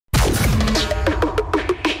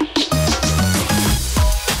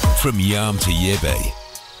From Yarm to Yibby,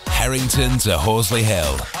 Harrington to Horsley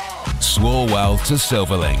Hill, Swarwell to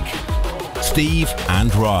Silverlink. Steve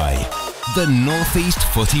and Rye, the North East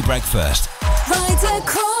Footy Breakfast. Right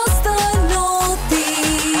across the North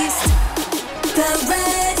East, the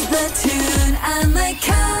Red, the Toon and the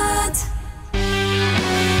Cat.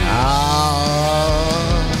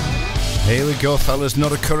 Here we go, fellas.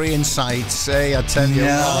 Not a curry in sight. Say, I tell you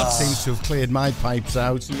what, it seems to have cleared my pipes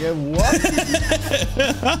out. Yeah, what?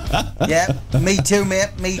 Yeah, me too,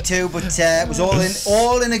 mate. Me too. But it was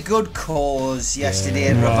all in a good cause yesterday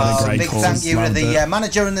in Raval. Big thank you to the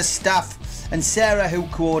manager and the staff. And Sarah, who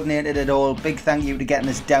coordinated it all, big thank you to getting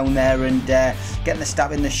us down there and getting the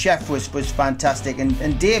staff in. The chef was fantastic.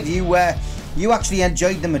 And Dave, you actually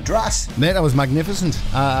enjoyed the madras. Mate, that was magnificent.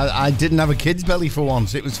 I didn't have a kid's belly for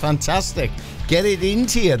once. It was fantastic. Get it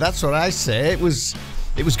into you. That's what I say. It was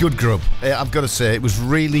good grub. I've got to say, it was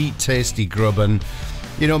really tasty grub. And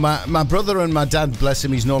you know, my brother and my dad, bless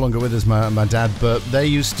him, he's no longer with us, my dad, but they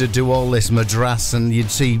used to do all this madras, and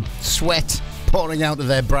you'd see sweat pouring out of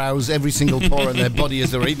their brows, every single pore in their body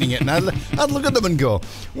as they're eating it. And I'd look at them and go,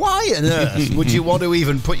 why on earth would you want to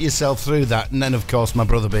even put yourself through that? And then, of course, my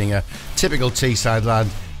brother, being a typical Teesside lad,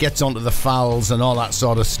 gets onto the fowls and all that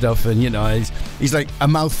sort of stuff. And, you know, he's like a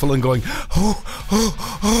mouthful and going,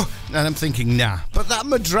 oh. And I'm thinking, nah. But that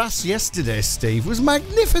madras yesterday, Steve, was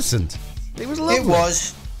magnificent. It was lovely.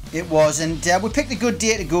 It was, and we picked a good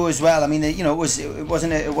day to go as well. I mean, you know, it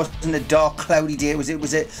wasn't a dark, cloudy day. It was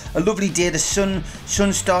a lovely day. The sun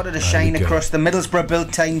started to shine across the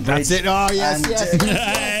Middlesbrough-built Tyne Bridge. That's it. Oh yes, and, yes.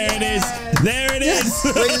 There it is. There it is.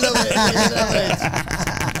 We love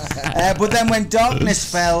it. But then when darkness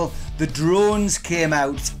fell, the drones came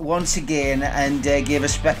out once again and gave a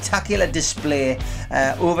spectacular display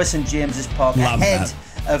over St James's Park ahead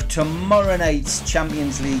of tomorrow night's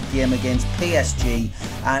Champions League game against PSG,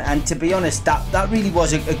 and to be honest, that really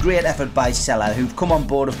was a great effort by Seller, who've come on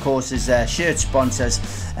board, of course, as shirt sponsors,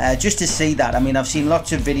 just to see that. I mean, I've seen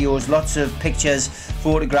lots of videos, lots of pictures,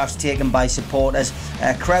 photographs taken by supporters,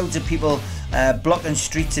 crowds of people blocking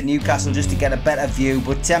streets in Newcastle just to get a better view,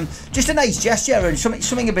 but just a nice gesture and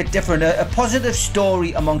something a bit different, a positive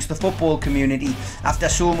story amongst the football community after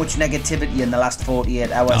so much negativity in the last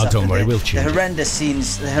 48 hours. Oh, don't worry, we'll change.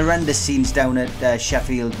 The horrendous scenes down at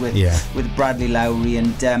Sheffield with Bradley Lowry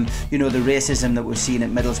and you know, the racism that we've seen at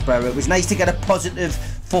Middlesbrough. It was nice to get a positive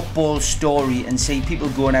football story and see people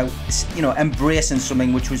going out, you know, embracing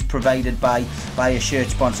something which was provided by a shirt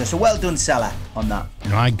sponsor. So well done, Salah, on that.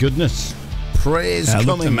 My goodness. Praise coming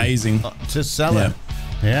looked amazing to Salah.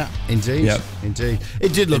 Yeah, indeed. Yep. Indeed.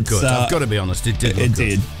 It did look good. I've got to be honest. It did look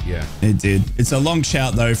good. Yeah. It did. It's a long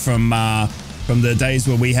shout, though, from the days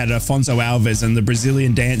where we had Afonso Alves and the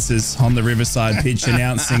Brazilian dancers on the Riverside pitch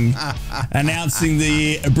announcing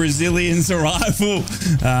the Brazilians' arrival.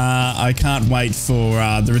 I can't wait for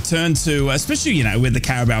the return to, especially, you know, with the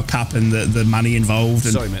Carabao Cup and the money involved.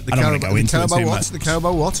 And sorry, mate. I don't want to go into it too much. The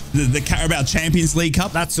Carabao what? The Carabao Champions League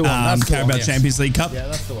Cup. That's the one. Carabao Champions League Cup. Yeah,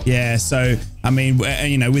 that's the one. Yeah, so I mean,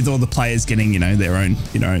 you know, with all the players getting, you know, their own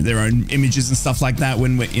images and stuff like that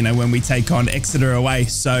when we take on Exeter away.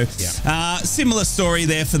 So similar story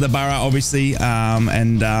there for the Boro, obviously, you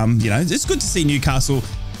know, it's good to see Newcastle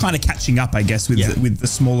kind of catching up, I guess, with the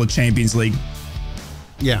smaller Champions League.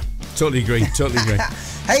 Yeah, totally agree.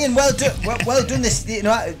 Hey, and well done. This, you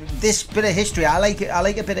know, this bit of history. I like it. I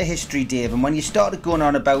like a bit of history, Dave. And when you started going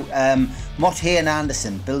on about Motthay and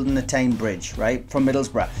Anderson building the Tyne Bridge, right, from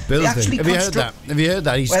Middlesbrough, Have you heard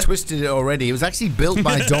that? He's twisted it already. It was actually built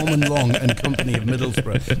by Dolman Long and Company of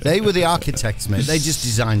Middlesbrough. They were the architects, mate. They just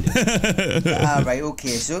designed it. Right, okay.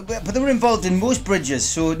 So, but they were involved in most bridges,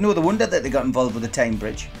 so no wonder that they got involved with the Tyne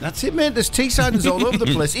Bridge. That's it, mate. There's Teessiders all over the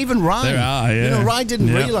place. Even Rye. There are, yeah. You know, Rye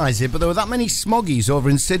didn't realise it, but there were that many Smoggies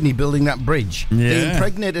over in Sydney building that bridge. Yeah. They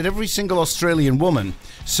impregnated every single Australian woman.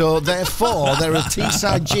 So therefore, there are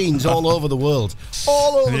Teesside genes all over the world.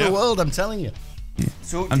 All over the world, I'm telling you.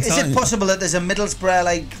 So is it possible that there's a Middlesbrough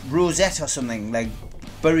like rosette or something like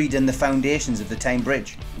buried in the foundations of the Tyne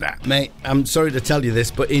Bridge? Nah, mate, I'm sorry to tell you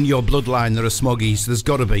this, but in your bloodline there are Smoggies. There's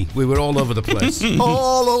got to be. We were all over the place.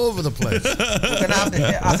 All over the place.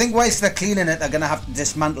 I think whilst they're cleaning it, they're going to have to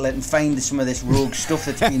dismantle it and find some of this rogue stuff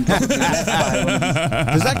that's been probably left by one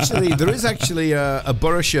of these. There is actually a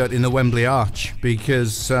Boro shirt in the Wembley Arch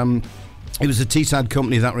because it was a Teesside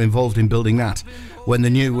company that were involved in building that. When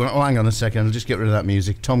the new... Oh, hang on a second. I'll just get rid of that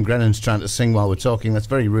music. Tom Grennan's trying to sing while we're talking. That's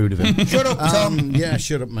very rude of him. Shut up, Tom. Yeah,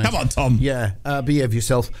 shut up, mate. Come on, Tom. Yeah, behave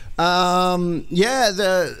yourself. There was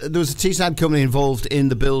a Teesside company involved in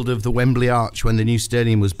the build of the Wembley Arch when the new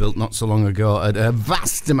stadium was built not so long ago at a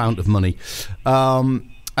vast amount of money.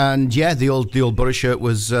 And yeah, the old Boro shirt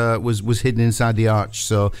was hidden inside the arch.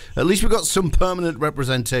 So at least we've got some permanent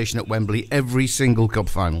representation at Wembley every single cup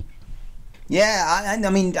final. Yeah, I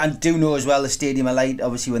mean, I do know as well the Stadium of Light,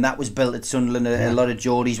 obviously, when that was built at Sunderland, a lot of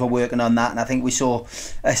Geordies were working on that, and I think we saw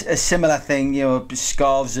a similar thing,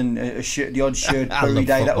 scarves and the odd shirt buried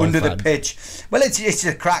either under the pitch. Well, it's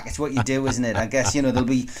a crack, it's what you do, isn't it? I guess, there'll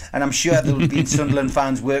be, and I'm sure there'll be Sunderland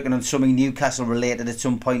fans working on something Newcastle related at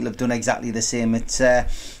some point, have done exactly the same. It's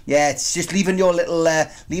it's just leaving your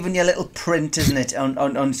little print, isn't it,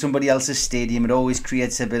 on somebody else's stadium. It always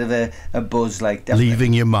creates a bit of a buzz, like definitely.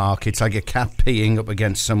 Leaving your mark. It's like a cat peeing up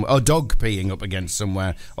against somewhere, or a dog peeing up against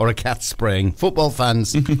somewhere, or a cat spraying. Football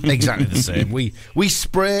fans, exactly the same. We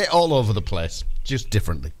spray all over the place, just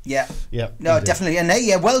differently. Yeah. No, indeed. definitely.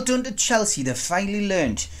 And well done to Chelsea. They've finally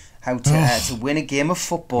learned how to win a game of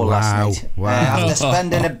football last night. Wow.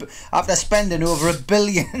 After spending over £1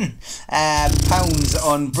 billion pounds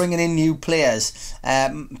on bringing in new players,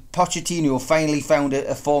 Pochettino finally found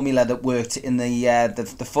a formula that worked in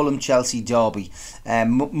the Fulham Chelsea derby.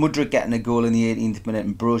 Mudryk getting a goal in the 18th minute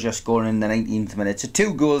and Broja scoring in the 19th minute. So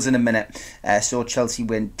 2 goals in a minute. So Chelsea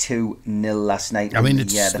win 2-0 last night. I mean, in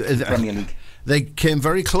the Premier League. They came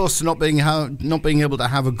very close to not being able to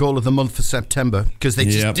have a goal of the month for September because they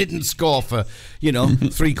just didn't score for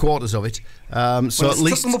 3 quarters of it. So at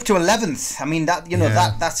least took them up to 11th. I mean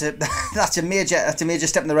that's a major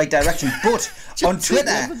step in the right direction. But on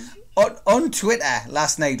Twitter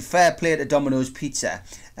last night, fair play to Domino's Pizza.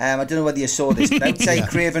 I don't know whether you saw this, but outside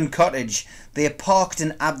Craven Cottage, they parked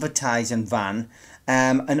an advertising van,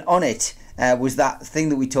 and on it was that thing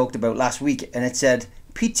that we talked about last week, and it said,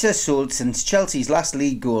 "Pizza sold since Chelsea's last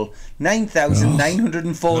league goal,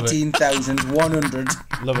 9,914,100.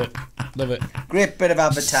 Love it. Great bit of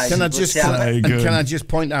advertising. Can I just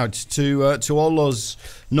point out to all those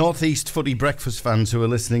North East Footy Breakfast fans who are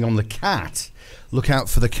listening on the Cat, look out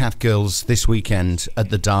for the Cat Girls this weekend at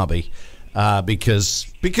the Derby. Because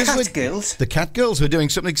the Cat Girls are doing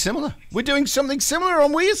something similar. We're doing something similar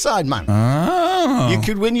on Wearside, man. Oh. You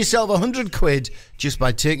could win yourself £100 just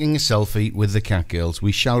by taking a selfie with the Cat Girls.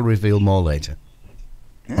 We shall reveal more later.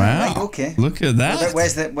 Wow! Right, okay. Look at that.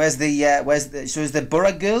 Where's the so is the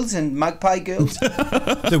Boro Girls and Magpie Girls?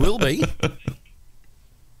 There will be.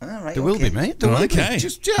 All right, There will be, mate. There will be.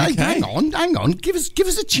 Just Okay. hang on. Give us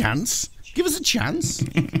a chance. Give us a chance.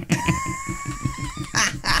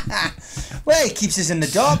 Well, he keeps us in the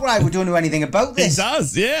dark, right? We don't know anything about this. He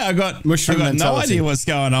does, yeah. I got Mushroom no mentality. idea what's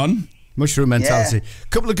going on. Mushroom mentality.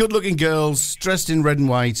 Couple of good-looking girls dressed in red and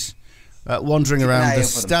white, wandering around the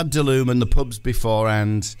Stade de Loom and the pubs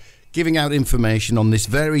beforehand, giving out information on this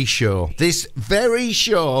very show,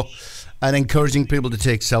 and encouraging people to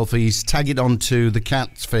take selfies. Tag it onto the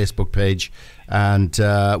Cat's Facebook page, and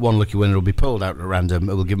one lucky winner will be pulled out at random.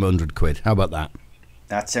 It will give them £100. How about that?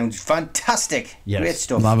 That sounds fantastic. Yes. Great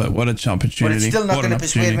stuff. Love it. What a opportunity. But it's still not What going an to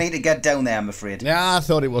persuade opportunity. me to get down there, I'm afraid. Yeah, I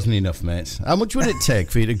thought it wasn't enough, mate. How much would it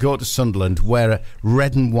take for you to go to Sunderland, wear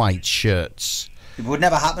red and white shirts? It would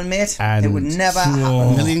never happen, mate. And it would never happen.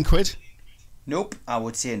 £1 million? Nope, I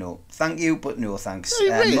would say no. Thank you, but no thanks.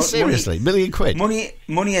 Really, seriously, £1 million?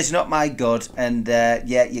 Money is not my god, and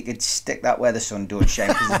you could stick that where the sun don't shine,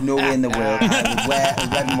 because there's no way in the world I would wear a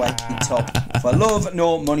red and white top for love,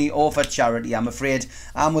 no money, or for charity. I'm afraid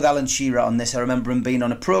I'm with Alan Shearer on this. I remember him being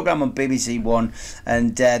on a programme on BBC One,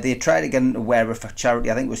 and they tried to get him to wear it for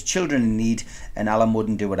charity. I think it was Children in Need, and Alan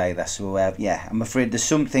wouldn't do it either. So I'm afraid there's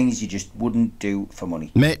some things you just wouldn't do for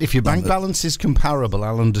money. Mate, if your bank balance is comparable,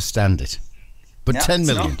 I'll understand it. But No, 10 it's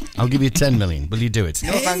million. not. I'll give you 10 million. Will you do it?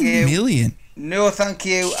 No, thank you. Million. No, thank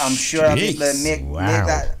you. I'm sure I'll be able to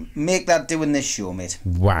Wow. make that doing this show, mate.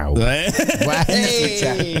 Wow.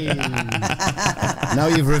 Hey. Now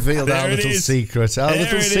you've revealed There our it little is. secret. Our There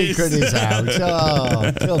little it secret is out.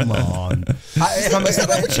 Oh, come on. Is that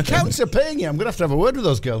how much accounts are paying you? I'm going to have a word with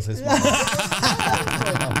those girls this morning.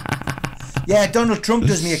 Yeah, Donald Trump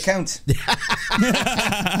does me account.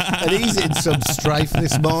 And he's in some strife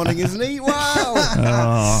this morning, isn't he? Wow.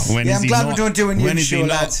 Oh, when Yeah, is I'm he glad not? we don't do a When news is he show, not?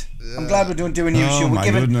 lads. I'm glad we don't do a news Oh, show. my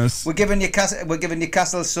goodness. We're giving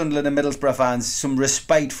Newcastle, Sunderland, and Middlesbrough fans some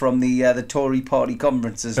respite from the Tory party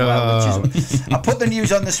conference as well. Which is, I put the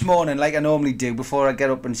news on this morning like I normally do before I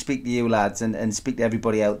get up and speak to you lads and speak to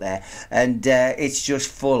everybody out there, and it's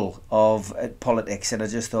just full of politics. And I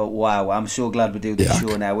just thought, wow, I'm so glad we do this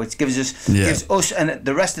show now. It gives us and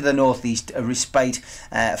the rest of the North East a respite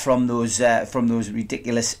from those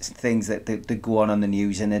ridiculous things that go on the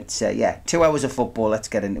news. And it's 2 hours of football. Let's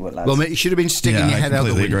get into it, lads. lads. Well, mate, you should have been sticking your head out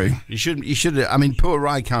the window. Agree. You should. I mean, poor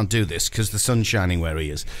Rye can't do this because the sun's shining where he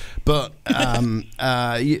is. But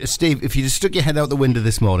Steve, if you just stuck your head out the window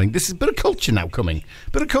this morning, this is a bit of culture now coming.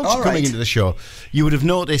 Bit of culture coming into the show. You would have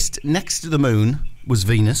noticed next to the moon was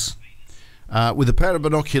Venus. With a pair of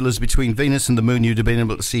binoculars between Venus and the moon, you'd have been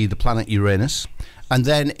able to see the planet Uranus. And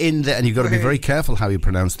then and you've got to be very careful how you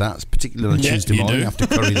pronounce that, particularly on a Tuesday morning after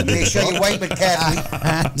curry the day. Make sure you wipe it carefully.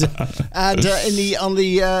 On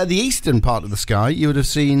the eastern part of the sky, you would have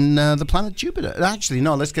seen the planet Jupiter. Actually,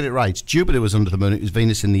 no, let's get it right. Jupiter was under the moon. It was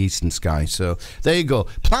Venus in the eastern sky. So there you go.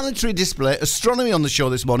 Planetary display, astronomy on the show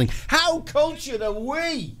this morning. How cultured are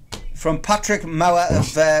we? From Patrick Mauer of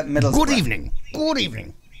Middlesbrough. Good evening. Good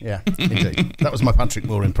evening. Yeah, indeed. That was my Patrick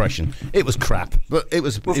Moore impression. It was crap, but it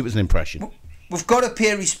was an impression. We've got to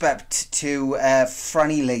pay respect to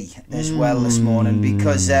Franny Lee as well this morning,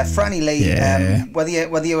 because Franny Lee,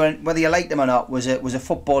 whether you liked him or not, was a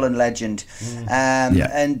footballing legend.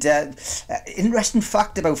 And interesting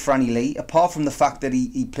fact about Franny Lee, apart from the fact that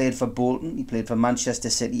he played for Bolton, he played for Manchester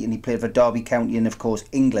City, and he played for Derby County and of course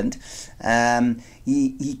England.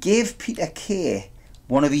 He gave Peter Kay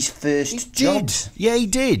one of his first jobs. Yeah, he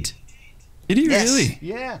did. Did he really?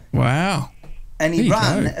 Yeah. Wow. And he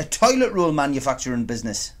ran a toilet roll manufacturing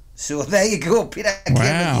business. So there you go. Peter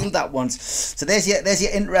Kay revealed that once. So there's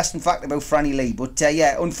your interesting fact about Franny Lee. But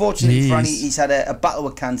unfortunately, Franny, he's had a battle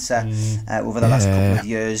with cancer over the last couple of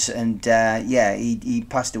years. And he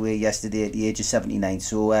passed away yesterday at the age of 79.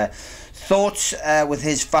 So thoughts with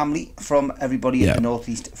his family from everybody at the North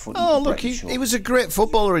East Footy Breakfast show. He was a great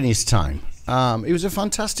footballer in his time. He was a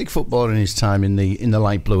fantastic footballer in his time in the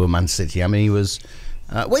light blue of Man City. I mean, he was...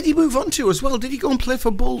 where did he move on to as well? Did he go and play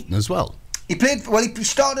for Bolton as well? He played. Well, he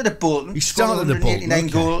started at Bolton. He started at Bolton.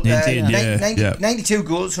 92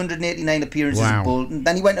 goals, 189 appearances at Bolton.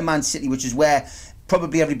 Then he went to Man City, which is where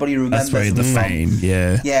probably everybody remembers. That's where the fame,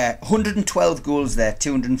 Yeah, 112 goals there,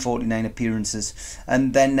 249 appearances,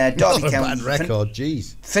 and then Derby County. Bad record,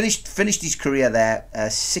 jeez. Finished his career there,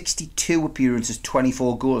 62 appearances,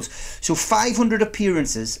 24 goals. So 500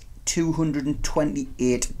 appearances.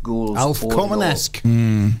 228 goals. Alf Coleman-esque.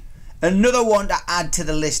 Another one to add to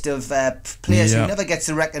the list of players who never gets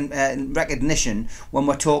the recognition when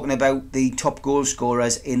we're talking about the top goal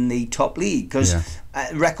scorers in the top league, because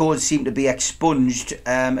records seem to be expunged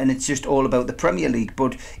and it's just all about the Premier League.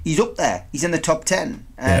 But he's up there. He's in the top 10.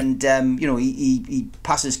 And he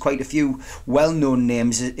passes quite a few well-known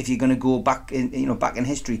names if you're going to go back in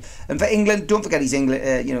history. And for England, don't forget his England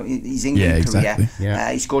career.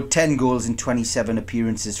 He scored 10 goals in 27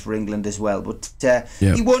 appearances for England as well. But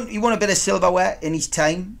he won a bit of silverware in his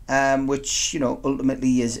time, which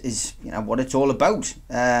ultimately is what it's all about.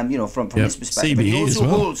 From his perspective. CBE he also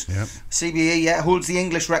holds CBE holds the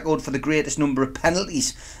English record for the greatest number of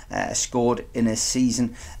penalties scored in a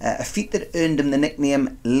season, a feat that earned him the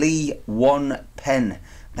nickname Lee One Pen,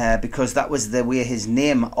 because that was the way his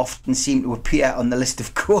name often seemed to appear on the list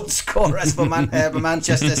of goal scorers for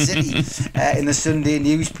Manchester City in the Sunday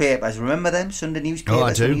newspapers. Remember them Sunday newspapers? Oh,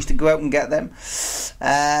 I do. We used to go out and get them.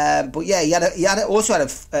 But yeah, he also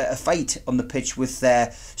had a fight on the pitch with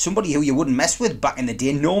somebody who you wouldn't mess with back in the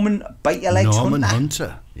day, Norman Bite-Your-Legs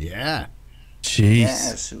Hunter. Yeah. Jeez. Yeah,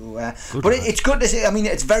 so it's good to see. I mean,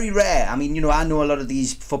 it's very rare. I mean, I know a lot of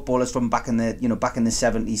these footballers from back in the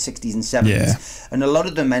 70s, 60s, and 70s, and a lot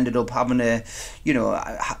of them ended up having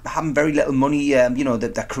having very little money.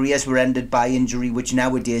 Their careers were ended by injury, which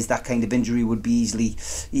nowadays that kind of injury would be easily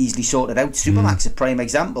sorted out. Supermax, a prime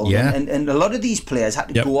example. Yeah. And a lot of these players had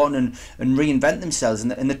to go on and reinvent themselves.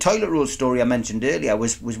 And the toilet roll story I mentioned earlier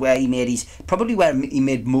was where he made where he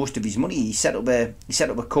made most of his money. He set up a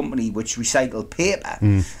company which recycled paper,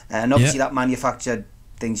 and obviously that manufactured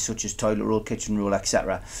things such as toilet roll, kitchen roll,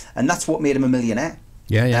 etc. And that's what made him a millionaire.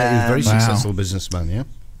 He was a very successful businessman.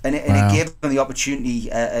 And it gave him the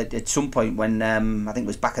opportunity at some point when I think it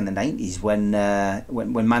was back in the 90s when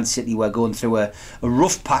Man City were going through a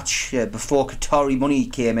rough patch before Qatari money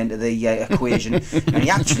came into the equation, and he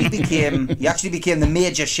actually became the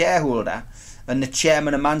major shareholder and the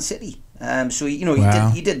chairman of Man City. So he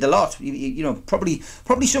did the lot. Probably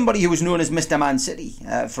somebody who was known as Mr. Man City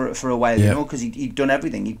for a while, because he'd done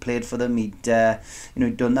everything. He'd played for them. He'd done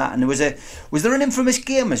that. And was there an infamous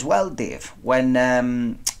game as well, Dave? When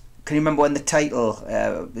can you remember when the title?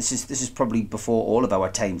 This is probably before all of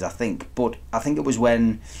our times, I think. But I think it was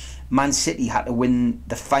when Man City had to win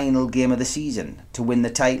the final game of the season to win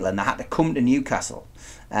the title, and they had to come to Newcastle,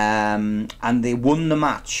 and they won the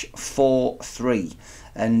match 4-3.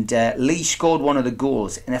 And Lee scored one of the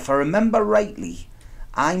goals, and if I remember rightly,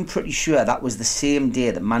 I'm pretty sure that was the same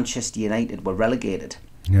day that Manchester United were relegated.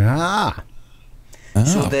 Ah.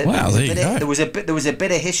 So there you go. there was a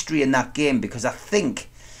bit of history in that game, because I think,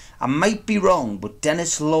 I might be wrong, but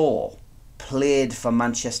Dennis Law played for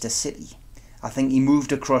Manchester City. I think he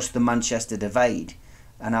moved across the Manchester divide,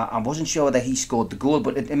 and I wasn't sure whether he scored the goal,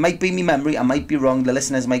 but it might be me memory. I might be wrong. The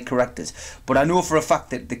listeners might correct us. But I know for a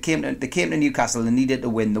fact that they came to Newcastle and needed to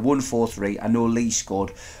win. They won 4-3. I know Lee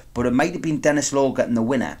scored, but it might have been Dennis Law getting the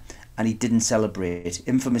winner, and he didn't celebrate.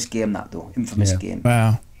 Infamous game that, though. Infamous game.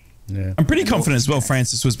 Wow. Yeah. I'm pretty confident as well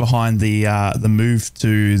Francis was behind the move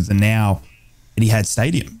to the now Etihad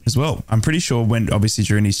Stadium as well. I'm pretty sure when, obviously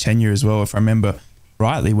during his tenure as well, if I remember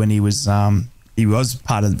rightly, when he was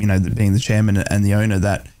part of, being the chairman and the owner,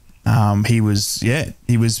 that he was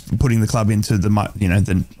putting the club into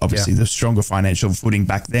the stronger financial footing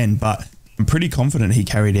back then. But I'm pretty confident he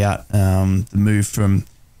carried out the move from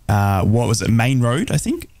what was it, Main Road, I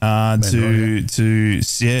think, to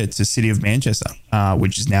City of Manchester,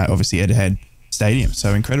 which is now obviously Etihad Stadium.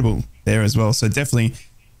 So incredible there as well. So definitely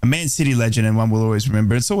a Man City legend, and one we'll always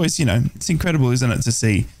remember. It's always, it's incredible, isn't it, to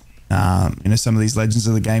see some of these legends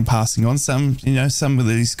of the game passing on. Some of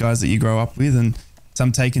these guys that you grow up with, and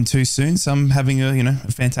some taken too soon, some having a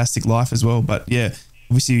fantastic life as well. But yeah,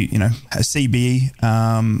 obviously, a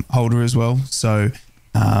CBE holder as well. So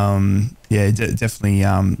definitely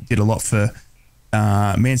did a lot for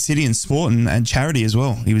Man City and sport and charity as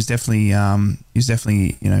well. He was definitely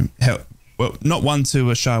not one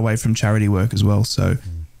to shy away from charity work as well. So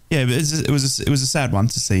yeah, but it was a sad one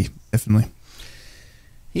to see, definitely.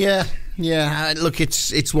 Yeah. Look,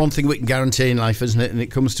 it's one thing we can guarantee in life, isn't it? And it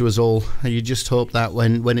comes to us all. You just hope that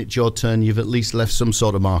when it's your turn, you've at least left some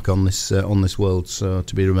sort of mark on this world, so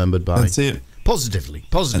to be remembered by. That's it. Positively,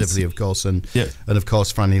 of course, and of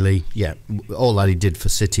course, Franny Lee. Yeah, all that he did for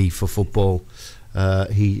City, for football,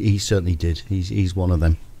 he certainly did. He's one of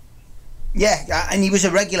them. Yeah, and he was a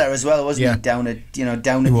regular as well, wasn't he? Down at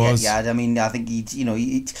Etihad. I mean, I think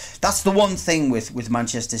that's the one thing with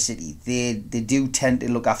Manchester City. They do tend to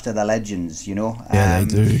look after their legends, Yeah, they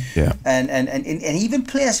do. Yeah, and even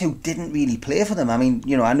players who didn't really play for them. I mean,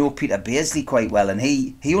 I know Peter Beardsley quite well, and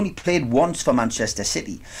he only played once for Manchester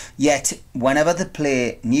City. Yet, whenever they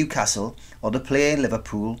play Newcastle or they play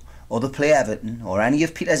Liverpool, or they play Everton or any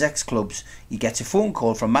of Peter's ex-clubs, he gets a phone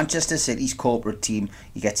call from Manchester City's corporate team.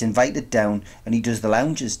 He gets invited down, and he does the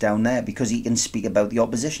lounges down there because he can speak about the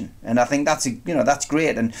opposition. And I think that's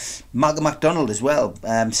great. And Malcolm MacDonald as well.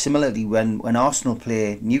 Similarly, when Arsenal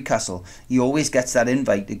play Newcastle, he always gets that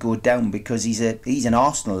invite to go down because he's an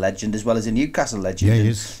Arsenal legend as well as a Newcastle legend. Yeah, he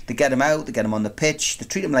is. They get him out, they get him on the pitch, they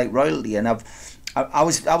treat him like royalty. And I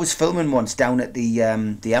was filming once down at the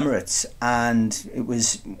Emirates,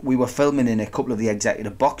 and we were filming in a couple of the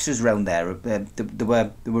executive boxes around there. They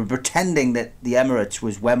were pretending that the Emirates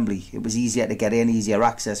was Wembley. It was easier to get in, easier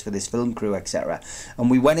access for this film crew, etc.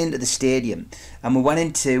 And we went into the stadium, and we went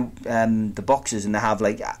into the boxes, and they have,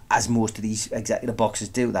 like, as most of these executive boxes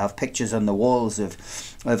do, they have pictures on the walls of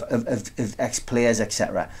ex players,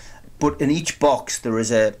 etc. But in each box there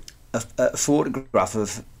is a photograph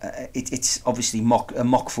of it's obviously a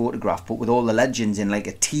mock photograph, but with all the legends in like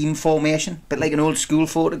a team formation, but like an old school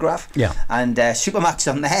photograph. Yeah. And Supermax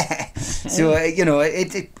on there. So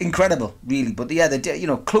it's incredible, really. But yeah,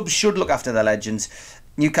 clubs should look after their legends.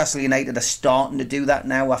 Newcastle United are starting to do that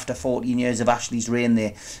now after 14 years of Ashley's reign.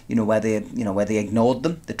 Where they ignored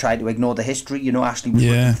them. They tried to ignore the history. Ashley was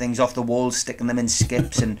ripping things off the walls, sticking them in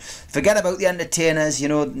skips, and forget about the entertainers.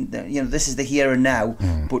 This is the here and now.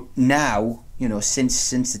 But now,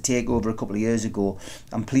 since the takeover a couple of years ago,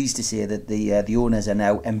 I'm pleased to say that the owners are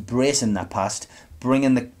now embracing their past,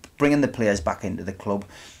 bringing the players back into the club,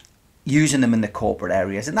 using them in the corporate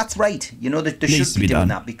areas, and that's right. They should be doing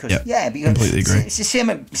that because because completely agree. It's the same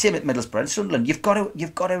at Middlesbrough and Sunderland. You've got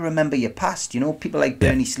to remember your past. People like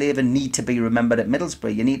Bernie Slaven need to be remembered at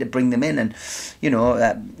Middlesbrough. You need to bring them in, and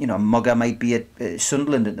Mugger might be at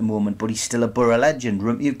Sunderland at the moment, but he's still a Boro legend.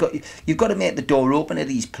 You've got to make the door open to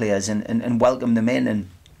these players and welcome them in and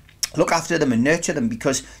look after them and nurture them,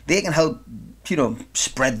 because they can help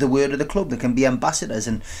spread the word of the club. They can be ambassadors,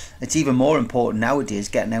 and it's even more important nowadays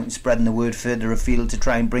getting out and spreading the word further afield to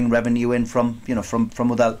try and bring revenue in from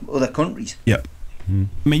other countries. Yep.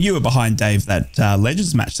 I mean, you were behind, Dave, that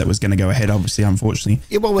Legends match that was going to go ahead, obviously, unfortunately.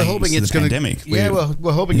 Yeah, well, we're hoping it's going to.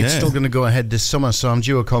 We're hoping it's still going to go ahead this summer. So I'm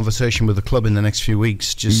due a conversation with the club in the next few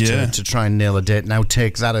weeks just to try and nail a date. Now,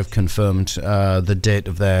 Take that have confirmed the date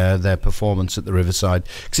of their performance at the Riverside,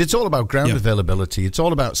 because it's all about ground availability. It's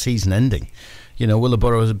all about season ending. Will the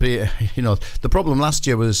Boro be? The problem last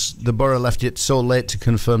year was the Boro left it so late to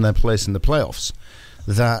confirm their place in the playoffs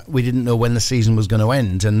that we didn't know when the season was going to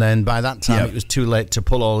end, and then by that time it was too late to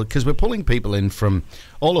pull all, because we're pulling people in from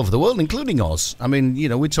all over the world, including Oz. I mean,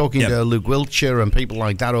 we're talking to Luke Wiltshire and people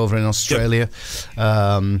like that over in Australia.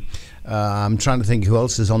 I'm trying to think who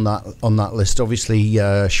else is on that list. Obviously,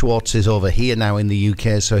 Schwartz is over here now in the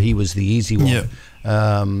UK, so he was the easy one.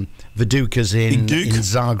 Viduka's in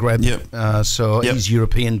Zagreb, so he's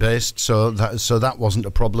European based, so that wasn't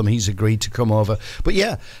a problem. He's agreed to come over. But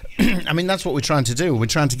I mean, that's what we're trying to do. We're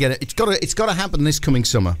trying to get it. It's got to happen this coming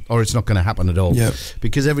summer, or it's not going to happen at all.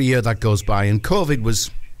 Because every year that goes by, and COVID was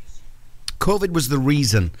the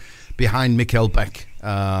reason behind Mikel Beck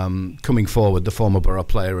coming forward, the former Boro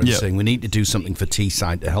player, and saying we need to do something for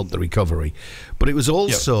Teesside to help the recovery. But it was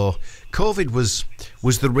also COVID was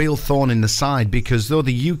the real thorn in the side, because though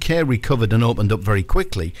the UK recovered and opened up very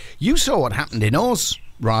quickly, you saw what happened in Oz,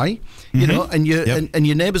 right? You know, and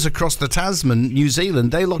your neighbours across the Tasman, New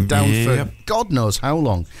Zealand, they locked down for God knows how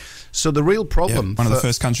long. So the real problem... one of the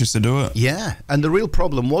first countries to do it. Yeah, and the real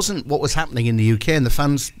problem wasn't what was happening in the UK, and the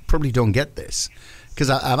fans probably don't get this, because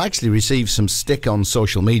I've actually received some stick on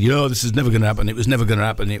social media. Oh, this is never going to happen. It was never going to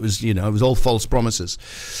happen. It was, it was all false promises.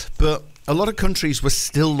 But a lot of countries were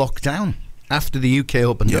still locked down after the UK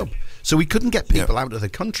opened up. So we couldn't get people out of the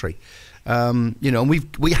country. And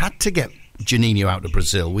we had to get Juninho out of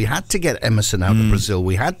Brazil. We had to get Emerson out of Brazil.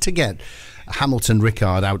 We had to get Hamilton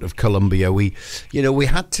Ricard out of Colombia. We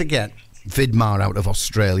had to get Vidmar out of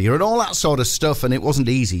Australia and all that sort of stuff, and it wasn't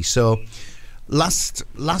easy. So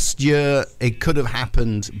last year it could have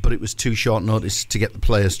happened, but it was too short notice to get the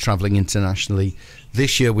players travelling internationally.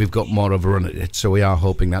 This year we've got more of a run at it, so we are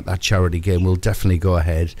hoping that charity game will definitely go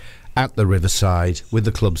ahead at the Riverside with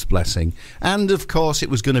the club's blessing. And of course it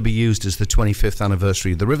was going to be used as the 25th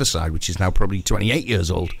anniversary of the Riverside, which is now probably 28 years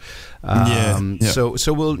old. So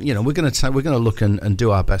we'll we're going to look and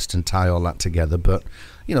do our best and tie all that together. But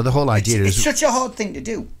the whole idea it's is such a hard thing to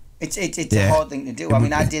do. It's a hard thing to do. I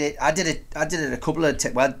mean, I did it a couple of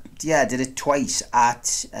I did it twice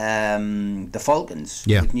at the Falcons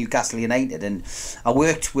with Newcastle United, and I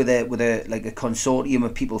worked with a consortium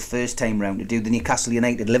of people first time round to do the Newcastle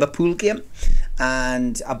United Liverpool game,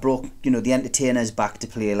 and I brought the entertainers back to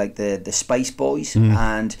play like the Spice Boys,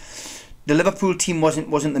 and the Liverpool team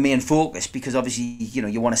wasn't the main focus, because obviously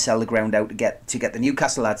you want to sell the ground out to get the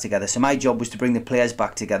Newcastle lads together. So my job was to bring the players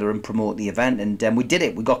back together and promote the event, and we did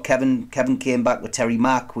it. We got Kevin came back with Terry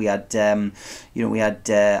Mack. We had Alan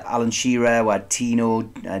Shearer, we had Tino,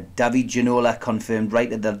 David Ginola confirmed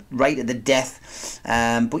right at the death.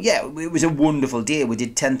 But it was a wonderful day. We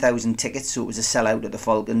did 10,000 tickets, so it was a sellout at the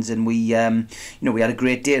Falcons, and we we had a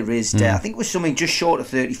great day. Raised I think it was something just short of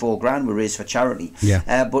 34 grand we raised for charity.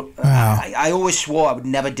 I always swore I would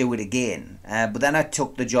never do it again, but then I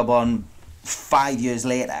took the job on 5 years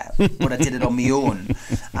later, but I did it on my own,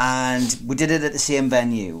 and we did it at the same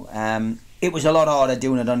venue. It was a lot harder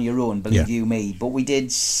doing it on your own, believe you me. But we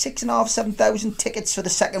did 7,000 tickets for the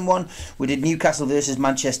second one. We did Newcastle versus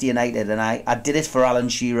Manchester United, and I did it for Alan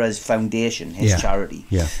Shearer's foundation, his charity.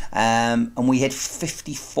 And we hit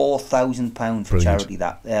 £54,000 for charity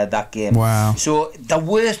that game. Wow! So they're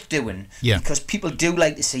worth doing because people do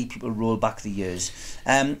like to see people roll back the years.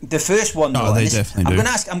 The first one, though, they definitely do.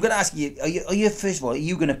 I'm going to ask you. Are you first of all? Are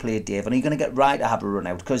you going to play it, Dave? And are you going to get Rye to have a run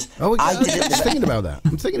out? Because I did it. I'm thinking about that.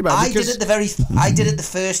 I did it the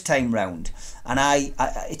first time round, and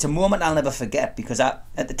it's a moment I'll never forget, because at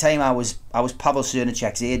the time I was Pavel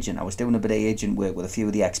Cernicek's agent. I was doing a bit of agent work with a few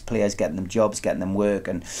of the ex-players, getting them jobs, getting them work,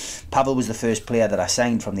 and Pavel was the first player that I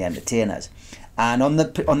signed from the entertainers. And on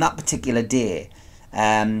that particular day,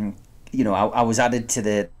 I was added to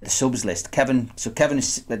the subs list. Kevin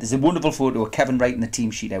is, there's a wonderful photo of Kevin writing the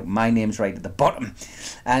team sheet out. My name's right at the bottom,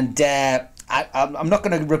 and I'm not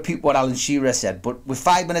going to repeat what Alan Shearer said, but with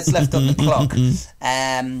 5 minutes left on the clock,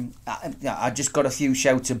 I just got a few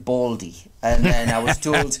shouts of Baldy, and then I was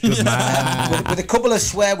told with a couple of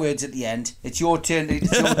swear words at the end, it's your turn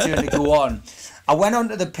to go on. I went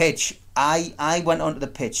onto the pitch. I went onto the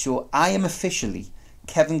pitch, so I am officially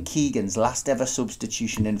Kevin Keegan's last ever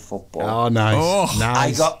substitution in football. Oh, nice.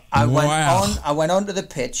 Nice. I went onto the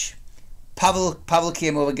pitch. Pavel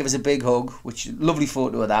came over, gave us a big hug, which lovely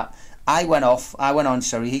photo of that. I went on,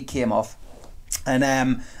 he came off, and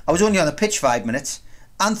I was only on the pitch 5 minutes.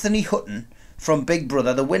 Anthony Hutton from Big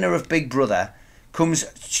Brother, the winner of Big Brother,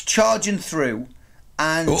 comes charging through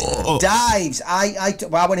and dives. I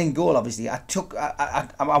went in goal, obviously. I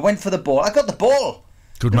went for the ball. I got the ball.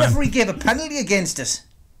 Good the man. referee gave a penalty against us.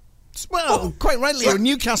 Well, quite rightly, you're a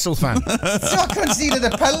Newcastle fan. So I conceded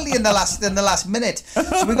a penalty in the last minute.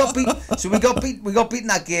 So we got beaten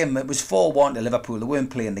that game. It was 4-1 to Liverpool. They weren't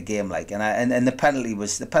playing the game and the penalty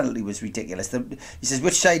was ridiculous. He says,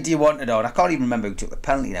 "Which side do you want it on?" I can't even remember who took the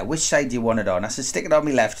penalty now. "Which side do you want it on?" I said, "Stick it on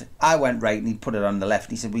my left." I went right and he put it on the left.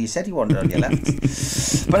 He said, "Well, you said you wanted it on your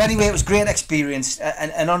left." But anyway, it was a great experience.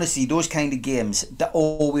 And honestly, those kind of games, they're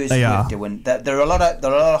always worth doing. They're a lot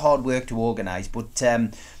of hard work to organise, but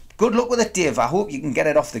good luck with it, Dave. I hope you can get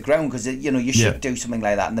it off the ground, because you should do something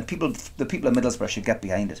like that, and the people of Middlesbrough should get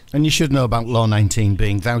behind it. And you should know about Law 19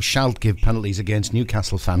 being "Thou shalt give penalties against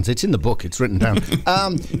Newcastle fans." It's in the book. It's written down. Mate.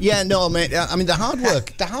 I mean,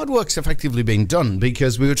 the hard work's effectively being done,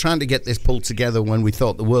 because we were trying to get this pulled together when we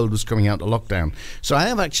thought the world was coming out of lockdown. So I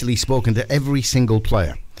have actually spoken to every single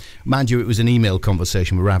player. Mind you, it was an email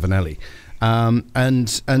conversation with Ravanelli. And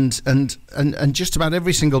just about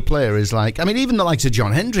every single player is like, I mean, even the likes of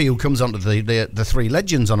John Hendry, who comes onto the Three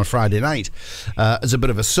Legends on a Friday night as a bit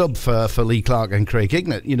of a sub for Lee Clark and Craig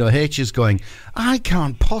Hignett. H is going, "I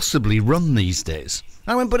can't possibly run these days."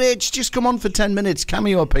 I went, "But H, just come on for 10 minutes,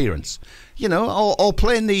 cameo appearance, or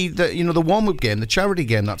playing the warm-up game, the charity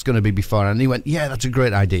game that's going to be before." And he went, "Yeah, that's a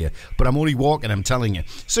great idea, but I'm only walking, I'm telling you."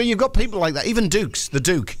 So you've got people like that. Even the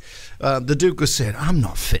Duke was saying, "I'm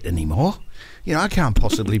not fit anymore. I can't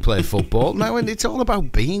possibly play football." Now, and it's all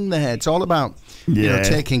about being there. It's all about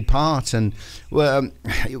taking part. And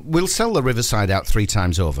we'll sell the Riverside out 3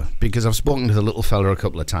 times over, because I've spoken to the little fella a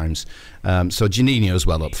couple of times. So Janino's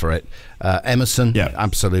well up for it. Emerson,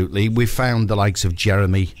 absolutely. We found the likes of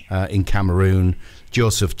Jeremy in Cameroon,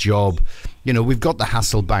 Joseph Job. We've got the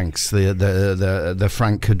Hasselbanks, the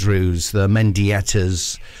Frank Cadrews, the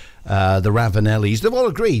Mendietas, the Ravanellis. They've all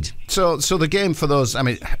agreed. So the game for those, I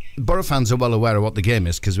mean, Boro fans are well aware of what the game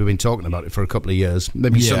is, because we've been talking about it for a couple of years.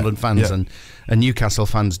 Maybe Sunderland fans and Newcastle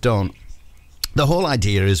fans don't. The whole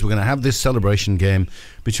idea is we're going to have this celebration game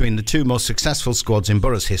between the 2 most successful squads in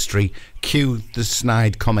Boro's history. Cue the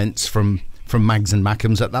snide comments from Mags and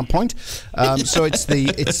Mackems at that point. So it's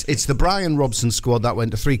the Brian Robson squad that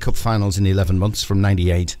went to 3 cup finals in 11 months from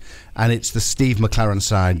 98, and it's the Steve McLaren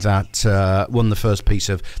side that won the first piece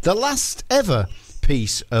of the last ever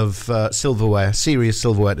piece of silverware, serious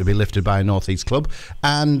silverware, to be lifted by a North East club,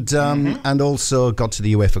 and also got to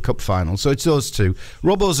the UEFA Cup final. So it's those 2.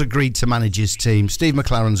 Robbo's agreed to manage his team. Steve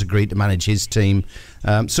McLaren's agreed to manage his team.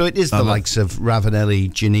 So it is the likes of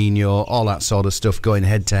Ravanelli, Janino, all that sort of stuff going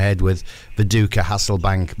head to head with Viduka,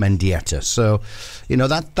 Hasselbank, Mendieta. So,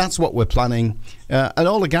 that's what we're planning. And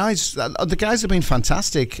all the guys have been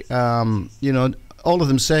fantastic. All of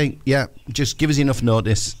them saying, "Yeah, just give us enough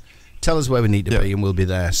notice. Tell us where we need to be, and we'll be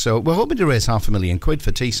there." So we're hoping to raise £500,000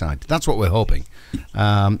 for Teesside. That's what we're hoping.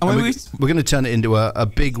 We're going to turn it into a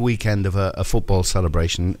big weekend of a football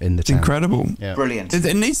celebration in the town. Incredible. Yeah. Brilliant.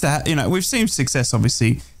 It needs to we've seen success,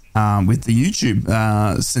 obviously, with the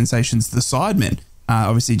YouTube sensations, the Sidemen,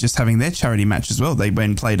 obviously just having their charity match as well. They went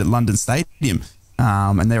and played at London Stadium,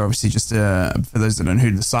 and they're obviously just, for those that don't know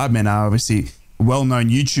who the Sidemen are, obviously a well-known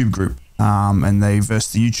YouTube group, and they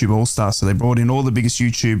versed the YouTube All-Stars. So they brought in all the biggest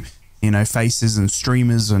YouTube faces and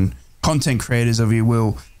streamers and content creators, if you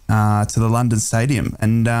will, to the London Stadium,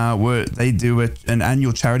 and they do an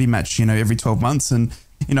annual charity match, every 12 months, and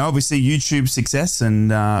obviously YouTube success and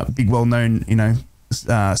big well-known,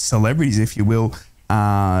 celebrities, if you will,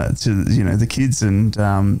 to the kids and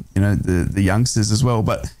the youngsters as well,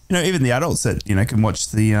 but even the adults that can watch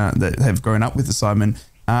that have grown up with the Sidemen.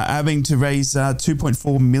 Having to raise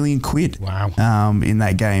 £2.4 million. Wow! In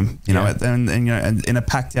that game, and in a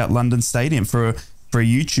packed out London Stadium for a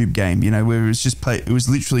YouTube game, where it was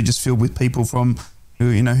literally just filled with people from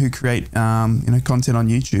who create content on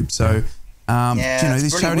YouTube. So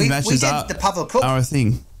these charity matches are a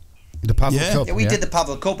thing. The Pavel Cup. Yeah, we did the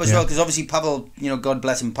Pavel Cup as well, because obviously Pavel, God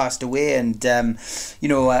bless him, passed away, and after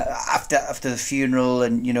the funeral,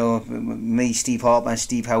 and me, Steve Harper,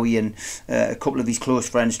 Steve Howie, and a couple of his close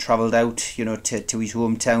friends travelled out, to his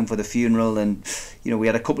hometown for the funeral, and we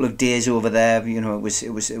had a couple of days over there.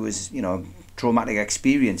 It was traumatic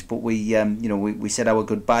experience, but we said our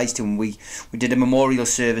goodbyes to him. We did a memorial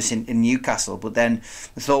service in Newcastle, but then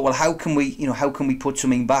we thought, well, how can we put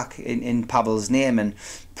something back in Pavel's name? And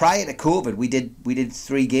prior to COVID, we did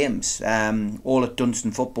 3 games, all at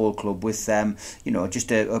Dunstan Football Club with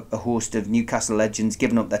just a host of Newcastle legends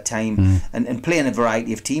giving up their time and playing a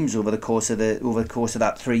variety of teams over the course of that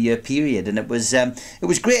 3-year period, and it was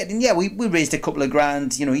great. And yeah, we raised a couple of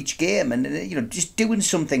grand, each game, and just doing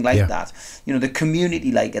something like that. The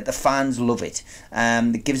community like it, the fans love it.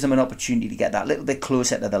 It gives them an opportunity to get that little bit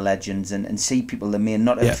closer to the legends and see people they may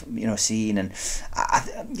not have seen. And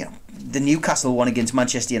the Newcastle one against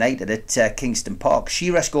Manchester United at Kingston Park,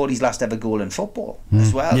 Shearer scored his last ever goal in football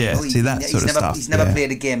as well. Yeah, see that sort of stuff. He's never played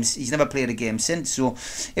a game. He's never played a game since. So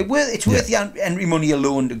it's worth the entry money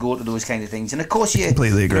alone to go to those kind of things. And of course, you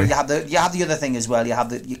completely agree. You have the other thing as well.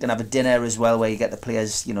 You can have a dinner as well where you get the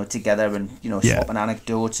players together and swapping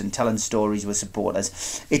anecdotes and telling stories with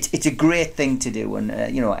supporters. It's a great thing to do, and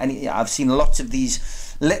I've seen lots of these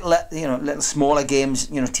little smaller games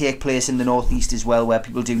take place in the North East as well, where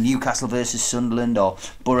people do Newcastle versus Sunderland or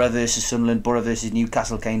Boro versus Sunderland, Boro versus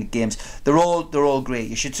Newcastle kind of games. They're all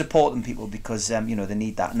great. You should support them, people, because they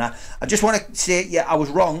need that. And I just want to say, I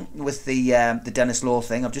was wrong with the Dennis Law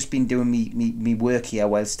thing. I've just been doing me work here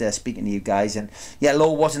whilst speaking to you guys, and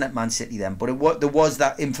Law wasn't at Man City then, but there was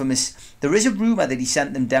that infamous. There is a rumour that he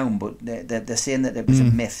sent them down, but they're saying that it was a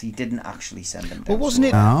myth. He didn't actually send them down. Well, wasn't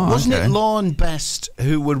it Law and Best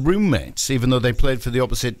who were roommates, even though they played for the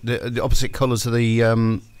opposite colours of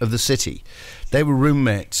the city? They were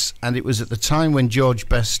roommates, and it was at the time when George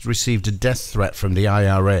Best received a death threat from the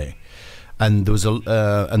IRA, and there was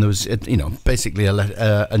basically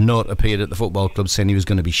a note appeared at the football club saying he was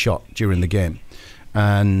going to be shot during the game,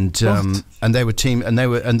 and they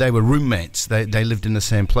were roommates. They lived in the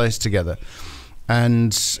same place together,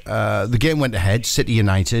 and the game went ahead, City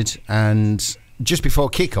United, and just before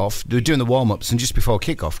kick-off, they were doing the warm-ups, and just before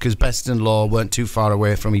kick-off, because Best and Law weren't too far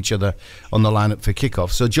away from each other on the lineup for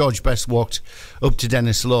kick-off, so George Best walked up to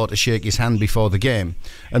Dennis Law to shake his hand before the game,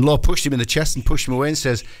 and Law pushed him in the chest and pushed him away and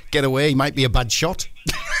says, "Get away, he might be a bad shot."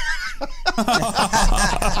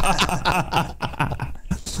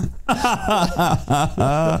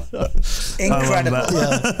 Incredible.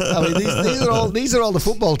 I mean, these are all the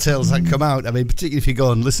football tales that come out. I mean, particularly if you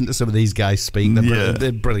go and listen to some of these guys speak,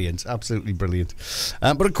 they're brilliant, absolutely brilliant.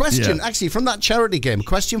 But a question, actually, from that charity game, a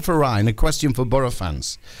question for Ryan, a question for Boro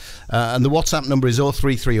fans. And the WhatsApp number is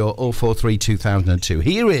 033 or 043 2002.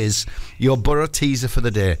 Here is your Boro teaser for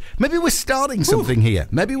the day. Maybe we're starting something here.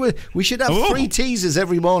 Maybe we should have 3 teasers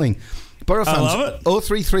every morning. Boro fans,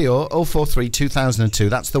 033 or 043 2002.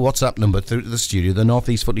 That's the WhatsApp number through to the studio, the North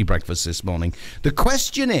East Footy Breakfast this morning. The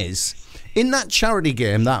question is, in that charity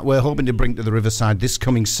game that we're hoping to bring to the Riverside this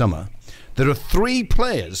coming summer, there are 3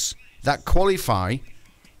 players that qualify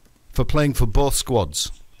for playing for both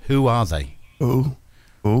squads. Who are they?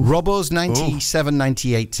 Robbo's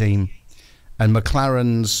 97-98 team and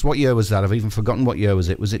McLaren's, what year was that? I've even forgotten what year was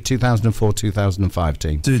it. Was it 2004-2005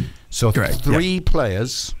 team? So correct. 3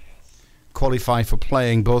 players qualify for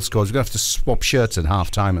playing both squads. We're going to have to swap shirts at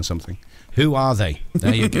half-time or something. Who are they?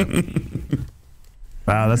 There you go.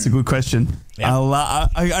 Wow, that's a good question. Yeah.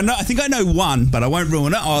 I think I know one, but I won't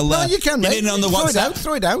ruin it. No, you can, mate. On the Throw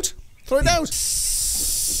it out.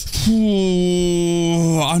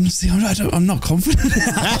 Honestly, I'm not confident.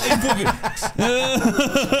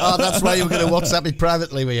 Oh, that's why you were going to WhatsApp me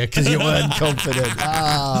privately, were you? Because you weren't confident.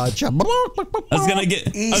 I was going to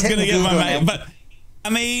get my mate, but I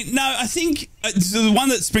mean, no, I think so the one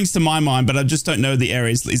that springs to my mind, but I just don't know the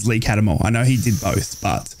area is Lee Cattermole. I know he did both,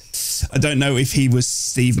 but I don't know if he was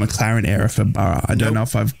Steve McLaren era for Boro. I don't know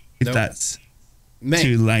if that's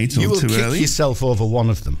too late or too early. You will kick yourself over one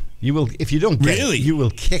of them. You will, if you don't get it, you will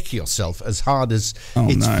kick yourself as hard as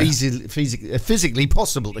physically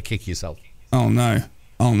possible to kick yourself. Oh no.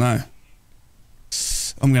 I'm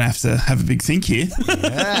going to have a big think here.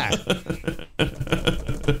 Yeah.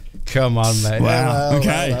 Come on, mate. Wow.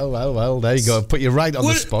 Well, there you go. Put you right on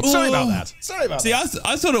the spot. Sorry about that. See, I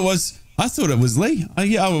thought it was Lee.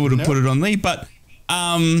 I would have put it on Lee, but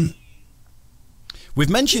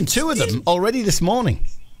we've mentioned 2 of them already this morning.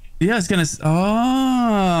 Yeah, I was going to.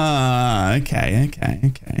 Oh, okay.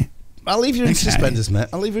 I'll leave you in suspenders, mate.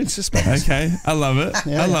 I'll leave you in suspenders. Okay, I love it.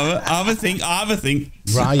 Yeah. I love it. I have a think.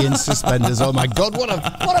 Ryan suspenders. Oh my God, what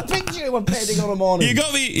a picture we're painting on a morning. You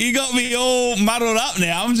got me all muddled up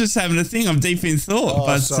now. I'm just having a think. I'm deep in thought. Oh,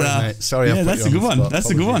 but sorry, mate. Sorry, yeah, that's a good one. That's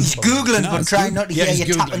a good one. He's googling, but trying not to hear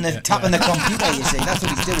you tapping the computer. You see, that's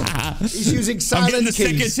what he's doing. He's using silent I'm getting the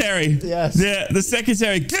keys. secretary. Yes. Yeah, the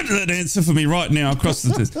secretary. Get that answer for me right now across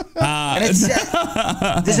the. And it's,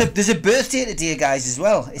 there's a birthday today, guys, as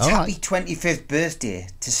well. It's Happy 25th birthday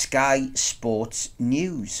to Sky Sports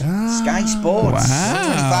News. Sky Sports.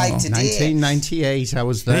 Wow. 25 today. 1998, I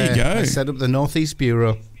was there. There you go. I set up the North East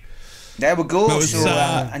Bureau. There we go. It was, It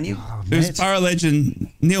it was Boro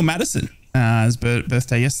legend Neil Maddison. His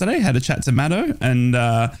birthday yesterday. Had a chat to Maddo and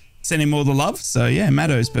sent him all the love. So yeah,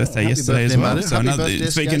 Maddo's birthday yesterday as well. Maddo. So Happy birthday,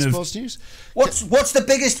 speaking Sky of Sports News. What's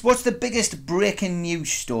the biggest breaking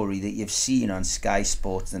news story that you've seen on Sky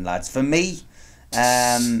Sports then, lads? For me,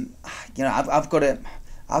 I've got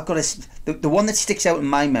the one that sticks out in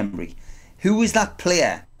my memory. Who was that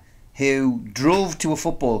player who drove to a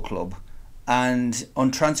football club and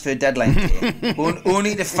on transfer deadline day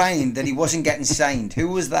only to find that he wasn't getting signed? Who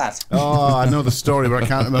was that? Oh, I know the story, but I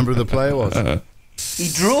can't remember who the player was. He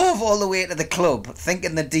drove all the way to the club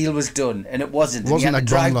thinking the deal was done, and it wasn't. It wasn't a a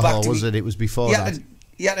Gronlahor, was it? It was before that.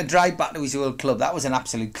 He had to drive back to his old club. That was an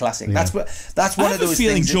absolute classic. Yeah. That's one of those things. I have a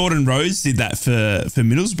feeling Jordan Rhodes did that for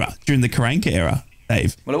Middlesbrough during the Karanka era,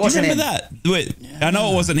 Dave. Well, it wasn't him. Do you remember that? Wait, I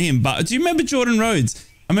know it wasn't him, but do you remember Jordan Rhodes?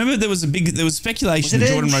 I remember there was speculation that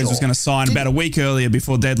Jordan Rhodes was going to sign about a week earlier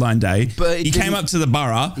before deadline day. But he came up to the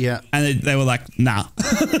Borough, and they were like, nah.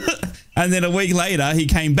 And then a week later, he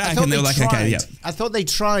came back, and they were like, okay, yeah. I thought they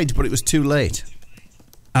tried, but it was too late.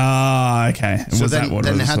 Ah, okay. So then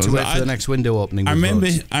they had to wait for the next window opening. I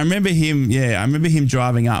remember him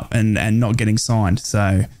driving up and not getting signed.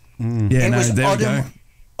 So there we go.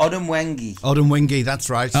 Odom Wengi. Odom Wengi, that's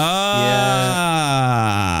right.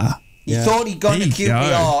 He thought he'd gone to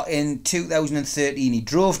QPR in 2013. He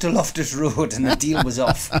drove to Loftus Road and the deal was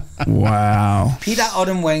off. Wow. Peter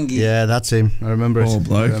Odom Wengi. Yeah, that's him. I remember it.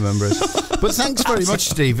 Bloke. I remember it. But thanks very much,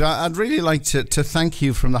 Steve. I'd really like to thank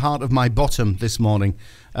you from the heart of my bottom this morning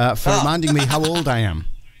for reminding me how old I am.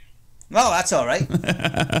 Oh, that's all right.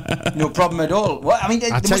 No problem at all. Well, I mean,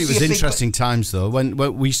 I tell you, it was interesting times though. When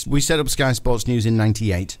we set up Sky Sports News in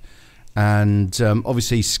 '98, and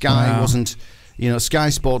obviously Sky wasn't. Sky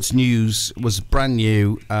Sports News was brand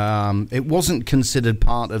new. It wasn't considered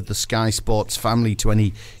part of the Sky Sports family to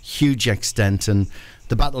any huge extent, and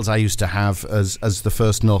the battles I used to have as the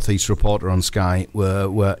first North East reporter on Sky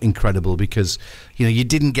were incredible because you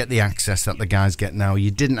didn't get the access that the guys get now. You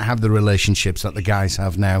didn't have the relationships that the guys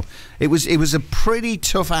have now. It was a pretty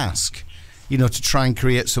tough ask, to try and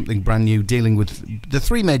create something brand new, dealing with the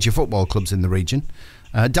three major football clubs in the region.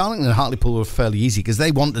 Darlington and Hartlepool were fairly easy because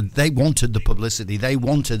they wanted the publicity. They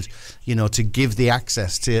wanted, to give the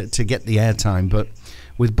access to get the airtime. But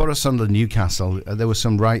with Boro, Sunderland, Newcastle, there were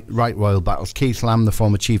some right royal battles. Keith Lamb, the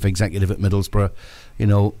former chief executive at Middlesbrough,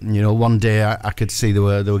 one day I could see they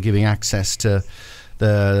were giving access to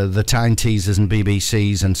the Tyne Teasers and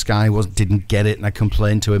BBCs, and Sky didn't get it, and I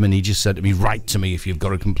complained to him, and he just said to me, "Write to me if you've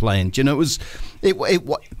got a complaint." It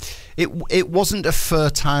wasn't a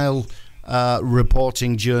fertile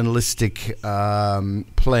reporting journalistic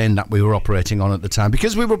plane that we were operating on at the time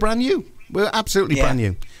because we were brand new. We were absolutely brand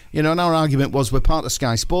new. And our argument was we're part of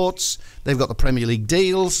Sky Sports. They've got the Premier League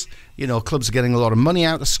deals. Clubs are getting a lot of money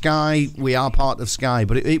out of Sky. We are part of Sky,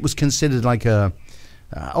 but it was considered like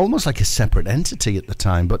almost like a separate entity at the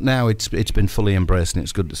time. But now it's been fully embraced, and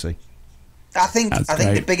it's good to see. I think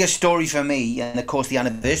the biggest story for me, and of course the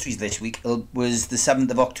anniversaries this week, was the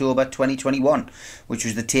 7th of October 2021, which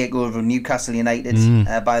was the takeover of Newcastle United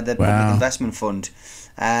by the Public Investment Fund.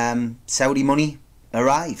 Saudi money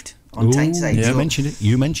arrived on Tyneside. Yeah,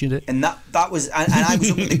 you mentioned it. And that was, and I was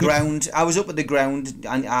up at the ground.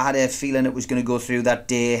 And I had a feeling it was going to go through that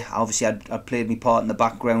day. Obviously, I played my part in the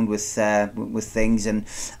background with things, and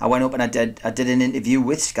I went up and I did an interview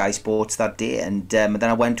with Sky Sports that day, and then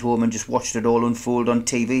I went home and just watched it all unfold on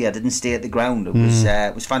TV. I didn't stay at the ground. It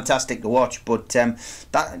was fantastic to watch. But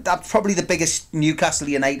that's probably the biggest Newcastle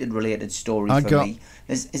United related story for me.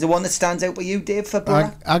 Is the one that stands out for you, Dave, for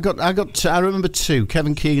Boro? I remember two.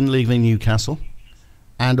 Kevin Keegan leaving Newcastle,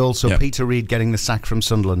 and also Peter Reid getting the sack from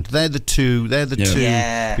Sunderland. They're the two.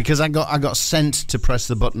 Yeah. Because I got sent to press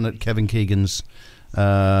the button at Kevin Keegan's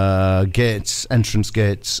entrance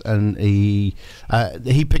gates, and he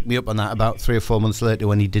picked me up on that about 3 or 4 months later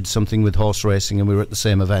when he did something with horse racing, and we were at the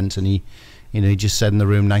same event, and he just said in the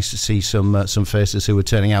room, nice to see some faces who were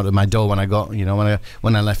turning out at my door when I got,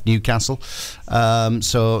 when I left Newcastle.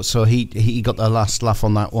 So he got the last laugh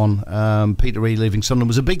on that one. Peter Reid leaving Sunderland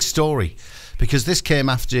was a big story because this came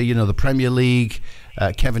after, the Premier League,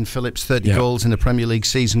 Kevin Phillips, 30 goals in the Premier League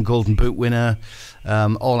season, Golden Boot winner,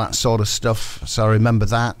 all that sort of stuff. So I remember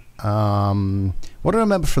that. What do I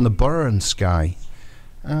remember from the Boro and Sky?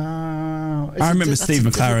 I remember Steve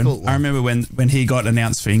McLaren. I remember when he got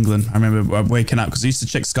announced for England. I remember waking up because I used to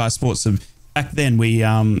check Sky Sports. So back then,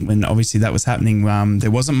 when obviously that was happening,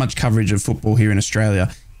 there wasn't much coverage of football here in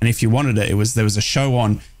Australia. and if you wanted it, there was a show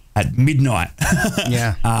on at midnight.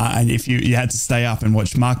 Yeah. And if you had to stay up and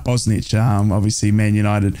watch Mark Bosnich, obviously Man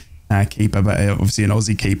United keeper, but obviously an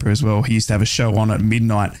Aussie keeper as well. He used to have a show on at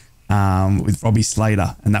midnight with Robbie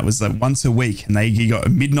Slater, and that was like once a week, and he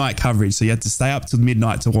got midnight coverage, so you had to stay up till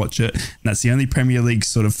midnight to watch it, and that's the only Premier League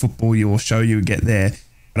sort of football show you would get there.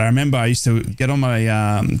 But I remember I used to get on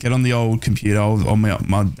the old computer, on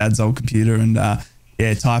my dad's old computer, and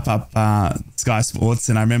type up Sky Sports,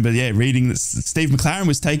 and I remember reading that Steve McLaren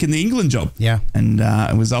was taking the England job, and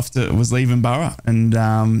was leaving Boro, and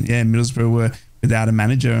Middlesbrough were without a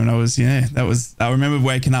manager, and I remember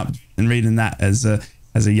waking up and reading that as a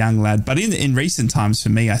young lad. But in recent times for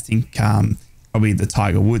me, I think probably the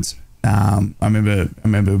Tiger Woods. I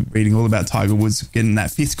remember reading all about Tiger Woods getting that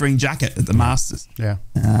 5th green jacket at the Masters. Yeah,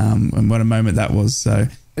 and what a moment that was. So.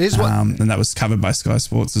 And that was covered by Sky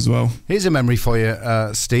Sports as well. Here's a memory for you,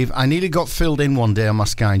 Steve. I nearly got filled in one day on my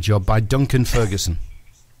Sky job by Duncan Ferguson.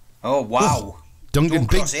 Oh, wow. Duncan,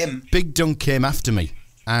 big Dunk came after me.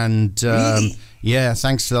 And really?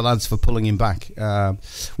 Thanks to the lads for pulling him back.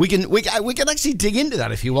 We can actually dig into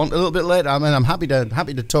that if you want a little bit later. I mean, I'm happy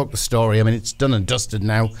to talk the story. I mean, it's done and dusted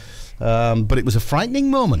now. But it was a frightening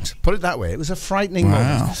moment. Put it that way. It was a frightening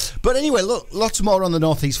moment. But anyway, look, lots more on the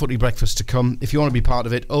North East Footy Breakfast to come. If you want to be part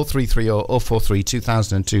of it, 0330 043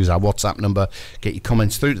 2002 is our WhatsApp number. Get your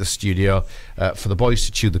comments through to the studio for the boys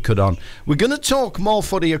to chew the cud on. We're going to talk more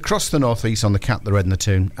footy across the North East on the Cat, the Red and the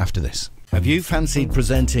Toon after this. Have you fancied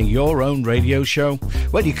presenting your own radio show?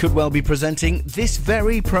 Well, you could well be presenting this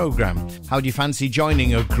very programme. How do you fancy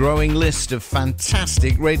joining a growing list of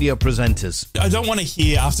fantastic radio presenters? I don't want to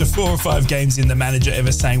hear after 4 or 5 games in the manager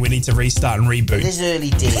ever saying we need to restart and reboot. It is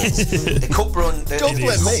early days. The cup run.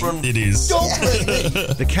 It is. Don't blame me.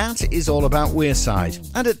 The Cat is all about Wearside,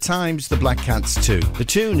 and at times the Black Cats too. The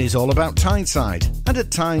Toon is all about Tyneside, and at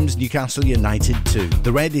times Newcastle United too.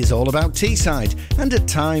 The Red is all about Teesside, and at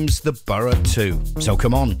times the Boro too. So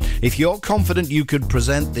come on, if you're confident you could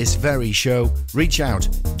present this very show, reach out,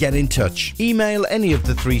 get in touch. Email any of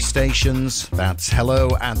the 3 stations. That's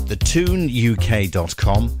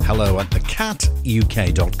hello@thetoonuk.com,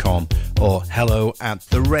 hello@thecatuk.com, or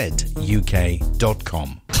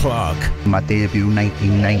hello@thereduk.com. Clark. My debut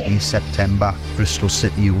 1990 September, Bristol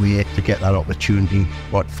City away, to get that opportunity,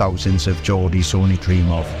 what thousands of Geordies only dream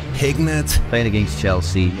of. Hignett. Playing against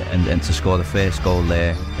Chelsea and to score the first goal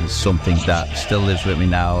there is something that still lives with me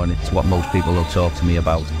now, and it's what most people will talk to me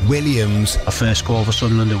about. Williams. A first goal for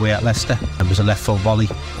Sunderland away at Leicester. It was a left foot volley.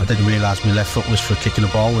 I didn't realise my left foot was for kicking the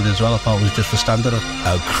ball with it as well. I thought it was just for standing up.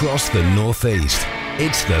 Across the North East,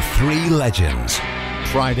 it's the 3 legends.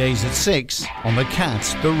 Fridays at 6 on the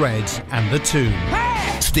Cat, the Red and the Toon.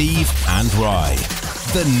 Steve and Rye.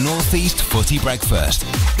 The North East Footy Breakfast.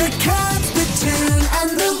 The Cat, the Toon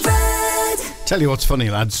and the Red. Tell you what's funny,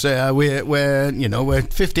 lads. We're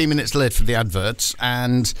 15 minutes late for the adverts,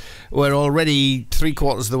 and we're already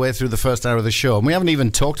 3/4 of the way through the first hour of the show, and we haven't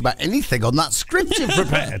even talked about anything on that script you've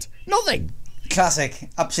prepared. Nothing. Classic.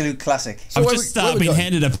 Absolute classic. So I've just been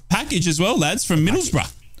handed a package as well, lads, from Middlesbrough.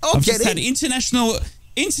 I've just had international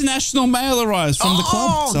mail arrives from the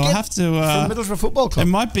club, so I have to from Middlesbrough Football Club. It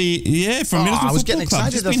might be, from Middlesbrough I was Football getting Club.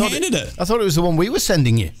 excited. Just been handed it. I thought it was the one we were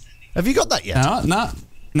sending you. Have you got that yet?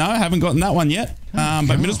 No, I haven't gotten that one yet. But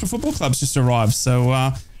Middlesbrough Football Club's just arrived, so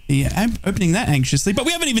I'm opening that anxiously. But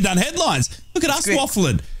we haven't even done headlines. Look at us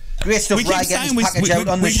waffling. Great stuff, right? Getting this package out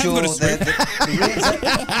on the show. The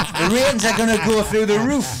ratings are going to go through the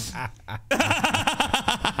roof.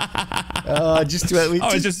 Just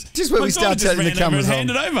when we start turning the cameras on.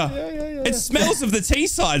 Hand it over. Yeah. It smells of the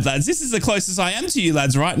Teesside, lads. This is the closest I am to you,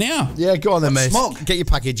 lads, right now. Yeah, go on then, mate. Smog. Get your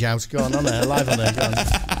package out. Go on there, live on there. Go on.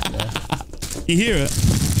 Yeah. You hear it?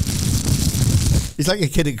 He's like a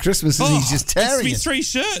kid at Christmas, and he's just tearing it. It's 3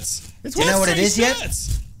 shirts. Do you know what it is yet?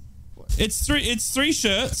 It's 3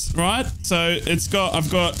 shirts, right? So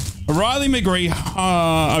I've got a Riley McGree,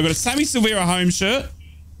 I've got a Sammy Silvera home shirt,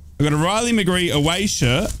 I've got a Riley McGree away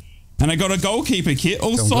shirt, and I got a goalkeeper kit,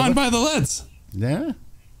 all signed by the lads. Yeah.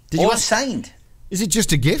 All signed? Is it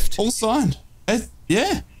just a gift? All signed.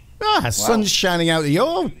 Yeah. Sun's shining out of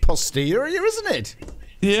your posterior, isn't it?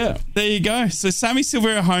 Yeah, there you go. So Sammy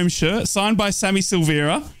Silvera home shirt, signed by Sammy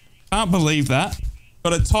Silvera. Can't believe that.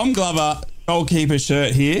 Got a Tom Glover goalkeeper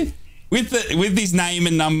shirt here with his name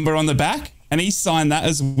and number on the back, and he signed that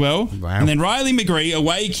as well. Wow. And then Riley McGree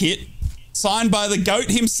away kit, signed by the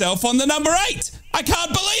GOAT himself on the number 8. I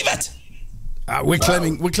can't believe it. We're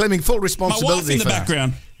claiming full responsibility. My wife in the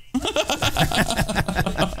background.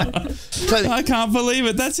 I can't believe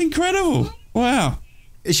it. That's incredible. Wow.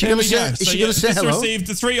 Is she going to say hello? Received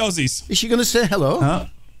the 3 Aussies. Is she going to say hello?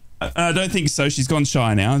 I don't think so. She's gone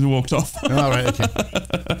shy now and walked off. All right, okay.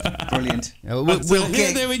 Brilliant.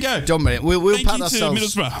 There we go. Don't worry. We'll Thank pat you to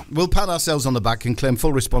ourselves. Middlesbrough. We'll pat ourselves on the back and claim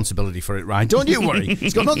full responsibility for it, Ryan. Don't you worry.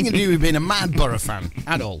 It's got nothing to do with being a mad Boro fan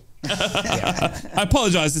at all. I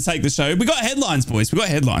apologise to take the show. We got headlines, boys. We got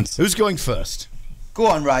headlines. Who's going first? Go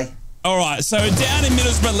on, Ray. All right, so down in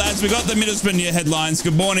Middlesbrough, lads, we got the Middlesbrough News headlines.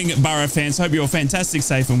 Good morning, Boro fans. Hope you're fantastic,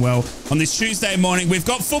 safe and well. On this Tuesday morning, we've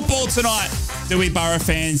got football tonight, do we, Boro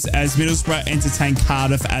fans, as Middlesbrough entertain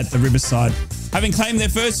Cardiff at the Riverside. Having claimed their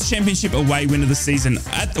first championship away win of the season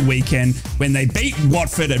at the weekend when they beat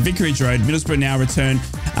Watford at Vicarage Road, Middlesbrough now return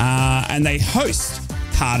and they host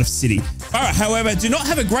Cardiff City. Boro, however, do not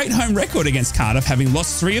have a great home record against Cardiff, having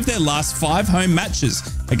lost 3 of their last 5 home matches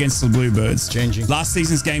against the Bluebirds. Changing. Last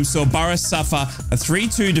season's game saw Boro suffer a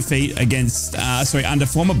 3-2 defeat against, under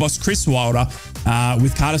former boss Chris Wilder,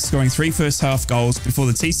 with Cardiff scoring 3 first-half goals before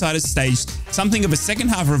the Teessiders staged something of a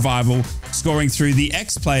second-half revival, scoring through the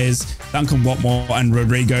ex-players Duncan Watmore and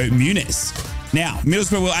Rodrigo Muniz. Now,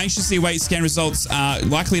 Middlesbrough will anxiously await scan results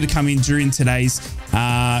likely to come in during tonight's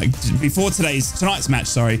match,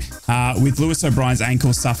 with Lewis O'Brien's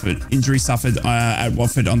injury suffered at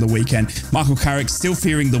Watford on the weekend. Michael Carrick still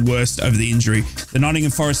fearing the worst over the injury. The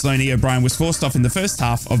Nottingham Forest loanee O'Brien was forced off in the first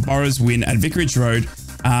half of Boro's win at Vicarage Road,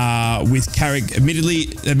 with Carrick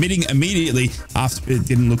admitting immediately after it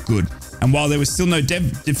didn't look good. And while there was still no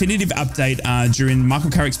definitive update during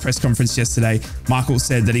Michael Carrick's press conference yesterday, Michael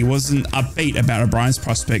said that he wasn't upbeat about O'Brien's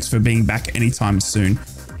prospects for being back anytime soon.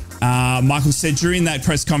 Michael said during that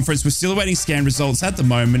press conference, we're still awaiting scan results at the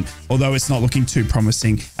moment, although it's not looking too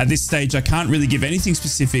promising. At this stage, I can't really give anything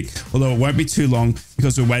specific, although it won't be too long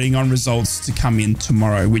because we're waiting on results to come in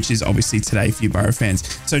tomorrow, which is obviously today for you Boro fans.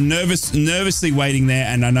 So nervously waiting there,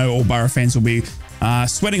 and I know all Boro fans will be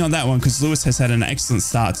sweating on that one because Lewis has had an excellent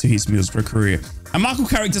start to his Middlesbrough career. And Michael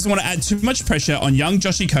Carrick doesn't want to add too much pressure on young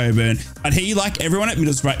Joshy Coburn, but he, like everyone at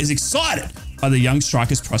Middlesbrough, is excited by the young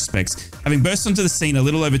striker's prospects. Having burst onto the scene a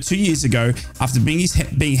little over 2 years ago after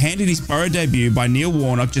being handed his Boro debut by Neil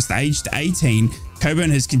Warnock, just aged 18,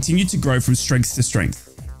 Coburn has continued to grow from strength to strength.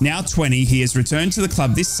 Now 20, he has returned to the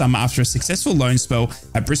club this summer after a successful loan spell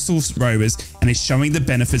at Bristol Rovers and is showing the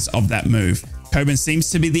benefits of that move. Coburn seems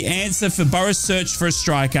to be the answer for Boro's search for a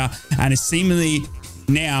striker, and is seemingly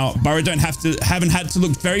now Boro haven't had to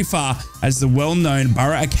look very far as the well-known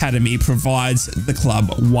Boro Academy provides the club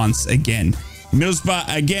once again.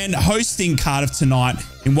 Middlesbrough again hosting Cardiff tonight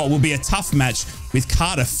in what will be a tough match, with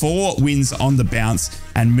Cardiff 4 wins on the bounce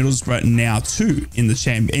and Middlesbrough now 2 in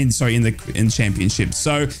the championship.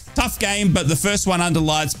 So tough game, but the first one under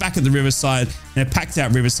lights back at the Riverside in a packed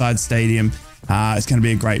out Riverside Stadium. It's going to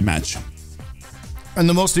be a great match. And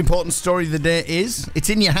the most important story of the day is, it's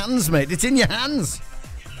in your hands, mate. It's in your hands.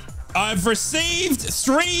 I've received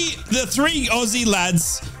the three Aussie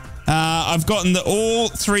lads. I've gotten all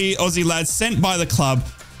 3 Aussie lads sent by the club.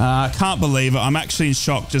 Can't believe it. I'm actually in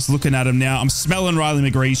shock just looking at him now. I'm smelling Riley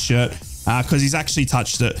McGree's shirt because he's actually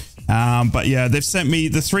touched it. But yeah, they've sent me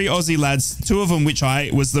the 3 Aussie lads, 2 of them which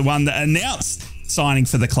I was the one that announced signing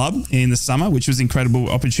for the club in the summer, which was an incredible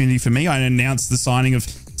opportunity for me. I announced the signing of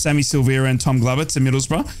Sammy Silvera and Tom Glover to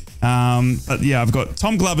Middlesbrough. But yeah, I've got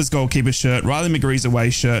Tom Glover's goalkeeper shirt, Riley McGree's away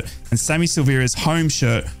shirt, and Sammy Silvera's home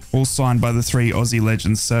shirt, all signed by the 3 Aussie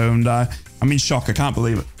legends. So, and I'm in shock. I can't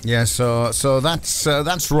believe it. Yeah, so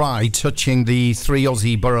that's right, touching the 3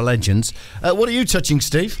 Aussie Boro legends. What are you touching,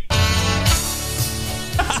 Steve?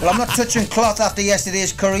 Well, I'm not touching cloth after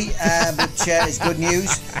yesterday's curry, which is good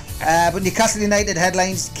news. But Newcastle United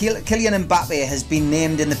headlines: Kylian Mbappe has been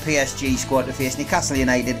named in the PSG squad to face Newcastle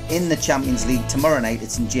United in the Champions League tomorrow night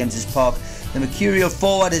at St James's Park. The mercurial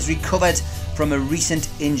forward has recovered from a recent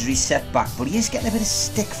injury setback, but he is getting a bit of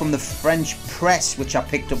stick from the French press, which I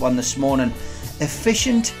picked up on this morning.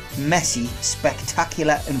 Efficient, messy,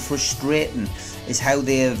 spectacular and frustrating is how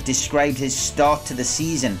they have described his start to the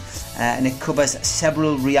season, and it covers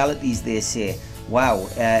several realities, they say. Wow,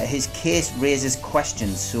 his case raises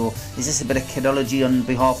questions. So is this a bit of kidology on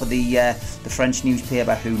behalf of the French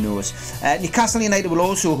newspaper? Who knows? Newcastle United will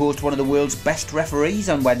also host one of the world's best referees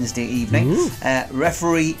on Wednesday evening.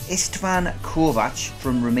 Referee Istvan Kovac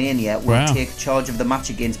from Romania will take charge of the match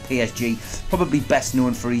against PSG, probably best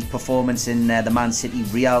known for his performance in the Man City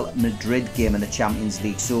Real Madrid game in the Champions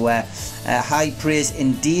League. So high praise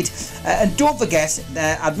indeed. And don't forget,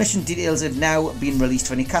 admission details have now been released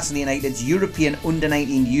for Newcastle United's European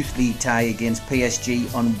Under-19 Youth League tie against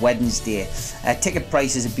PSG on Wednesday. Ticket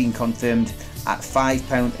prices have been confirmed at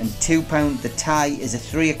 £5 and £2. The tie is a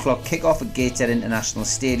 3 o'clock kick-off at Gateshead International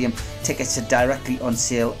Stadium. Tickets are directly on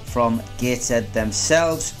sale from Gateshead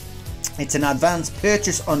themselves. It's an advance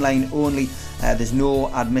purchase, online only. There's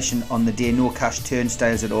no admission on the day, no cash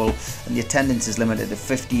turnstiles at all, and the attendance is limited to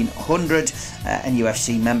 1,500. And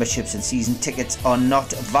UFC memberships and season tickets are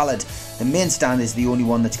not valid. The main stand is the only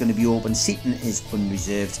one that's going to be open. Seating is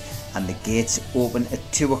unreserved, and the gates open at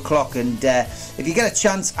 2 o'clock. And if you get a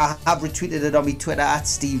chance, I have retweeted it on my Twitter at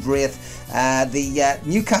Steve Wraith. The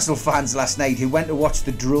Newcastle fans last night who went to watch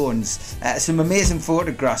the drones. Some amazing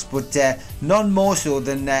photographs, but none more so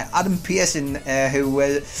than Adam Pearson,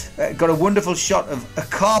 who got a wonderful shot of a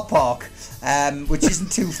car park, which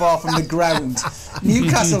isn't too far from the ground.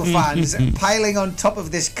 Newcastle fans piling on top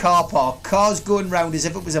of this car park, cars going round as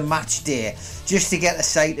if it was a match day, just to get a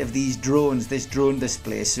sight of these drones, this drone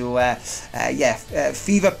display. So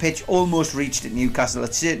fever pitch almost reached at Newcastle.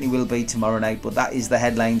 It certainly will be tomorrow night, but that is the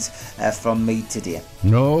headlines from me today.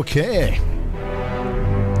 Okay.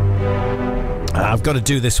 I've got to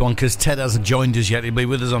do this one because Ted hasn't joined us yet. He'll be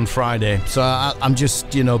with us on Friday. So I'm just,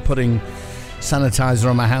 putting sanitizer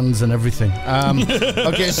on my hands and everything.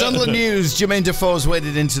 Okay, Sunderland News. Jermaine Defoe's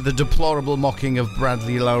waded into the deplorable mocking of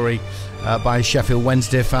Bradley Lowry by a Sheffield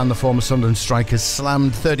Wednesday fan. The former Sunderland striker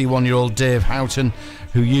slammed 31-year-old Dave Houghton,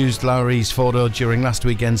 who used Lowry's photo during last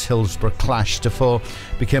weekend's Hillsborough clash. Defoe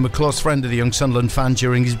became a close friend of the young Sunderland fan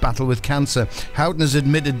during his battle with cancer. Houghton has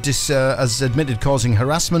admitted causing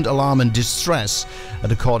harassment, alarm and distress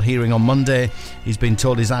at a court hearing on Monday. He's been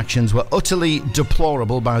told his actions were utterly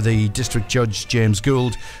deplorable by the District Judge James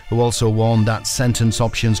Gould, who also warned that sentence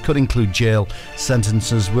options could include jail.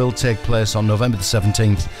 Sentences will take place on November the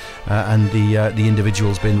 17th, and the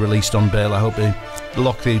individual's been released on bail. I hope they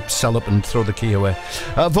lock the cell up and throw the key away.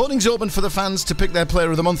 Voting's open for the fans to pick their player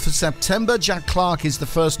of the month for September. Jack Clark is the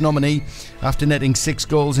first nominee after netting 6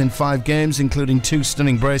 goals in 5 games, including 2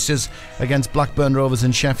 stunning braces against Blackburn Rovers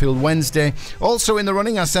and Sheffield Wednesday. Also in the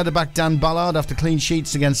running are centre-back Dan Ballard after clean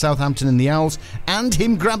sheets against Southampton and the Owls, and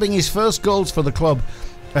him grabbing his first goals for the club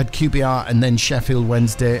at QPR and then Sheffield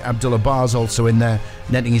Wednesday. Abdullah Barr's also in there,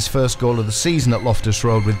 netting his first goal of the season at Loftus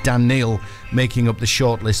Road, with Dan Neil making up the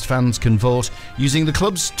shortlist. Fans can vote using the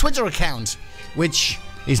club's Twitter account, which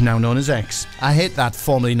is now known as X. I hate that,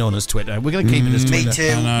 formerly known as Twitter. We're going to keep it as Twitter. Me too.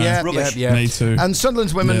 Yeah, Rubbish. Yeah. Me too. And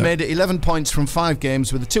Sunderland's women made it 11 points from 5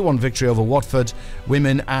 games with a 2-1 victory over Watford.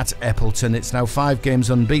 Women at Eppleton. It's now 5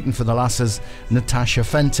 games unbeaten for the lasses. Natasha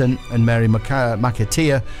Fenton and Mary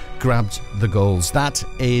McAteer grabbed the goals. That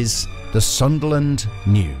is the Sunderland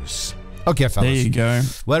News. Okay, fellas. There you go.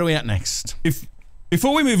 Where are we at next?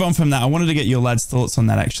 Before we move on from that, I wanted to get your lads' thoughts on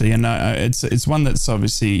that, actually. And it's one that's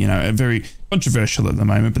obviously, a very controversial at the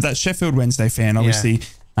moment. But that Sheffield Wednesday fan, obviously,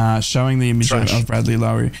 showing the image of Bradley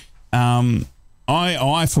Lowry.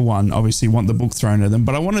 I, for one, obviously want the book thrown at them.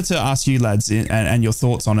 But I wanted to ask you, lads, and your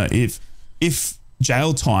thoughts on it. If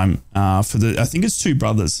jail time for I think it's 2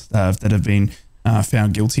 brothers that have been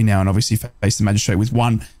found guilty now and obviously face the magistrate, with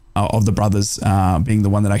one of the brothers being the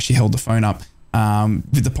one that actually held the phone up.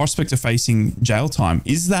 With the prospect of facing jail time,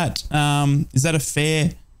 is that a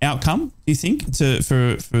fair outcome, do you think,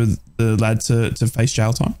 for the lad to face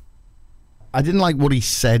jail time? I didn't like what he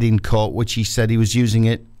said in court, which he said he was using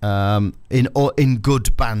it in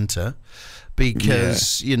good banter,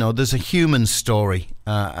 because there's a human story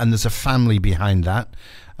and there's a family behind that.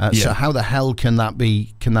 So how the hell can that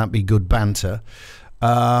be good banter?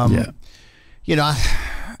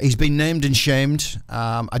 He's been named and shamed.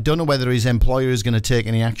 I don't know whether his employer is going to take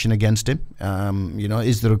any action against him.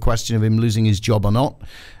 Is there a question of him losing his job or not?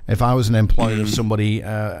 If I was an employer of somebody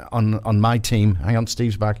on my team, hang on,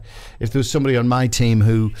 Steve's back. If there was somebody on my team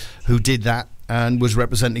who did that and was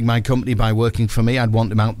representing my company by working for me, I'd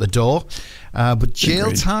want him out the door. But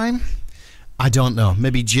jail time, I don't know.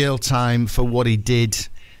 Maybe jail time for what he did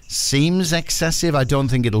seems excessive. I don't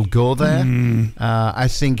think it'll go there. I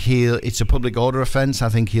think it's a public order offence. I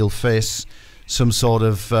think he'll face some sort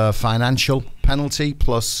of financial penalty,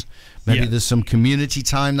 plus maybe there's some community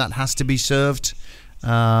time that has to be served.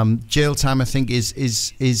 Jail time, I think,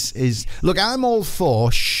 is look, I'm all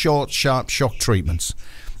for short, sharp shock treatments.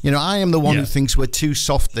 I am the one who thinks we're too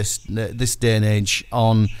soft this day and age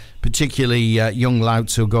on particularly young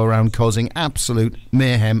louts who go around causing absolute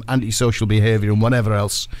mayhem, antisocial behaviour and whatever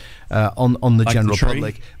else on the general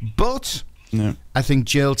public. But I think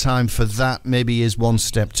jail time for that maybe is one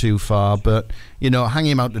step too far. But, hang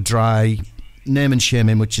him out to dry, name and shame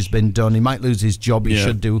him, which has been done. He might lose his job. He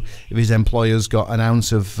should do if his employer's got an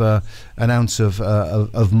ounce of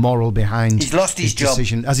moral behind. He's lost his job.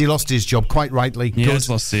 Decision. Has he lost his job? Quite rightly. Yeah, he's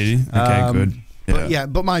lost it. Okay,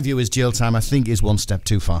 good. But my view is jail time, I think, is one step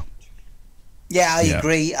too far. Yeah, I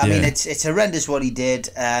agree. I mean, it's horrendous what he did.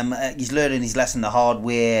 He's learning his lesson the hard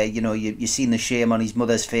way. You know, you've seen the shame on his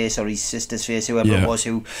mother's face or his sister's face, whoever it was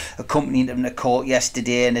who accompanied him to court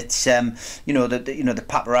yesterday. And it's the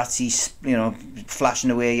paparazzi,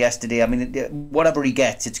 flashing away yesterday. I mean, whatever he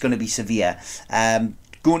gets, it's going to be severe.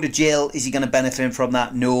 Going to jail, is he going to benefit from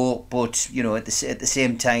that? No, but at the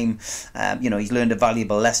same time, he's learned a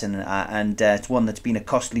valuable lesson, and it's one that's been a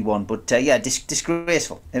costly one. But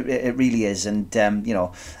disgraceful. It really is, and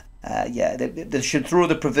they should throw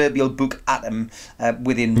the proverbial book at him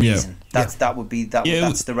within reason. That's the right thing.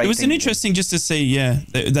 It was an interesting just to see,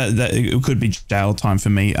 that it could be jail time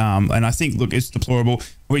for me. And I think, look, it's deplorable.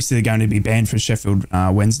 Obviously, they're going to be banned for Sheffield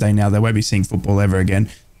Wednesday now. They won't be seeing football ever again.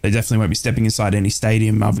 They definitely won't be stepping inside any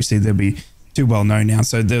stadium. Obviously, they'll be too well known now.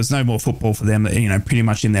 So there's no more football for them, pretty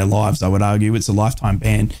much in their lives, I would argue. It's a lifetime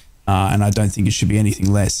ban, and I don't think it should be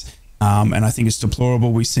anything less. And I think it's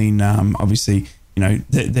deplorable. We've seen, obviously,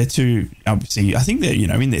 they're too, obviously, I think they're,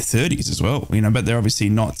 in their 30s as well, but they're obviously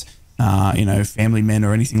not, family men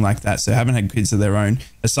or anything like that. So haven't had kids of their own.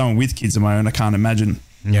 As someone with kids of my own, I can't imagine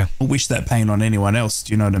or wish that pain on anyone else.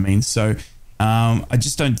 Do you know what I mean? So I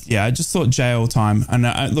just thought jail time. And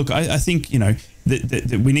I think,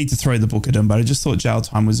 that we need to throw the book at them, but I just thought jail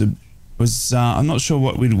time was I'm not sure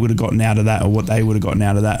what we would have gotten out of that or what they would have gotten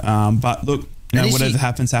out of that. But look, whatever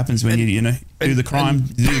happens when you do the crime,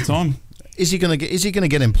 you do the time. Is he going to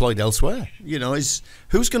get employed elsewhere? Who's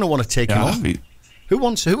going to want to take him on? Who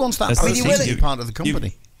wants that person to be part of the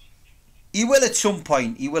company? He will at some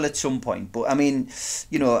point. But I mean,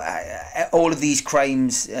 all of these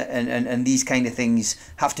crimes and these kind of things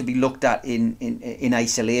have to be looked at in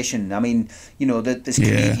isolation. I mean, there's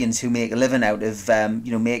comedians who make a living out of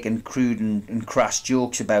making crude and crass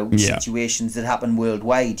jokes about situations that happen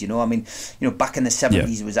worldwide. I mean, back in the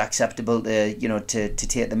 70s it was acceptable to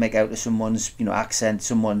take the mick out of someone's accent,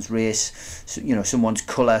 someone's race, someone's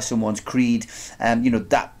colour, someone's creed.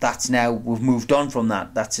 That's now, we've moved on from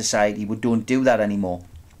that society. We don't do that anymore.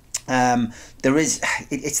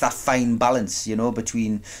 It's that fine balance,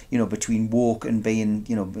 between woke and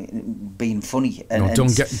being funny. And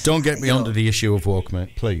don't get me onto the issue of woke,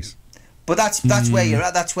 mate, please. But that's where you're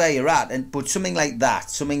at. That's where you're at. But something like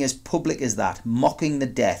that, something as public as that, mocking the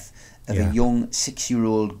death of a young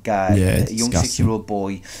 6-year-old guy, a young 6-year-old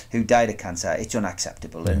boy who died of cancer, it's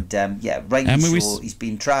unacceptable. And rightly so, he's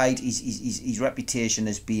been tried. His reputation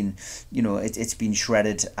has been, it's been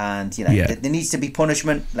shredded, and there needs to be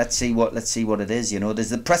punishment. Let's see what it is. There's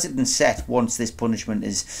the precedent set once this punishment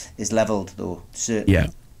is levelled, though. Certainly.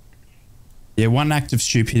 Yeah, one act of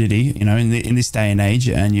stupidity, in this day and age,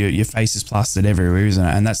 and your face is plastered everywhere, isn't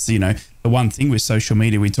it? And that's the one thing with social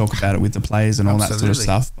media. We talk about it with the players and all that sort of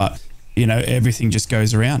stuff, but everything just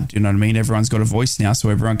goes around. You know what I mean? Everyone's got a voice now, so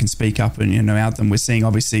everyone can speak up and out them. We're seeing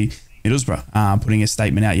obviously Middlesbrough putting a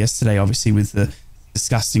statement out yesterday, obviously with the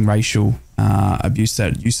disgusting racial abuse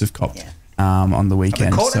that Yusuf copped on the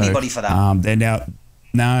weekend. Have they caught anybody for that? They're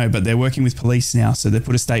now but they're working with police now, so they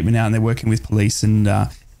put a statement out and they're working with police, and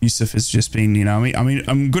Yusuf has just been, I mean,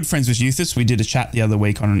 I'm good friends with Yusuf. We did a chat the other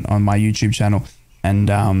week on my YouTube channel, and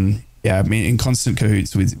I mean, in constant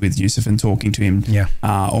cahoots with Yusuf and talking to him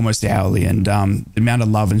almost hourly, and the amount of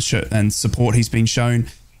love and support he's been shown,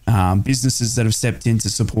 businesses that have stepped in to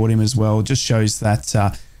support him as well, just shows that,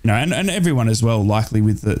 and everyone as well, likely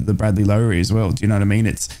with the Bradley Lowry as well. Do you know what I mean?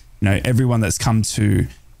 It's, everyone that's come to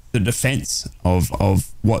the defence of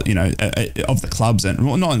what, of the clubs, and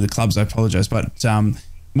well, not in the clubs, I apologise, but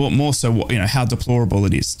more so what, how deplorable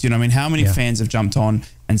it is. Do you know what I mean? How many fans have jumped on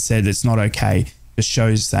and said it's not okay? Just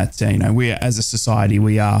shows that we as a society,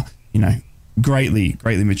 we are greatly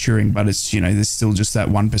maturing, but it's there's still just that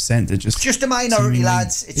 1% that just a minority,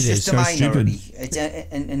 lads. It's just a minority.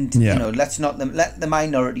 Let's not let the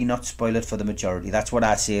minority not spoil it for the majority. That's what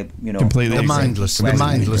I say. Completely the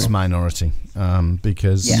mindless minority,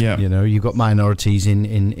 because you've got minorities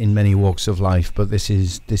in many walks of life, but this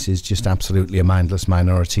is just absolutely a mindless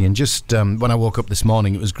minority. And just when I woke up this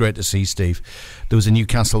morning, it was great to see, Steve. There was a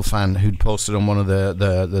Newcastle fan who'd posted on one of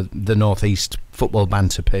the North East football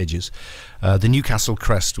banter pages the Newcastle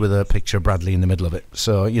crest with a picture of Bradley in the middle of it.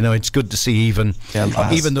 So it's good to see even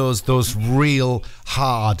those real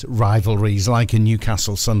hard rivalries like in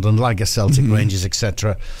Newcastle, Sunderland, like a Celtic, Rangers,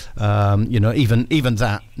 etc. Even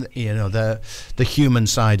that, the human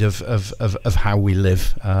side of how we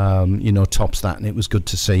live, tops that, and it was good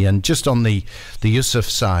to see. And just on the Yusuf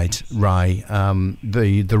side, Rai,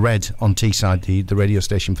 the Red on Teesside, the radio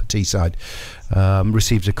station for Teesside,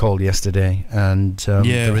 received a call yesterday, and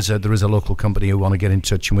there is a local company who want to get in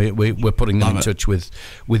touch, and we're putting them in touch with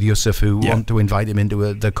Yusuf, who want to invite him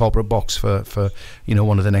into the corporate box for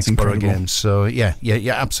one of the next Boro games. So yeah,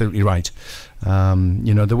 absolutely right.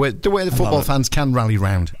 The way the football fans can rally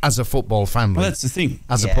round as a football family. Well, that's the thing,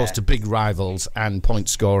 as opposed to big rivals and point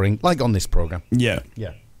scoring like on this program. Yeah.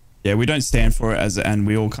 We don't stand for it and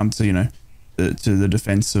we all come to to the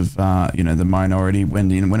defense of the minority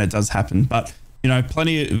when it does happen. But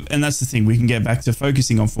and that's the thing, we can get back to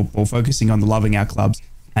focusing on football, focusing on loving our clubs,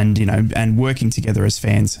 and and working together as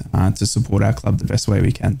fans to support our club the best way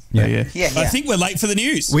we can. So, I think we're late for the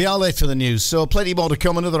news. We are late for the news, so plenty more to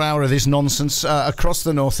come. Another hour of this nonsense across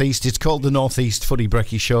the North East. It's called the North East Footy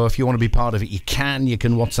Breakfast Show. If you want to be part of it, you can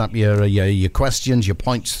WhatsApp your questions, your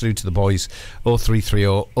points through to the boys.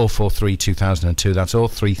 0330 043 2002. That's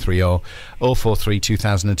 0330 043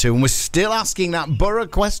 2002. And we're still asking that Boro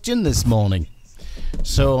question this morning.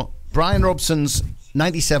 So Brian Robson's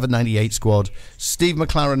 97-98 squad, Steve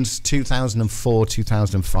McLaren's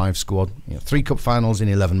 2004-2005 squad, 3 cup finals in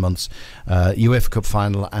 11 months, UEFA Cup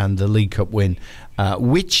final and the League Cup win.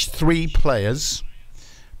 Which 3 players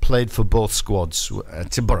played for both squads?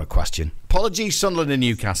 It's a Boro question. Apologies, Sunderland and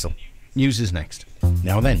Newcastle. News is next.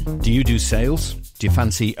 Now then, do you do sales? Do you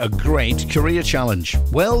fancy a great career challenge?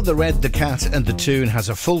 Well, the Red, the Cat and the Toon has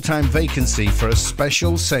a full-time vacancy for a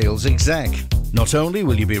special sales exec. Not only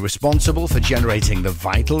will you be responsible for generating the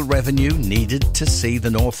vital revenue needed to see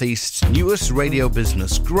the North East's newest radio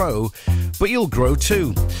business grow, but you'll grow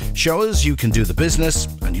too. Show us you can do the business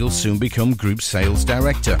and you'll soon become Group Sales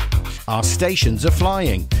Director. Our stations are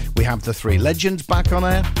flying. We have the 3 legends back on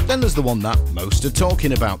air. Then there's the one that most are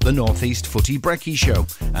talking about, the North East Footy Breakfast Show.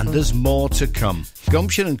 And there's more to come.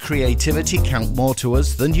 Gumption and creativity count more to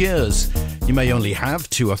us than years. You may only have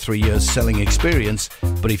 2 or 3 years selling experience,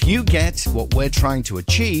 but if you get what we're trying to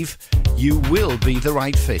achieve, you will be the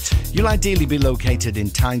right fit. You'll ideally be located in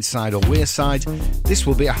Tyneside or Wearside. This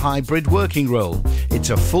will be a hybrid working role. It's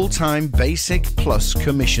a full-time basic plus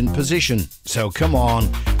commission position. So come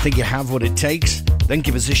on, think you have what it takes? Then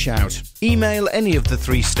give us a shout. Email any of the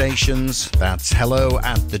 3 stations. That's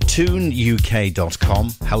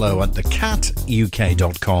hello@thetoonuk.com,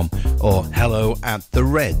 hello@thecatuk.com, or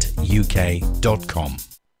hello@thereduk.com.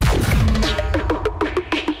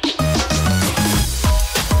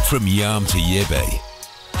 From Yarm to Yibby,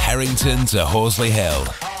 Harrington to Horsley Hill,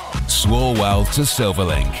 Swarwell to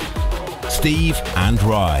Silverlink, Steve and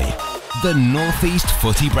Rye, the North East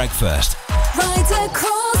Footy Breakfast. Right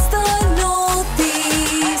across the North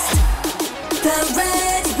East, the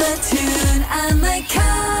Red, the Toon and the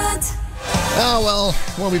Cat. Oh, well,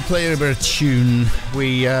 when we play a bit of tune,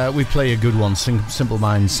 we play a good one. Simple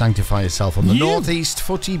Minds, Sanctify Yourself on the North East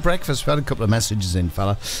Footy Breakfast. We had a couple of messages in,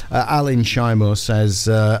 fella. Alan Shimo says,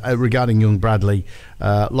 regarding young Bradley,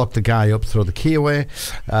 lock the guy up, throw the key away.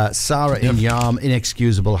 Sarah in Yarm,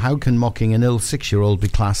 inexcusable. How can mocking an ill 6-year-old be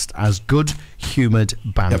classed as good-humoured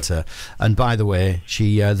banter? And by the way,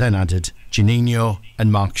 she then added Janino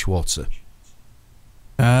and Mark Schwarzer.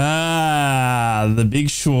 The big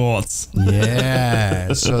Schwartz.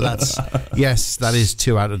 Yeah, so that is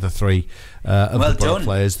 2 out of the 3 of the Boro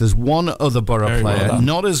players. There's one other Boro player,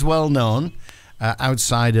 not as well known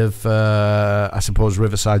outside of, I suppose,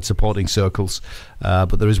 Riverside supporting circles,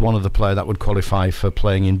 but there is one other player that would qualify for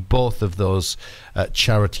playing in both of those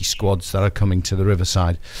charity squads that are coming to the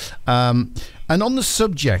Riverside. And on the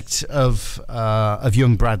subject of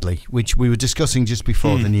young Bradley, which we were discussing just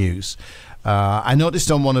before the news, I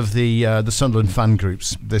noticed on one of the Sunderland fan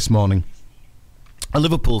groups this morning, a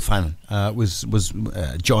Liverpool fan was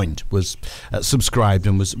subscribed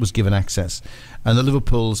and was given access, and the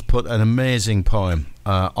Liverpools put an amazing poem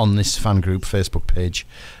on this fan group Facebook page,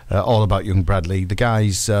 all about young Bradley. The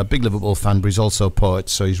guy's a big Liverpool fan, but he's also a poet,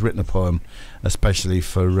 so he's written a poem especially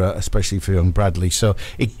for young Bradley. So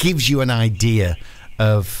it gives you an idea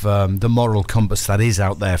of the moral compass that is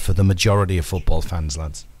out there for the majority of football fans,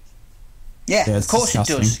 lads. Yeah, of course it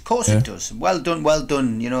does. Of course it does. Well done, well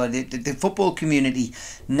done. You know, the football community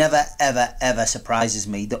never, ever, ever surprises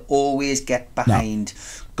me. They always get behind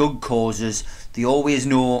good causes. They always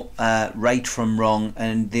know right from wrong,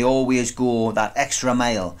 and they always go that extra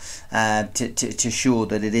mile to show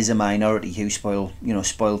that it is a minority who spoil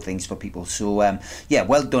things for people. So yeah,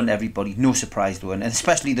 well done everybody. No surprise though, and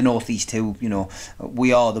especially the North East, who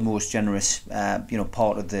we are the most generous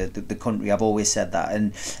part of the country. I've always said that,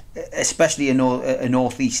 and especially a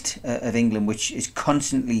North East of England, which is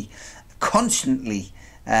constantly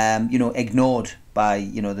ignored by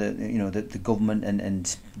the government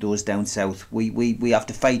and those down south. We have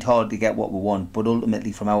to fight hard to get what we want, but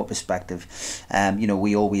ultimately, from our perspective,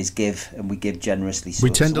 we always give, and we give generously. So, we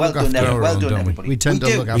tend to look after our own, don't we? We tend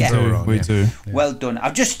to look after our own. We do. Yeah. Well done.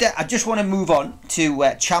 I just want to move on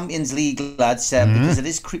to Champions League, lads, because it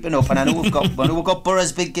is creeping up, and I know we've got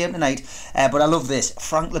Boro's big game tonight. But I love this.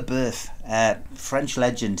 Frank Leboeuf, French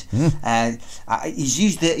legend. He's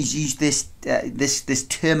used this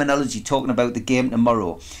terminology talking about the game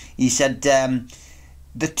tomorrow. He said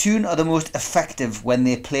the Toon are the most effective when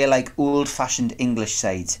they play like old-fashioned English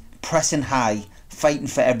sides, pressing high, fighting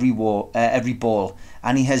for every ball.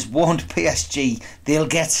 And he has warned PSG they'll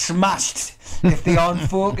get smashed if they aren't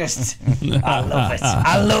focused.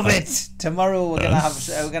 I love it. Tomorrow we're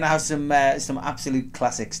gonna have some absolute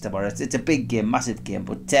classics tomorrow. It's a big game, massive game.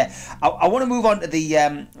 But I want to move on to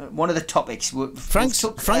the one of the topics. Frank's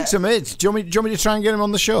a mate. Do you want me to try and get him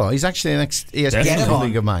on the show? He's actually an ESPN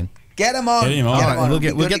colleague of mine. Get him on. We'll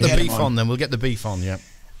get the beef on then. We'll get the beef on. Yeah.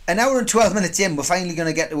 An hour and 12 minutes in, we're finally going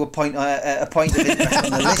to get to a point of interest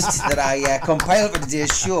on the list that I compiled for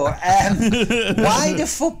today's show. Why do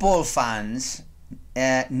football fans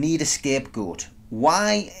need a scapegoat?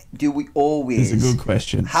 Why do we always That's a good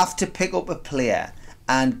question. have to pick up a player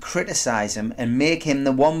and criticise him and make him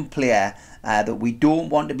the one player that we don't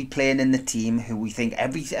want to be playing in the team, who we think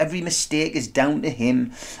every mistake is down to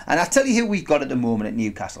him? And I'll tell you who we've got at the moment at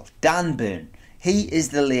Newcastle. Dan Burn. He is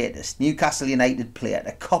the latest Newcastle United player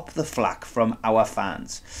to cop the flack from our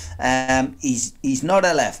fans. He's not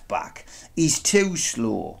a left back. He's too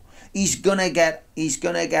slow. He's gonna get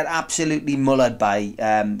absolutely mullered by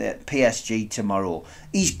the PSG tomorrow.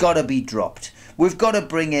 He's got to be dropped. We've got to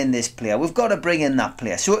bring in this player. We've got to bring in that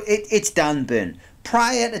player. So it's Dan Burn.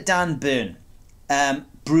 Prior to Dan Burn,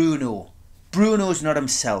 Bruno's not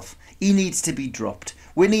himself. He needs to be dropped.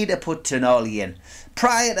 We need to put Tonali in.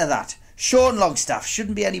 Prior to that, Sean Longstaff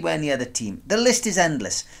shouldn't be anywhere near the team. The list is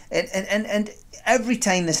endless. And every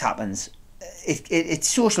time this happens, it's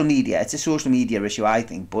social media. It's a social media issue, I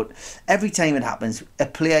think. But every time it happens, a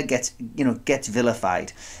player gets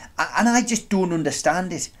vilified. And I just don't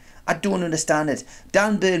understand it. I don't understand it.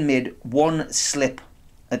 Dan Burn made one slip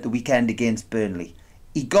at the weekend against Burnley.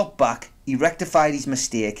 He got back. He rectified his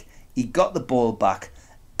mistake. He got the ball back.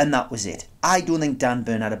 And that was it. I don't think Dan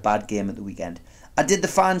Burn had a bad game at the weekend. I did the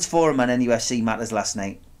fans forum on NUFC Matters last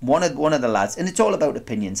night. One of the lads, and it's all about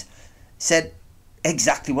opinions, said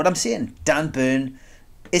exactly what I'm saying. Dan Burn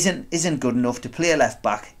isn't good enough to play a left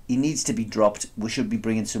back. He needs to be dropped. We should be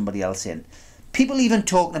bringing somebody else in. People even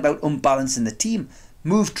talking about unbalancing the team.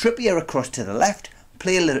 Move Trippier across to the left.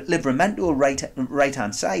 Play Livramento right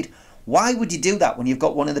hand side. Why would you do that when you've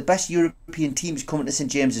got one of the best European teams coming to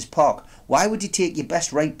St James's Park? Why would you take your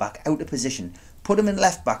best right back out of position, put him in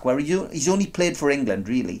left back where he's only played for England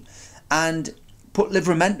really, and put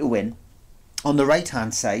Livramento in on the right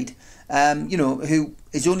hand side, who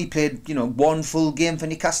has only played one full game for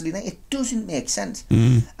Newcastle United? It doesn't make sense.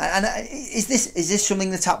 And is this something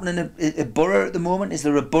that's happening at Boro at the moment? Is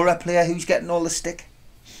there a Boro player who's getting all the stick?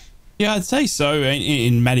 Yeah, I'd say so.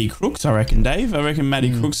 In Matty Crooks, I reckon, Dave. I reckon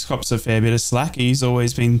Matty Crooks cops a fair bit of slack. He's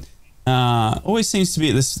always been, always seems to be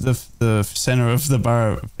at the centre of the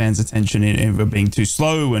Borough fans' attention in being too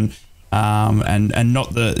slow and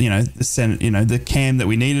not the cam that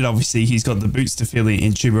we needed. Obviously, he's got the boots to fill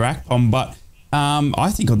in Chuba Akpom, but I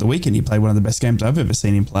think on the weekend he played one of the best games I've ever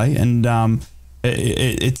seen him play, and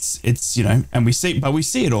it's and we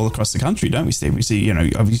see it all across the country, don't we, Steve? We see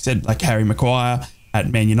you said like Harry Maguire at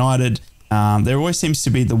Man United. There always seems to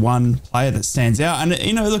be the one player that stands out, and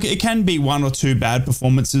look, it can be one or two bad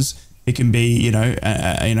performances. It can be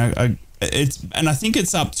it's, and I think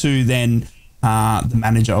it's up to then the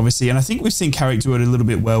manager, obviously, and I think we've seen Carrick do it a little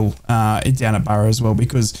bit well down at Boro as well,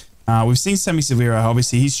 because we've seen Sammy Severa.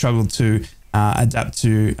 Obviously, he's struggled to adapt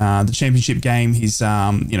to the championship game. His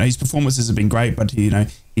performances have been great, but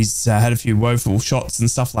he's had a few woeful shots and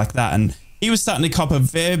stuff like that, and he was starting to cop a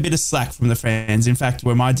fair bit of slack from the fans. In fact,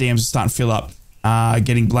 where my DMs were starting to fill up,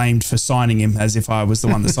 getting blamed for signing him as if I was the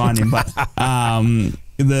one that signed him. But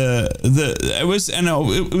it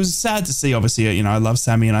was sad to see. Obviously, I love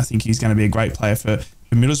Sammy and I think he's going to be a great player for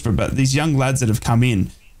Middlesbrough. But these young lads that have come in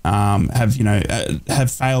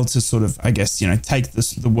have failed to sort of, I guess, take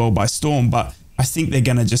the world by storm. But I think they're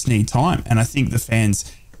going to just need time, and I think the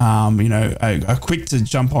fans are quick to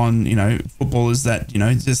jump on, footballers that,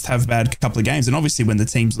 just have a bad couple of games. And obviously when the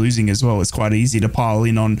team's losing as well, it's quite easy to pile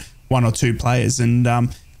in on one or two players. And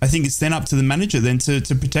I think it's then up to the manager then to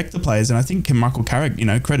protect the players. And I think Michael Carrick,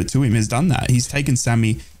 credit to him, has done that. He's taken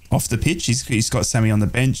Sammy off the pitch. He's got Sammy on the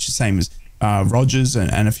bench, same as Rogers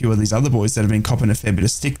and a few of these other boys that have been copping a fair bit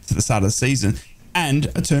of stick to the start of the season, and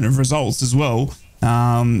a turn of results as well.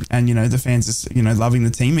 And the fans are loving the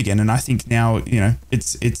team again, and I think now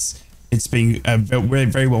it's being very,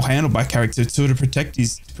 very well handled by character to sort of protect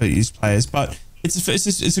these players. But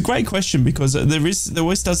it's a great question, because there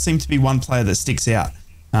always does seem to be one player that sticks out,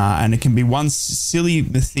 and it can be one silly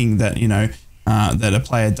thing that that a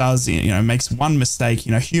player does, makes one mistake,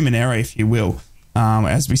 human error, if you will,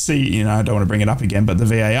 as we see. I don't want to bring it up again, but the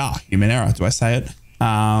VAR, human error, do I say it?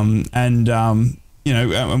 And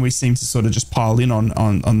we seem to sort of just pile in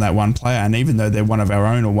on that one player, and even though they're one of our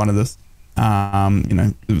own or one of the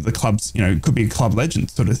the clubs, could be a club legend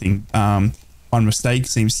sort of thing, one mistake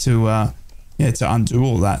seems to undo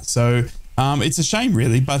all that. So it's a shame,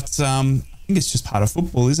 really, but I think it's just part of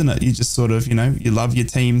football, isn't it? You just sort of, you love your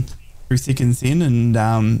team through thick and thin,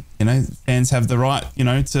 and fans have the right,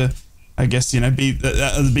 to, I guess, be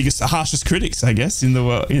the biggest, harshest critics, I guess, in the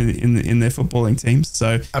world, in their footballing teams.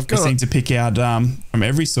 So they seem to pick out from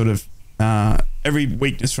every sort of every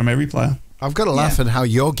weakness from every player. I've got to laugh at how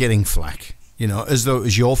you're getting flack, as though it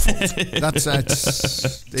was your fault.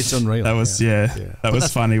 It's unreal. That was that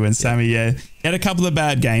was funny when Sammy he had a couple of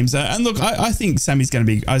bad games, and look, I think Sammy's going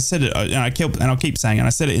to be. I said it, and I'll keep saying it. I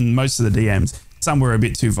said it in most of the DMs. Some were a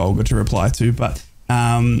bit too vulgar to reply to, but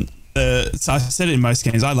so I said it in most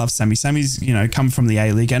games. I love Sammy. Sammy's come from the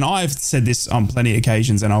A-League, and I've said this on plenty of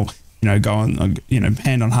occasions, and I'll go on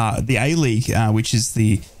hand on heart. The A-League, which is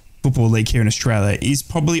the football league here in Australia, is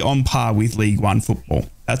probably on par with League One football.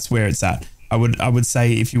 That's where it's at. I would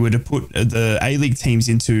say if you were to put the A-League teams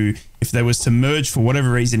if they was to merge for whatever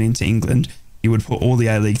reason into England, you would put all the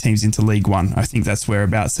A-League teams into League One. I think that's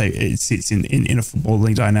whereabouts it sits in a football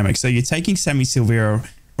league dynamic. So you're taking Sammy Silvera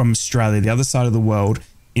from Australia, the other side of the world,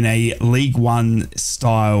 in a League One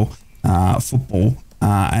style football,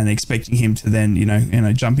 and expecting him to then,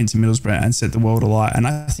 jump into Middlesbrough and set the world alight. And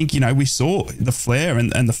I think, we saw the flair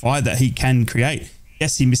and the fire that he can create.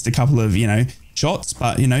 Yes, he missed a couple of, shots,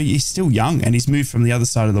 but, he's still young and he's moved from the other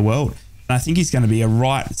side of the world. And I think he's going to be a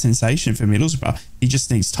right sensation for Middlesbrough. He just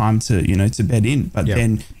needs time to, to bed in. But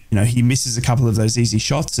then, he misses a couple of those easy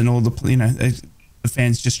shots, and all the, the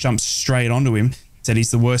fans just jump straight onto him. Said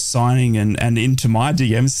he's the worst signing, and into my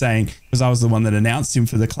DMs saying, because I was the one that announced him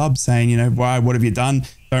for the club, saying, why, what have you done?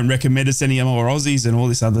 Don't recommend us any more Aussies and all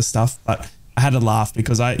this other stuff. But I had to laugh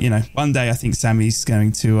because one day I think Sammy's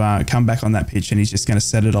going to come back on that pitch and he's just going to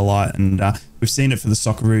set it alight. And we've seen it for the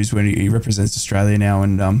Socceroos when he represents Australia now.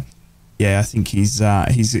 And I think he's a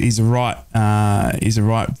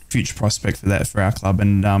right future prospect for our club,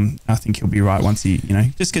 and I think he'll be right once he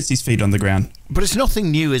just gets his feet on the ground. But it's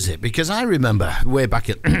nothing new, is it? Because I remember way back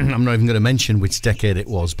at I'm not even going to mention which decade it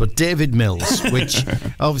was, but David Mills, which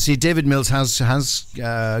obviously David Mills has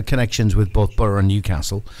connections with both Boro and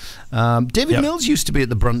Newcastle. David Mills used to be at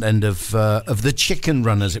the brunt end of the chicken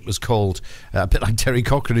run, as it was called, a bit like Terry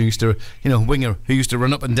Cochran, who used to, winger, who used to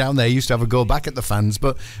run up and down there, used to have a go back at the fans.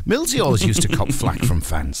 But Millsy always used to cop flack from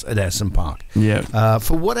fans at Ayresome Park.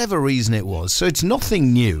 For whatever reason it was. So it's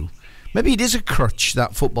nothing new. Maybe it is a crutch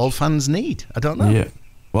that football fans need. I don't know. Yeah.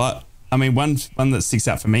 Well, I mean, one that sticks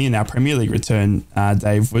out for me in our Premier League return,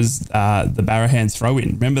 Dave, was the Barrowhands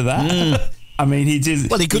throw-in. Remember that? I mean, he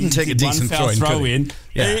did. Well, he couldn't take a decent throw-in.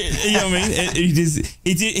 Yeah. You know what I mean?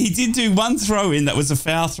 He did do one throw-in that was a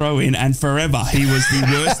foul throw-in, and forever he was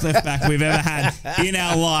the worst left back we've ever had in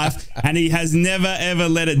our life, and he has never ever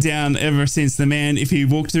let it down ever since. The man, if he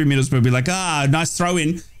walked through Middlesbrough, would be like, nice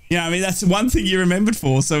throw-in. I mean, that's one thing you're remembered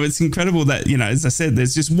for. So it's incredible that, as I said,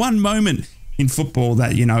 there's just one moment in football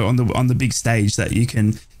that, on the big stage that you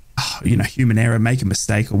can, human error, make a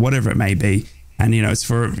mistake or whatever it may be. And, it's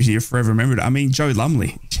you're forever remembered. I mean, Joe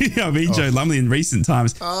Lumley. Joe Lumley in recent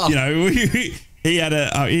times, he had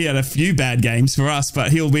a few bad games for us,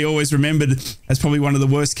 but he'll be always remembered as probably one of the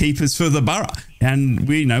worst keepers for the Borough. And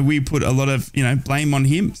we put a lot of, blame on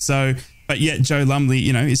him. So, but yet Joe Lumley,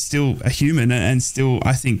 is still a human, and still,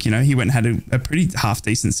 I think, he went and had a pretty half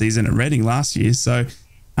decent season at Reading last year. So,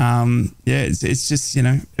 it's just,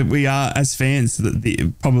 we are, as fans,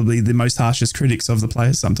 probably the most harshest critics of the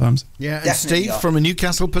players sometimes. Yeah, and Steve, from a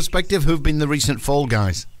Newcastle perspective, who've been the recent fall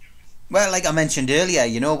guys? Well, like I mentioned earlier,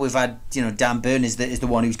 we've had, Dan Burn is the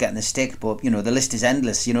one who's getting the stick, but, the list is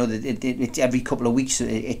endless. It every couple of weeks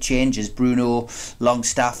it changes. Bruno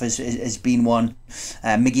Longstaff has been one.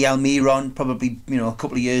 Miguel Miron, probably, a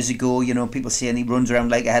couple of years ago, people saying he runs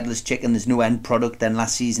around like a headless chicken. There's no end product. Then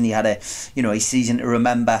last season he had a season to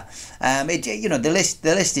remember. The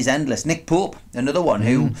list is endless. Nick Pope, another one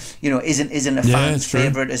who, isn't a fan's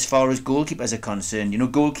favourite as far as goalkeepers are concerned.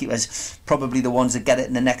 Goalkeepers probably the ones that get it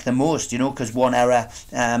in the neck the most. adjust, because one error,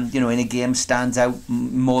 in a game stands out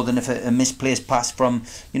more than if a misplaced pass from,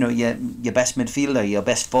 your best midfielder, your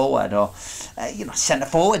best forward, or, centre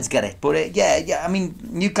forwards get it. But I mean,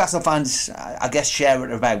 Newcastle fans, I guess, share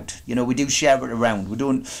it about. We do share it around. We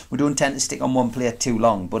don't tend to stick on one player too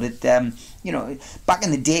long. But it, back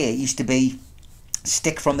in the day, it used to be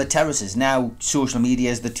stick from the terraces. Now social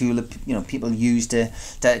media is the tool that people use to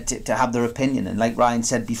have their opinion, and like Ryan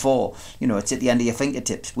said before, it's at the end of your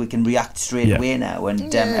fingertips. We can react straight away now,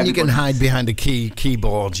 and you can hide behind a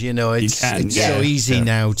keyboard. It's so easy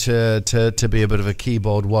now to be a bit of a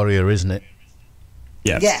keyboard warrior, isn't it?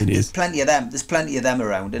 Yeah, it is. There's plenty of them. There's plenty of them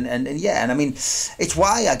around, and I mean, it's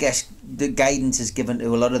why I guess the guidance is given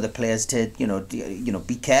to a lot of the players to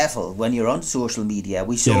be careful when you're on social media.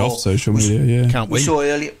 We saw get off social media. Can't we?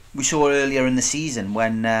 We saw earlier in the season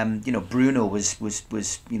when Bruno was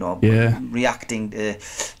reacting to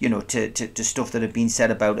stuff that had been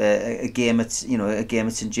said about a game at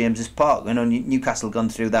St James's Park. Newcastle gone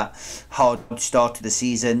through that hard start to the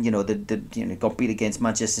season. They got beat against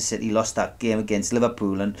Manchester City, lost that game against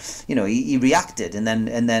Liverpool, and he reacted, and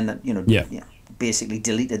then basically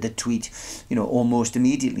deleted the tweet, almost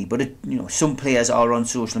immediately. But some players are on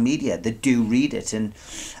social media, they do read it, and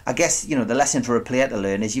I guess the lesson for a player to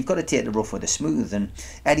learn is you've got to take the rough with the smooth. And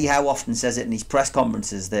Eddie Howe often says it in his press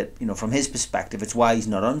conferences that from his perspective, it's why he's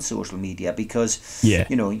not on social media, because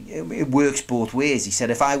it works both ways. He said,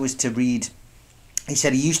 if I was to read. He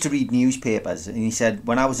said he used to read newspapers, and he said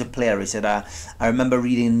when I was a player, he said I remember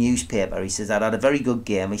reading a newspaper. He says I'd had a very good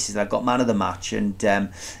game. He says I got man of the match, and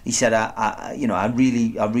he said I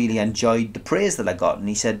really enjoyed the praise that I got, and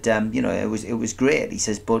he said it was great. He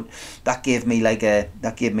says, but that gave me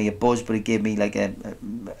a buzz, but it gave me like an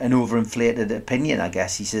overinflated opinion, I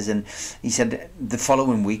guess. He says, and he said the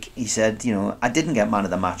following week, he said I didn't get man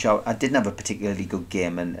of the match. I didn't have a particularly good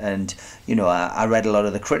game, and I read a lot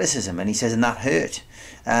of the criticism, and he says, and that hurt.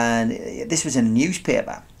 And this was in a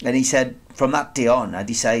newspaper, and he said from that day on I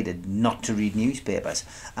decided not to read newspapers,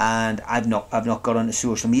 and I've not got onto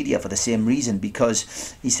social media for the same reason,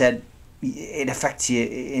 because he said it affects you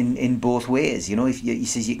in both ways. He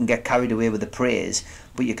says you can get carried away with the praise,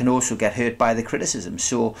 but you can also get hurt by the criticism.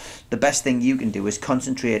 So the best thing you can do is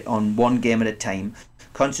concentrate on one game at a time.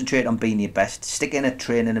 Concentrate on being your best. Stick in at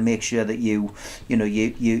training and make sure that you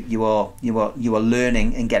are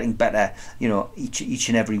learning and getting better. Each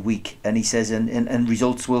and every week. And he says, and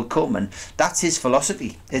results will come. And that's his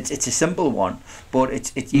philosophy. It's a simple one,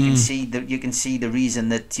 but you can see the reason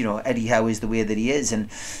that Eddie Howe is the way that he is, and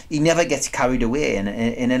he never gets carried away. And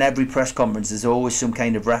in every press conference, there's always some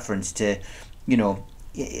kind of reference to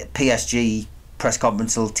PSG. Press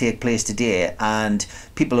conference will take place today, and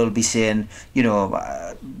people will be saying,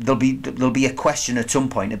 there'll be a question at some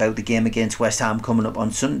point about the game against West Ham coming up on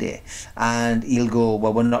Sunday, and he'll go,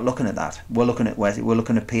 well, we're not looking at that. We're looking at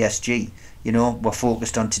PSG. We're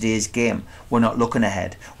focused on today's game. We're not looking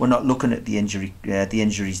ahead. We're not looking at the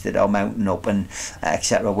injuries that are mounting up, and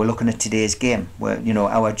etc. We're looking at today's game.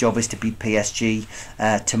 Our job is to beat PSG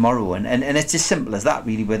tomorrow, and it's as simple as that,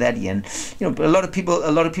 really, with Eddie. And a lot of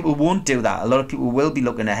people won't do that. A lot of people will be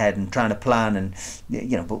looking ahead and trying to plan, and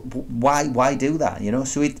but why do that?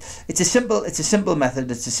 So it's a simple method.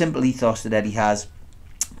 It's a simple ethos that Eddie has.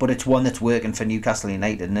 But it's one that's working for Newcastle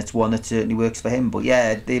United, and it's one that certainly works for him. But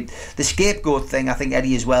yeah, the scapegoat thing, I think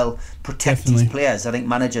Eddie as well protects his players. I think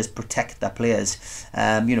managers protect their players,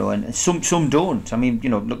 and some don't. I mean,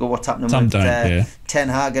 look at what's happening with Ten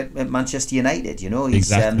Hag at Manchester United. He's,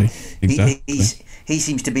 exactly. He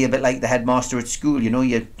seems to be a bit like the headmaster at school.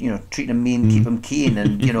 You treat him mean, keep him keen,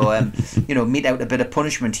 and mete out a bit of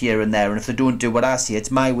punishment here and there. And if they don't do what I say, it's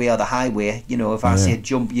my way or the highway. If I say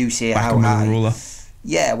jump, you say how high.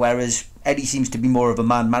 Yeah, whereas Eddie seems to be more of a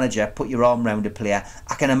man manager. Put your arm around a player.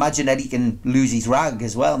 I can imagine Eddie can lose his rag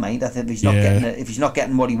as well, mate. I think if he's not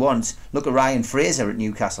getting what he wants, look at Ryan Fraser at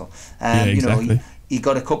Newcastle. Exactly. He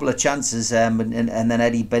got a couple of chances, and then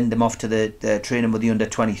Eddie binned him off to the training with the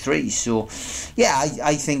under-23s. So, yeah,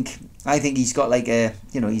 I think he's got like a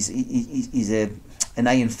he's an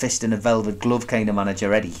iron fist and a velvet glove kind of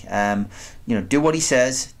manager, Eddie. Do what he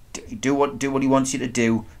says. Do what he wants you to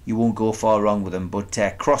do. You won't go far wrong with him, but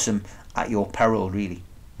cross him at your peril, really.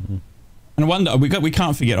 And I wonder, we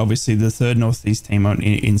can't forget, obviously, the third North East team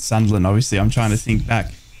in Sunderland. Obviously, I'm trying to think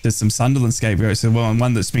back to some Sunderland scapegoats. Well, and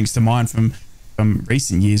one that springs to mind from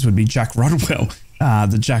recent years would be Jack Rodwell.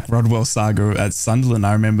 The Jack Rodwell saga at Sunderland.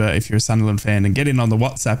 I remember, if you're a Sunderland fan, and get in on the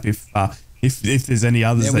WhatsApp if there's any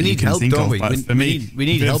others that you can think of. But for me, we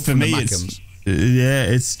need help from the Mackhams.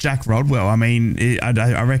 It's Jack Rodwell. I mean,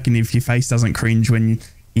 I reckon if your face doesn't cringe when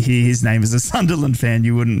you hear his name as a Sunderland fan,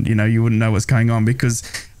 you wouldn't know what's going on, because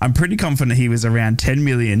I'm pretty confident he was around 10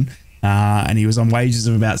 million and he was on wages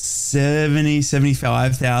of about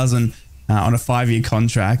 75,000 on a 5-year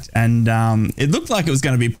contract. And it looked like it was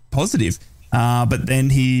going to be positive. But then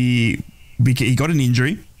he got an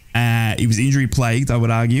injury. He was injury plagued, I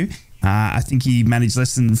would argue. I think he managed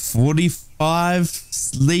less than 45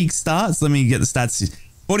 league starts. Let me get the stats.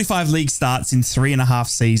 45 league starts in 3.5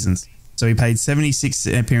 seasons. So he played 76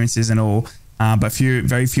 appearances in all, but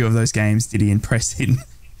very few of those games did he impress in.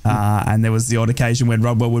 And there was the odd occasion when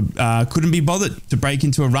Rodwell couldn't be bothered to break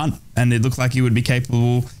into a run, and it looked like he would be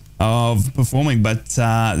capable of performing. But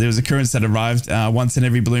there was a occurrence that arrived once in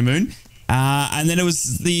every blue moon. And then it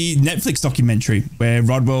was the Netflix documentary where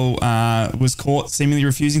Rodwell was caught seemingly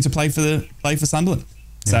refusing to play for Sunderland.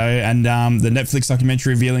 Yeah. So, and the Netflix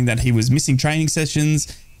documentary revealing that he was missing training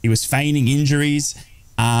sessions, he was feigning injuries,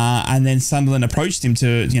 and then Sunderland approached him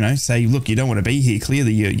to, say, look, you don't want to be here.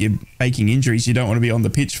 Clearly, you're faking injuries. You don't want to be on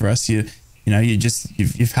the pitch for us. You've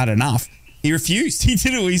had enough. He refused. He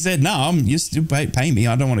did it. He said, no, you still pay me.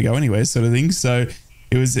 I don't want to go anywhere, sort of thing. So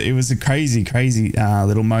it was a crazy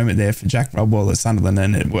little moment there for Jack Rodwell at Sunderland,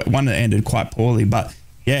 and one that ended quite poorly. But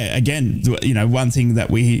yeah, again, one thing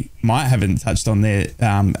that we might haven't touched on there,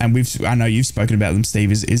 and I know you've spoken about them,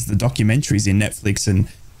 Steve, is the documentaries in Netflix, and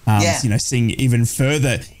seeing even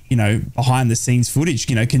further, behind the scenes footage,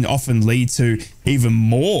 can often lead to even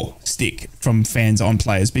more stick from fans on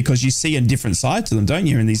players, because you see a different side to them, don't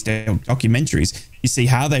you? In these documentaries, you see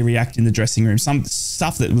how they react in the dressing room, some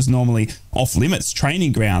stuff that was normally off limits,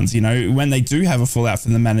 training grounds, when they do have a fallout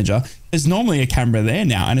from the manager, there's normally a camera there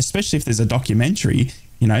now. And especially if there's a documentary,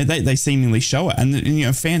 they seemingly show it.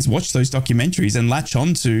 And, fans watch those documentaries and latch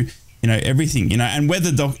on to, everything, and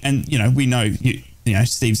whether we know,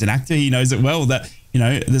 Steve's an actor, he knows it well, that,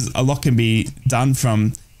 there's a lot can be done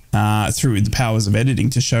from through the powers of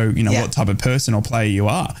editing to show, what type of person or player you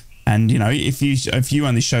are. And, if you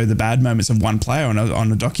only show the bad moments of one player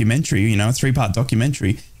on a documentary, a 3-part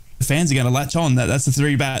documentary, the fans are going to latch on that's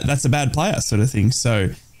a bad player, sort of thing. So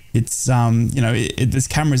it's, there's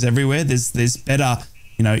cameras everywhere. There's better,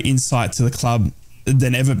 insight to the club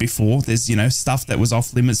than ever before. There's, stuff that was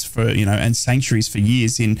off limits for, and sanctuaries for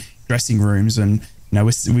years in dressing rooms. And,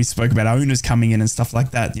 we spoke about owners coming in and stuff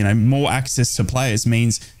like that. More access to players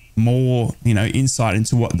means more, insight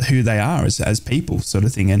into who they are as people, sort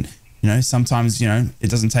of thing. And, sometimes, it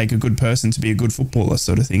doesn't take a good person to be a good footballer,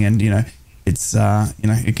 sort of thing. And, it's,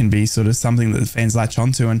 it can be sort of something that the fans latch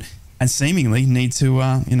onto and seemingly need to,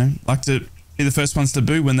 like to be the first ones to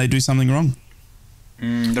boo when they do something wrong.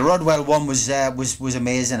 The Rodwell one was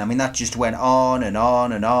amazing. I mean, that just went on and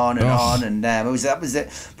on and on and on, and that was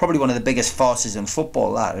probably one of the biggest farces in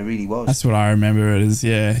football. That it really was. That's what I remember it as.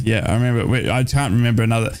 Yeah, I remember it. I can't remember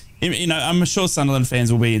another. I'm sure Sunderland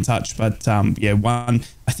fans will be in touch, but one.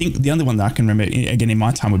 I think the only one that I can remember again in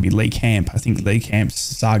my time would be Lee Camp. I think Lee Camp's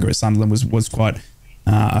saga at Sunderland was quite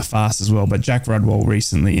a farce as well. But Jack Rodwell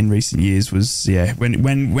in recent years was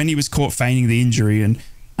when he was caught feigning the injury and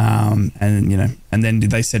then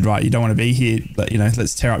they said, right, you don't want to be here, but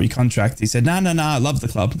let's tear up your contract. He said, no, I love the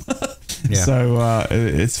club. Yeah. So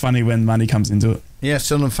it's funny when money comes into it. Yeah,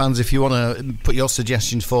 Sunderland fans, if you want to put your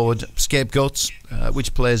suggestions forward, scapegoats,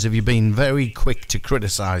 which players have you been very quick to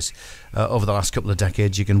criticise over the last couple of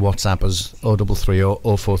decades? You can WhatsApp us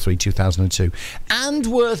 0330 043 2002. And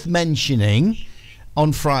worth mentioning,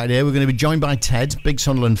 on Friday, we're going to be joined by Ted, big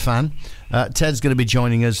Sunderland fan. Ted's going to be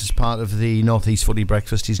joining us as part of the North East Footy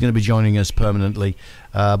Breakfast. He's going to be joining us permanently,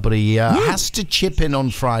 but he has to chip in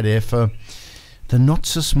on Friday for the not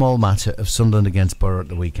so small matter of Sunderland against Boro at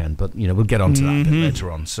the weekend. But we'll get on to that a bit later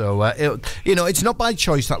on. So it's not by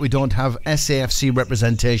choice that we don't have SAFC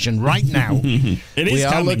representation right now.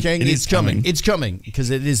 It's coming because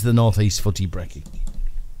it is the North East Footy Brekkie.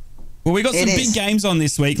 Well, we got some big games on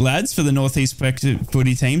this week, lads, for the North East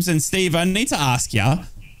footy teams. And Steve, I need to ask you,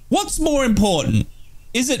 what's more important?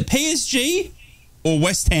 Is it PSG or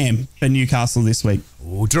West Ham for Newcastle this week?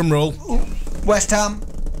 Oh, drum roll. West Ham.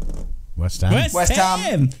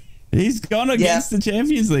 He's gone against the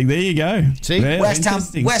Champions League. There you go. See, West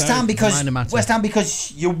Ham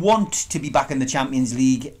because you want to be back in the Champions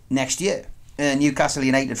League next year. Newcastle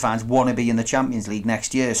United fans want to be in the Champions League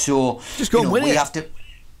next year. So just go and win it.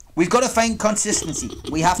 We've got to find consistency.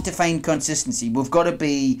 We have to find consistency. We've got to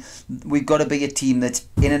be a team that's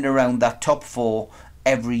in and around that top 4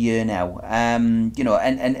 every year now. And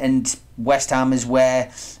West Ham is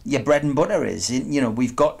where your bread and butter is.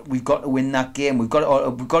 We've got to win that game. We've got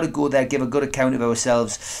to go there, give a good account of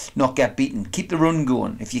ourselves, not get beaten. Keep the run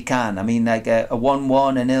going if you can. I mean, like a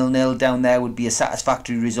 1-1, a 0-0 down there would be a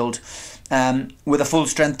satisfactory result. With a full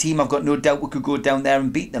strength team, I've got no doubt we could go down there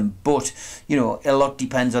and beat them. But, a lot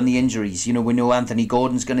depends on the injuries. We know Anthony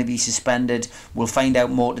Gordon's going to be suspended. We'll find out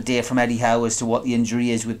more today from Eddie Howe as to what the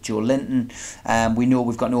injury is with Joe Linton. We know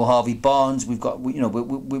we've got no Harvey Barnes. We've got,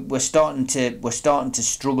 we're starting to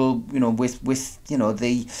struggle, with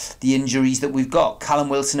the injuries that we've got. Callum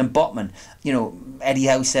Wilson and Botman. Eddie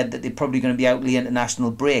Howe said that they're probably going to be out of the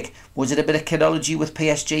international break. Was it a bit of kidology with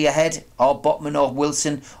PSG ahead? Are Botman or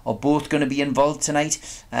Wilson are both going to be involved tonight?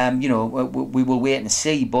 We will wait and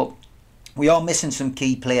see, but we are missing some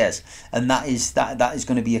key players, and that is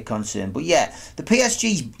going to be a concern. But yeah, the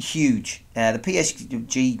PSG's huge. The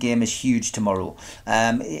PSG game is huge tomorrow.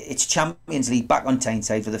 It's Champions League back on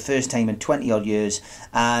Tyneside for the first time in 20 odd years,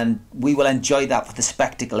 and we will enjoy that for the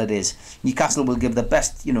spectacle it is. Newcastle will give the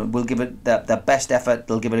best, will give it the best effort.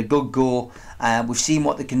 They'll give it a good go. We've seen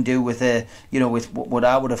what they can do with with what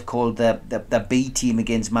I would have called the B team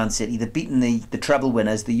against Man City. They've beaten the treble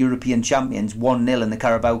winners, the European champions, 1-0 in the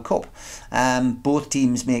Carabao Cup. Both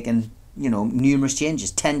teams making numerous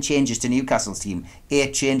changes. 10 changes to Newcastle's team,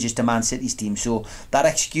 8 changes to Man City's team. So that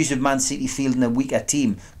excuse of Man City fielding a weaker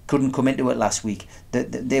team couldn't come into it last week.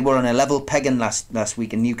 They were on a level pegging last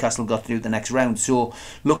week, and Newcastle got through the next round. So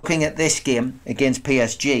looking at this game against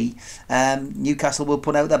PSG, Newcastle will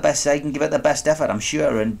put out their best side and give it their best effort, I'm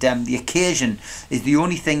sure. And the occasion is the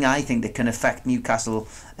only thing I think that can affect Newcastle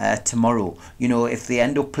tomorrow. If they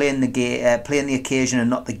end up playing the occasion and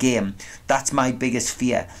not the game, that's my biggest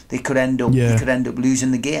fear. They could end up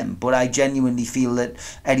losing the game. But I genuinely feel that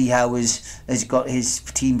Eddie Howe has got his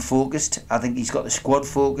team focused. I think he's got the squad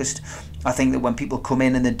focused. I think that when people come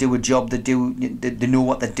in and they do a job, they know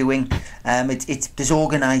what they're doing. There's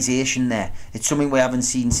organisation there. It's something we haven't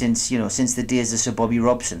seen since the days of Sir Bobby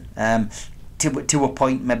Robson. To a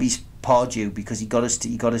point, maybe he's Pardew, because he got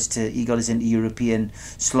us into European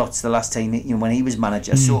slots the last time when he was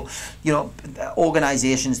manager. So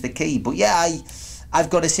organisation's the key. But yeah, I've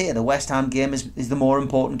got to say the West Ham game is the more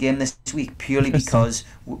important game this week, purely because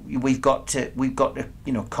we've got to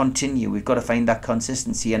continue. We've got to find that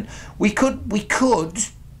consistency, and we could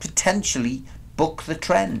potentially buck the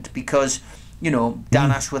trend, because Dan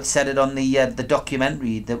Ashworth said it on the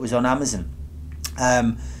documentary that was on Amazon.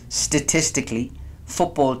 Statistically,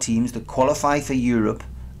 football teams that qualify for Europe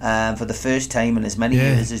for the first time in as many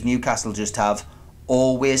years as Newcastle just have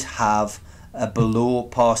always have a below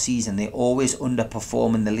par season. They always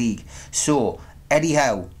underperform in the league. So Eddie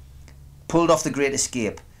Howe pulled off the great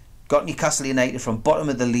escape, got Newcastle United from bottom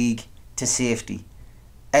of the league to safety.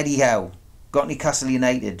 Eddie Howe got Newcastle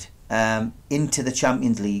United into the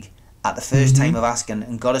Champions League at the first time of asking,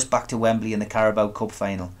 and got us back to Wembley in the Carabao Cup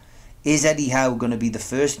final. Is Eddie Howe going to be the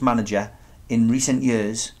first manager in recent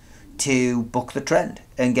years to buck the trend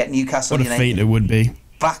and get Newcastle United? What a feat it would be.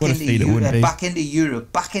 Back into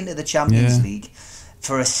Europe, back into the Champions League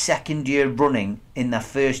for a second year running in their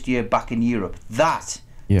first year back in Europe. That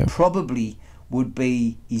probably would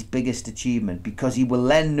be his biggest achievement, because he will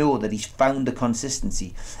then know that he's found the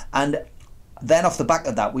consistency. And then off the back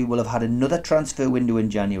of that, we will have had another transfer window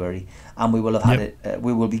in January, and we will have had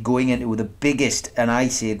we will be going into the biggest, and I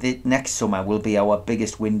say that next summer will be our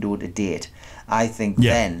biggest window to date. I think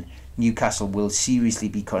then Newcastle will seriously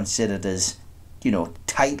be considered as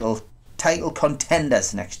title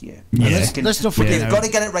contenders next year. Let's not forget, they've got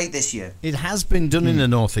to get it right this year. It has been done in the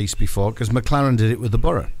North East before, because McLaren did it with the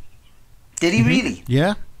Boro. Did he really?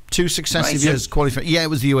 Yeah, 2 successive years qualifying. Yeah, it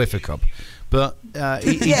was the UEFA Cup, but but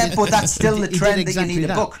that's still the trend that you need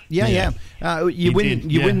to book. You win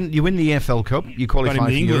the EFL Cup, you qualify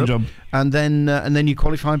for Europe, and then you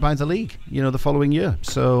qualify by the league. The following year.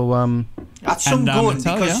 So that's some good,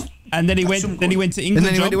 because. And then he went to England. And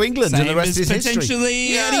then he went to England, and the rest is history.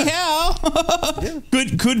 Potentially Eddie Howe.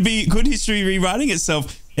 Good history rewriting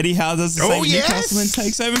itself. Eddie Howe does the same Newcastle and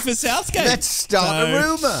takes over for Southgate. Let's start a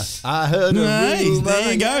rumour. I heard a rumour.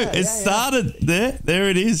 There you go. It started there. There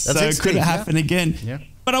it is. That's so could it happen again? Yeah.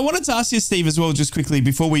 But I wanted to ask you, Steve, as well, just quickly,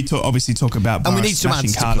 before we talk about and we need some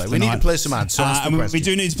ads to play. We need to play some ads. So ask the question. We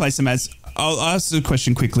do need to play some ads. I'll ask the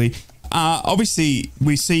question quickly. Obviously,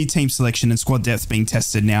 we see team selection and squad depth being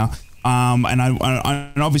tested now. And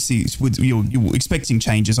obviously, you're expecting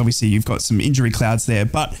changes. Obviously, you've got some injury clouds there.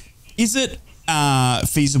 But is it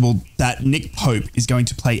feasible that Nick Pope is going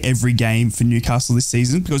to play every game for Newcastle this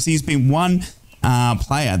season? Because he's been one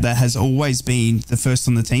player that has always been the first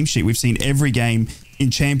on the team sheet. We've seen every game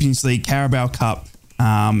in Champions League, Carabao Cup,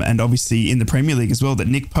 and obviously in the Premier League as well, that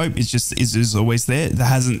Nick Pope is always there.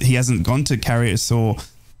 He hasn't gone to Karius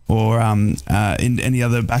or in any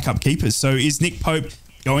other backup keepers. So is Nick Pope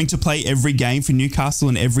going to play every game for Newcastle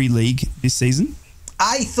in every league this season?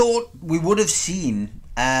 I thought we would have seen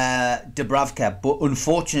Dubravka, but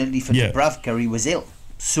unfortunately for Dubravka, he was ill.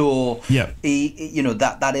 So he,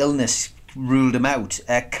 that illness ruled him out.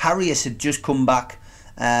 Karius had just come back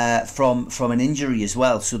from an injury as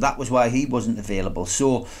well, so that was why he wasn't available.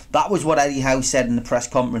 So that was what Eddie Howe said in the press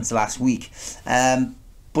conference last week.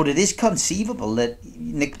 But it is conceivable that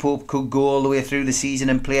Nick Pope could go all the way through the season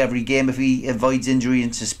and play every game if he avoids injury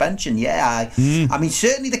and suspension. I mean,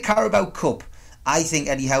 certainly the Carabao Cup, I think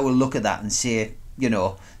Eddie Howe will look at that and say,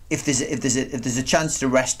 if there's a chance to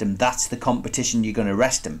rest him, that's the competition you're going to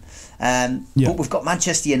rest him. But we've got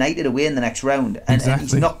Manchester United away in the next round, and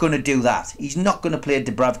he's not going to do that. He's not going to play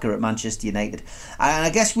Dubravka at Manchester United. And I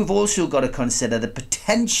guess we've also got to consider that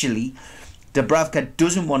potentially Dubravka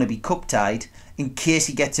doesn't want to be cup-tied in case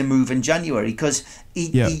he gets a move in January, because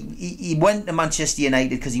he went to Manchester United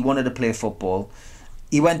because he wanted to play football.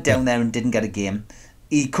 He went down there and didn't get a game.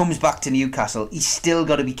 He comes back to Newcastle. He's still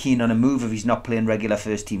got to be keen on a move if he's not playing regular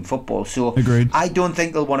first team football. So agreed. I don't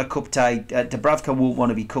think they'll want to cup tie. Dubravka won't want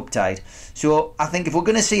to be cup tied. So I think if we're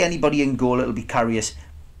going to see anybody in goal, it'll be Karius.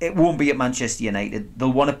 It won't be at Manchester United.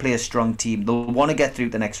 They'll want to play a strong team. They'll want to get through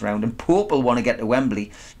the next round, and Pope will want to get to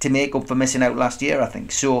Wembley to make up for missing out last year, I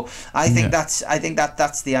think. So I think that's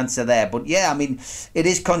the answer there. But I mean, it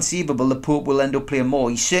is conceivable that Pope will end up playing more.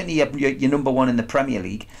 He's certainly your number one in the Premier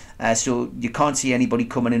League, so you can't see anybody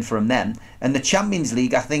coming in for him then. And the Champions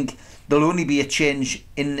League, I think there'll only be a change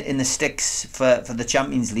in the sticks for the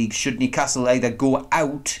Champions League should Newcastle either go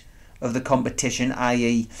out of the competition,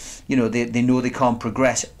 i.e., they know they can't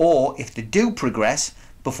progress, or if they do progress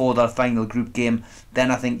before their final group game, then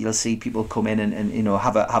I think you'll see people come in and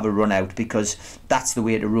have a run out, because that's the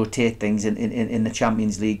way to rotate things in the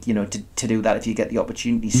Champions League. To do that if you get the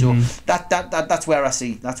opportunity. So that's where I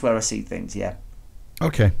see things. Yeah.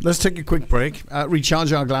 Okay, let's take a quick break.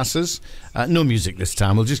 Recharge our glasses. No music this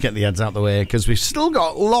time. We'll just get the ads out the way because we've still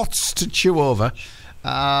got lots to chew over.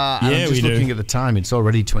 I'm just looking at the time. It's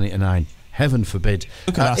already 20 to 9. Heaven forbid.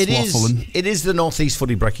 Look at us waffling. It is the North East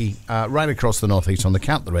Footy Brekkie, right across the North East on the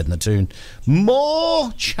Cat, the Red and the Toon.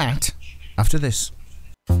 More chat after this.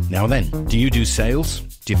 Now then, do you do sales?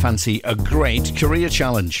 Do you fancy a great career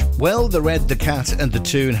challenge? Well, the Red, the Cat and the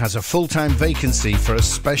Toon has a full-time vacancy for a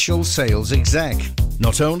special sales exec.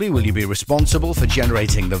 Not only will you be responsible for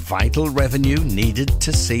generating the vital revenue needed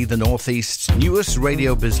to see the North East's newest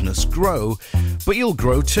radio business grow, but you'll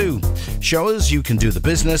grow too. Show us you can do the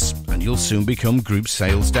business and you'll soon become Group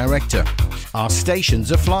Sales Director. Our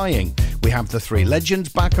stations are flying. We have the three legends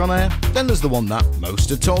back on air. Then there's the one that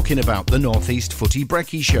most are talking about, the North East Footy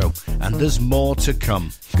Brekkie Show. And there's more to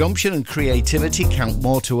come. Gumption and creativity count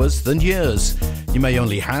more to us than years. You may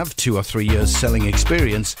only have 2 or 3 years selling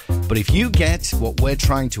experience, but if you get what we're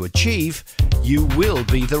trying to achieve, you will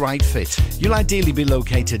be the right fit. You'll ideally be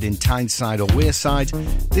located in Tyneside or Wearside.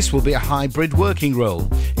 This will be a hybrid working role.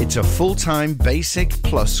 It's a full-time basic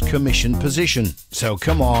plus commission position. So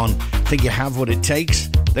come on, think you have what it takes?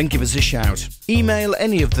 Then give us a shout. Email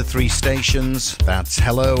any of the three stations. That's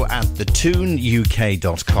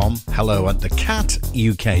hello@thetoonuk.com,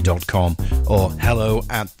 hello@thecatuk.com, or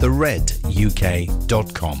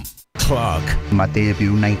hello@thereduk.com. Clark. My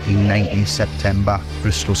debut 1990 September,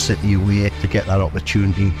 Bristol City away, to get that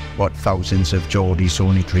opportunity, what thousands of Geordies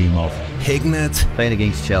only dream of. Hignett. Playing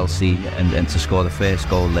against Chelsea and to score the first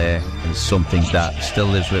goal there is something that still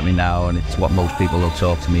lives with me now, and it's what most people will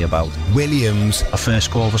talk to me about. Williams. Our first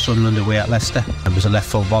goal for Sunderland away at Leicester. It was a left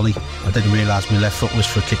foot volley. I didn't realise my left foot was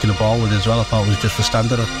for kicking a ball with it as well. I thought it was just for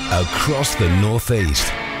standing up. Across the North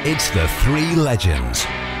East, it's the three legends.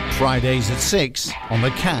 Fridays at 6 on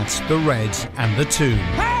the Cat, the Red and the Toon.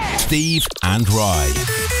 Steve and Rye.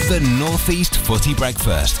 The North East Footy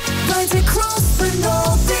Breakfast. Right across the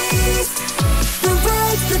North East, the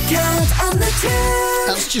Red, the Cat and the Toon.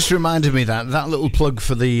 That's just reminded me that little plug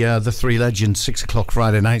for the three legends, 6 o'clock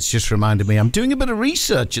Friday nights, just reminded me. I'm doing a bit of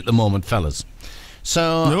research at the moment, fellas.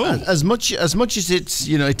 So as much as it's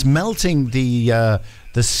it's melting the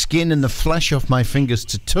skin and the flesh off my fingers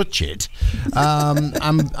to touch it.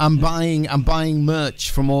 I'm buying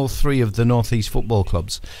merch from all three of the North East football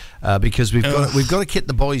clubs because we've got to kit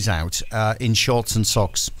the boys out in shorts and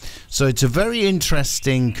socks. So it's a very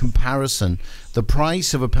interesting comparison. The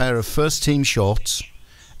price of a pair of first team shorts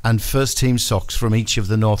and first team socks from each of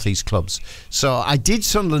the North East clubs. So I did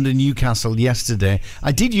Sunderland and Newcastle yesterday.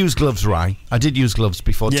 I did use gloves, Rye. I did use gloves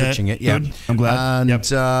before touching it. Yeah, good. I'm glad. And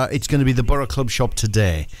it's going to be the Boro Club shop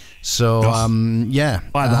today. So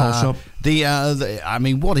buy the whole shop. I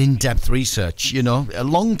mean, what in-depth research, a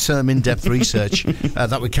long-term in-depth research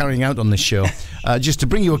that we're carrying out on this show. Just to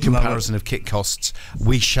bring you a comparison of kit costs,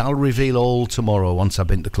 we shall reveal all tomorrow once I've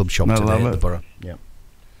been to the club shop today at the Boro. Yeah.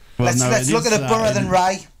 Well, let's look at the Boro then,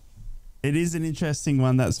 Ray. It is an interesting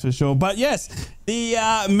one, that's for sure. But yes, the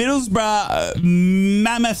Middlesbrough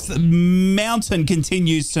Mammoth Mountain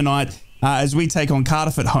continues tonight as we take on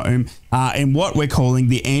Cardiff at home in what we're calling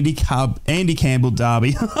the Andy Campbell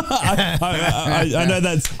Derby. I know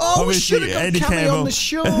that's obviously Andy Campbell on the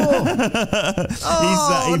show. He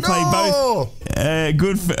played both. A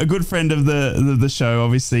good friend of the show,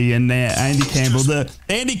 obviously, and Andy Campbell. The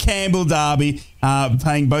Andy Campbell Derby,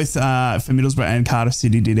 playing both for Middlesbrough and Cardiff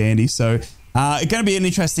City did Andy. So it's going to be an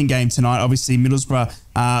interesting game tonight. Obviously,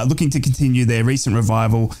 Middlesbrough looking to continue their recent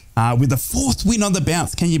revival with a 4th win on the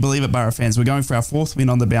bounce. Can you believe it, Boro fans? We're going for our 4th win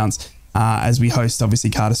on the bounce as we host, obviously,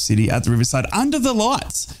 Cardiff City at the Riverside under the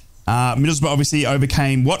lights. Middlesbrough obviously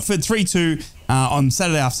overcame Watford 3-2 on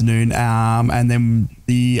Saturday afternoon, and then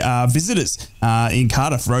the visitors in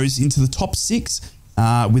Cardiff rose into the top 6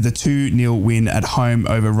 with a 2-0 win at home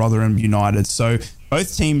over Rotherham United. So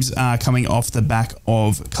both teams are coming off the back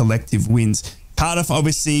of collective wins. Cardiff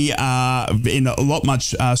obviously in a lot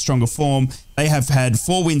much stronger form. They have had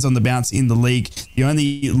 4 wins on the bounce in the league. The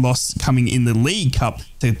only loss coming in the League Cup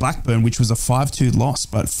to Blackburn, which was a 5-2 loss,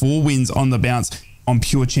 but 4 wins on the bounce on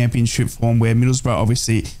pure championship form, where Middlesbrough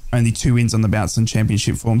obviously only 2 wins on the bounce on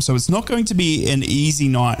championship form. So it's not going to be an easy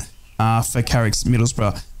night for Carrick's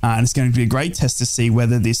Middlesbrough, and it's going to be a great test to see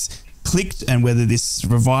whether this clicked and whether this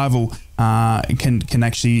revival can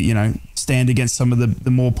actually stand against some of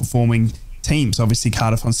the more performing teams. Obviously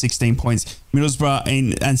Cardiff on 16 points,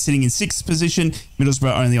 Middlesbrough and sitting in 6th position,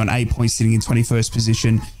 Middlesbrough only on 8 points, sitting in 21st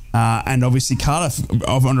position. And obviously Cardiff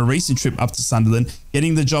on a recent trip up to Sunderland,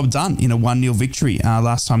 getting the job done in a 1-0 victory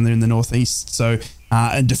last time they're in the North East. So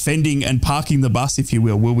and defending and parking the bus, if you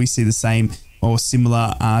will we see the same or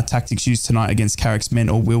similar tactics used tonight against Carrick's men,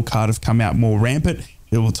 or will Cardiff come out more rampant?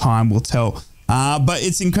 Time will tell. But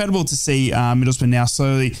it's incredible to see Middlesbrough now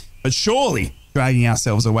slowly but surely dragging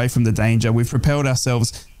ourselves away from the danger. We've propelled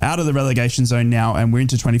ourselves out of the relegation zone now, and we're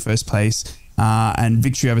into 21st place. And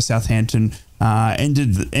victory over Southampton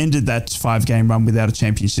ended that 5-game run without a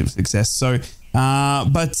championship success. So,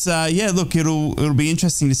 look, it'll be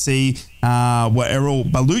interesting to see what Errol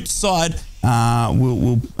Balut's side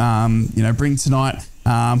will bring tonight.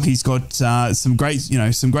 He's got some great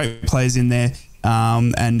players in there.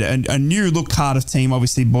 And a new look Cardiff team,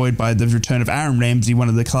 obviously buoyed by the return of Aaron Ramsey, one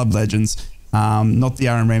of the club legends. Not the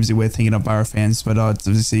Aaron Ramsey we're thinking of, Boro fans, but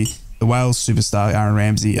obviously the Wales superstar Aaron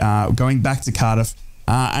Ramsey going back to Cardiff.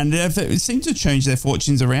 And it seemed to change their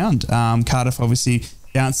fortunes around. Cardiff obviously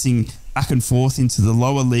bouncing back and forth into the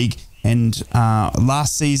lower league and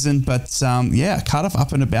last season, but Cardiff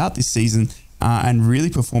up and about this season and really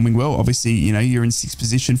performing well. Obviously, you're in 6th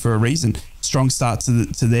position for a reason. Strong start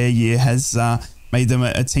to their year has made them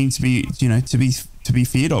a team to be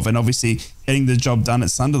feared of, and obviously getting the job done at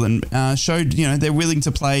Sunderland showed they're willing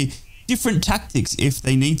to play different tactics if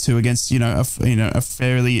they need to against a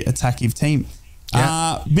fairly attacking team.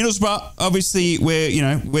 Yeah. Middlesbrough, obviously,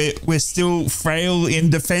 we're still frail in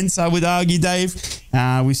defence, I would argue, Dave.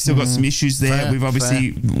 We've still got some issues there. We've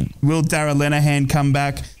obviously will Darragh Lenihan come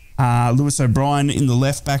back? Lewis O'Brien in the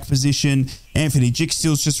left back position. Anthony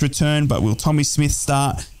Jicksteel's just returned, but will Tommy Smith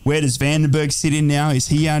start? Where does Vandenberg sit in now? Is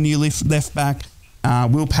he our new left back?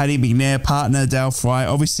 Will Paddy McNair partner Dale Fry?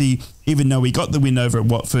 Obviously, even though we got the win over at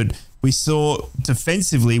Watford, we saw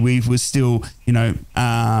defensively we were still,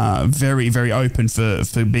 very, very open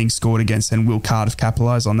for being scored against, and will Cardiff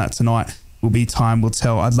capitalise on that tonight? Time will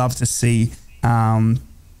tell. I'd love to see, a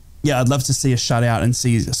shutout and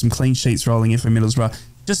see some clean sheets rolling in for Middlesbrough,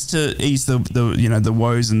 just to ease the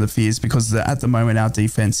woes and the fears, because at the moment our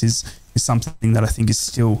defence is something that I think is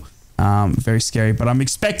still very scary. But I'm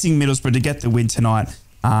expecting Middlesbrough to get the win tonight,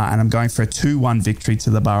 and I'm going for a 2-1 victory to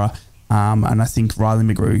the Boro. And I think Riley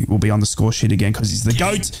McGrew will be on the score sheet again because he's the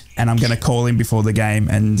GOAT, and I'm going to call him before the game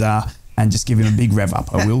and just give him a big rev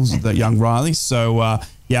up. I will, the young Riley. So,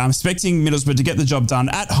 I'm expecting Middlesbrough to get the job done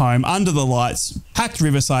at home, under the lights, packed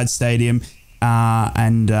Riverside Stadium,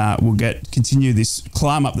 and we'll continue this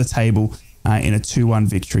climb up the table in a 2-1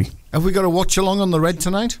 victory. Have we got a watch along on the red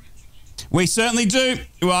tonight? We certainly do.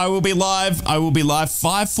 Well, I will be live.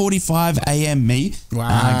 5:45 a.m. me.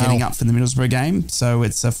 Wow. Getting up for the Middlesbrough game. So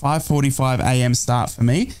it's a 5:45 a.m. start for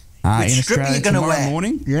me. In Australia tomorrow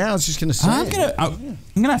morning. Yeah, I was just going to say. I'm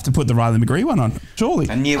gonna have to put the Riley McGree one on. Surely.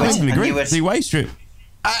 I knew it. The away strip.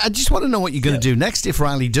 I just want to know what you're going to do next if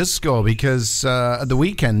Riley does score, because at the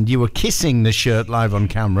weekend you were kissing the shirt live on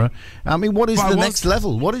camera. I mean, what is the next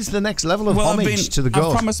level? What is the next level of homage to the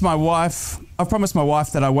goal? I've promised my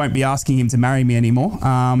wife that I won't be asking him to marry me anymore.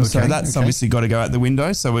 So that's obviously got to go out the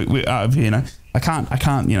window. So I can't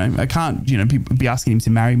be asking him to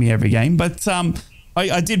marry me every game. But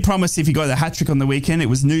I did promise if he got the hat trick on the weekend, it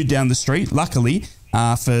was nude down the street. Luckily.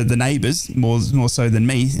 For the neighbours, more so than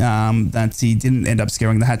me, that he didn't end up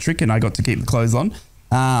scoring the hat-trick and I got to keep the clothes on.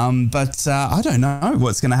 But I don't know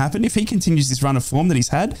what's going to happen. If he continues this run of form that he's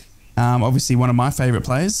had, obviously one of my favourite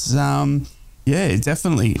players,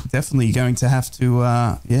 definitely going to have to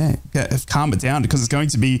calm it down, because it's going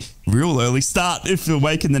to be real early start if you're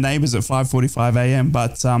waking the neighbours at 5:45 a.m.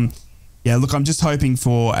 But look, I'm just hoping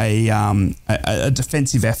for a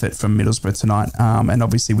defensive effort from Middlesbrough tonight, and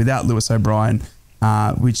obviously without Lewis O'Brien,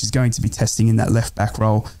 which is going to be testing in that left back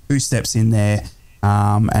role, who steps in there,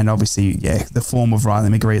 and obviously, the form of Riley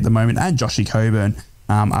McGree at the moment and Joshy Coburn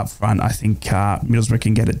up front. I think Middlesbrough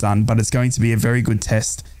can get it done, but it's going to be a very good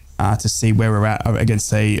test to see where we're at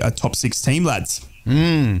against a top 6 team, lads.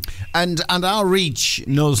 And our reach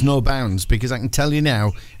knows no bounds, because I can tell you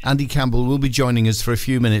now, Andy Campbell will be joining us for a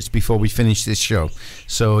few minutes before we finish this show.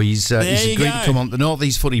 So he's agreed to come on the North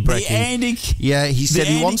East Footy Breakfast. He said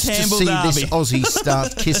he wants to see this Aussie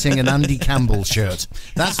start kissing an Andy Campbell shirt.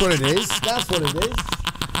 That's what it is.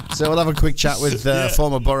 So we'll have a quick chat with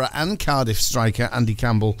former Boro and Cardiff striker Andy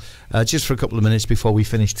Campbell just for a couple of minutes before we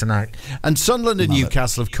finish tonight. And Sunderland and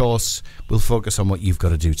Newcastle, of course, will focus on what you've got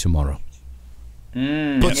to do tomorrow.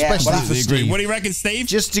 But especially for Steve. What do you reckon, Steve?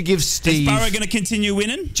 Just to give Steve... Is Boro going to continue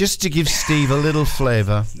winning? Just to give Steve a little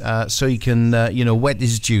flavour so he can, wet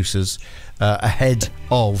his juices ahead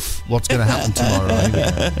of what's going to happen tomorrow.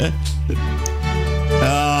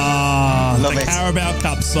 The Carabao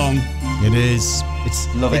Cup song. It is.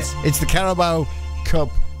 It's the Carabao Cup.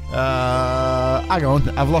 Hang on,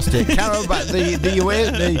 I've lost it. Carabao,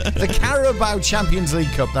 the Carabao Champions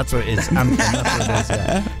League Cup. That's what it is. That's what it is.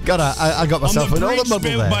 Yeah. I got myself in all the bubble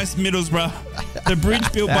there. By Middlesbrough. The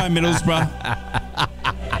bridge built by Middlesbrough.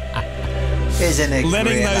 Isn't it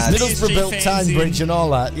letting great, those Middlesbrough built Tyne Bridge and all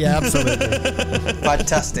that. Yeah, absolutely.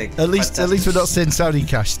 Fantastic. At least we're not saying Saudi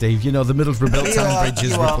cash, Steve. You know, the Middlesbrough built Tyne Bridge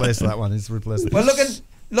has replaced that one. It's replaced it. Well,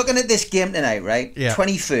 looking at this game tonight, right? Yeah.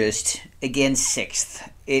 21st against 6th.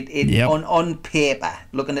 On paper,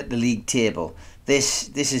 looking at the league table, this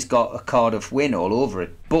has got a Cardiff win all over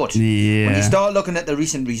it. But when you start looking at the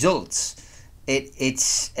recent results,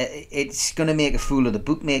 it's going to make a fool of the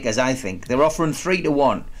bookmakers. I think they're offering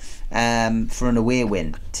 3-1 for an away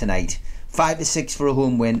win tonight, 5-6 for a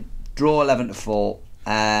home win, draw 11-4.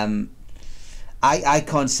 I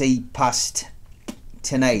can't see past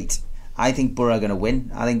tonight. I think Boro are going to win.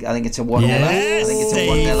 I think it's a 1-0. I think it's a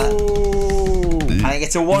 1-0. I think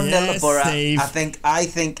it's a 1-0 to Boro. I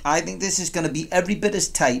think this is going to be every bit as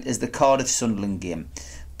tight as the Cardiff Sunderland game.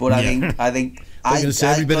 But I think I'm going to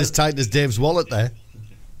say every bit as tight as Dave's wallet there.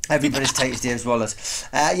 Every bit as tight as Dave's wallet.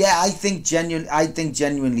 I think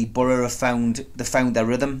genuinely Boro have found their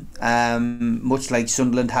rhythm, much like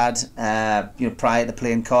Sunderland had, prior to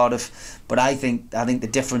playing Cardiff. But I think the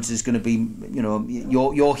difference is going to be,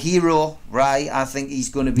 your hero, right? I think he's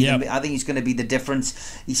going to be. I think he's going to be the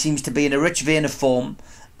difference. He seems to be in a rich vein of form,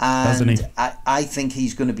 and I think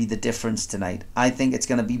he's going to be the difference tonight. I think it's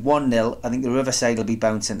going to be 1-0. I think the Riverside will be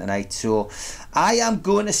bouncing tonight. So I am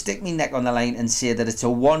going to stick my neck on the line and say that it's a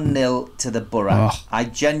 1-0 to the Boro. I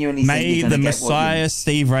genuinely think may the Messiah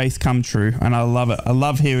Steve Wraith come true, and I love it. I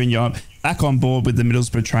love hearing you're back on board with the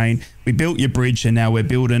Middlesbrough train. We built your bridge, and now we're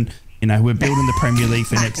building. We're building the Premier League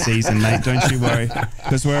for next season, mate. Don't you worry,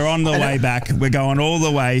 because we're on the way back. We're going all the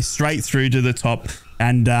way straight through to the top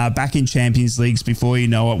and back in Champions Leagues before you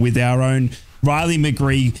know it, with our own Riley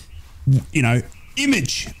McGree,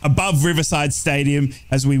 image above Riverside Stadium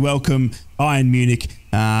as we welcome Bayern Munich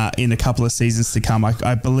in a couple of seasons to come.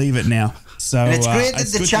 I believe it now. So and it's great that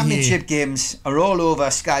the championship games are all over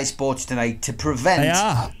Sky Sports tonight to prevent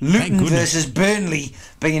Luton versus Burnley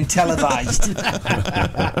being televised.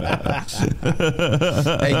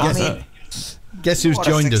 Guess who's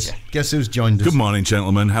joined us? Good morning,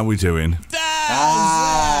 gentlemen. How are we doing?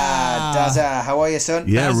 Dazza, how are you, son?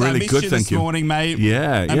 Yeah, Daz, really good, thank you. This morning, mate.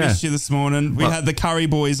 Yeah, I missed you this morning. We had the Curry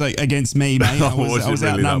boys against me, mate. I was really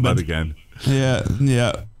outnumbered. that bad again?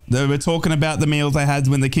 Yeah. They were talking about the meal they had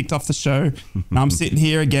when they kicked off the show. And I'm sitting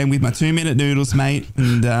here again with my 2-minute noodles, mate.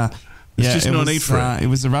 And just no need for it. It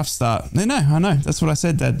was a rough start. No, I know. That's what I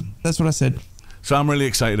said, Dad. That's what I said. So I'm really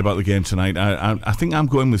excited about the game tonight. I think I'm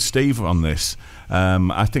going with Steve on this.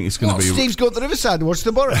 I think it's going to be... Steve's going to the Riverside and watch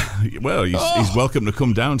the Boro. Well, he's welcome to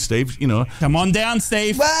come down, Steve. Come on down,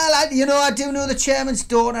 Steve. Well, I do know the chairman's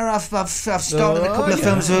daughter. I've started a couple of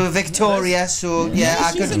films with Victoria, so yeah,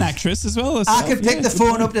 she's an actress as well. I could pick the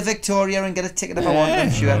phone up to Victoria and get a ticket if I want. I'm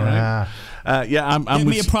sure. I'm Get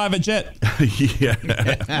me a private jet. Yeah.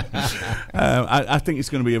 I think it's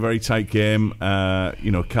going to be a very tight game.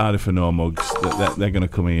 Cardiff are no mugs. They're going to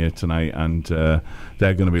come here tonight and they're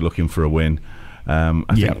going to be looking for a win.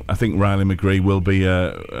 I think Riley McGree will be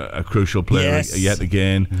a crucial player yet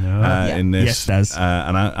again in this. Yes, does.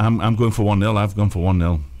 And I'm going for 1-0. I've gone for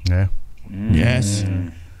 1-0. Yeah. Yes.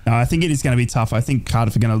 No, I think it is going to be tough. I think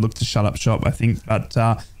Cardiff are going to look to shut up shop. I think, but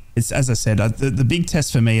it's, as I said, the big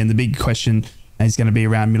test for me and the big question is going to be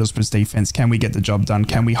around Middlesbrough's defense. Can we get the job done?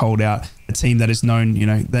 Can we hold out a team that is known,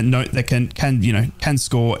 that can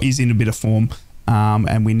score, is in a bit of form,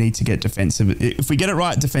 and we need to get defensive. If we get it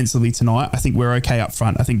right defensively tonight, I think we're okay up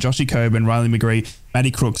front. I think Joshy Coburn, Riley McGree,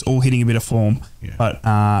 Matty Crooks all hitting a bit of form,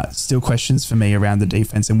 but still questions for me around the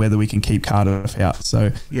defense and whether we can keep Cardiff out.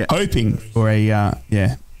 So hoping for a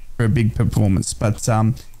big performance, but.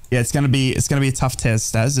 It's going to be a tough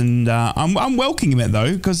test, Staz, and I'm welcoming it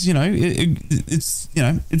though because it's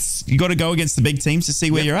you got to go against the big teams to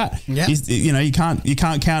see where you're at. Yeah. You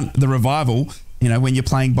can't count the revival. When you're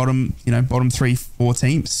playing bottom 3-4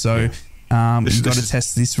 teams. So you've got to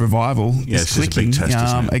test this revival. It's a big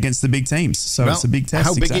test, against the big teams. So it's a big test.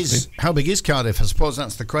 How big is Cardiff? I suppose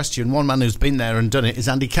that's the question. One man who's been there and done it is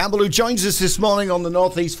Andy Campbell, who joins us this morning on the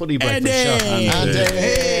North East Footy Breakfast show.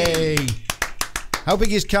 Andy. How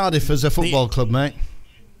big is Cardiff as a football club, mate?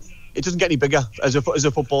 It doesn't get any bigger as a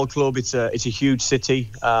football club. It's a huge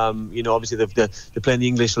city. Obviously they play in the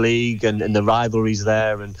English League and the rivalries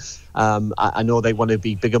there. And I know they want to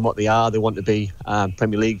be bigger than what they are. They want to be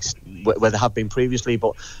Premier Leagues where they have been previously.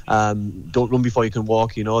 But don't run before you can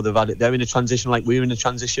walk. They're in a transition like we're in a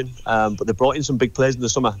transition. But they brought in some big players in the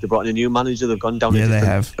summer. They brought in a new manager. They've gone down a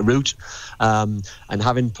different route. And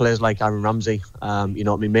having players like Aaron Ramsey, I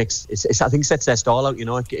think sets their stall out.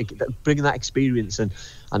 Bringing that experience and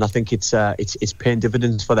I think it's paying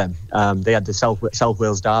dividends for them. They had the South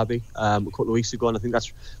Wales derby a couple of weeks ago, and I think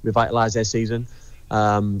that's revitalised their season.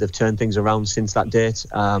 They've turned things around since that date.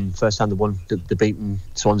 First time they won, they beaten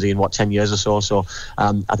Swansea in 10 years or so. So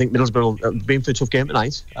I think Middlesbrough have been for a tough game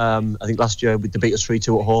tonight. I think last year they beat us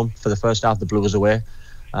 3-2 at home. For the first half, they blew us away.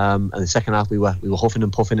 And the second half we were huffing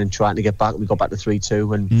and puffing and trying to get back. We got back to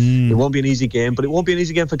 3-2, and it won't be an easy game, but it won't be an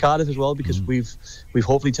easy game for Cardiff as well because we've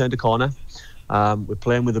hopefully turned a corner. We're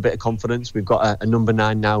playing with a bit of confidence. We've got a number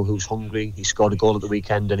 9 now who's hungry. He scored a goal at the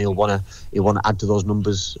weekend, and he'll want to add to those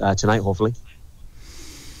numbers tonight, hopefully.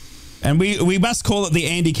 And we must call it the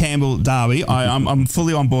Andy Campbell derby. I'm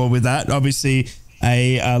fully on board with that. Obviously,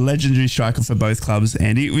 a legendary striker for both clubs,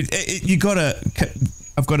 Andy.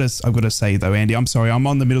 I've got to say though, Andy, I'm sorry. I'm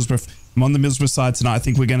on the Middlesbrough side tonight. I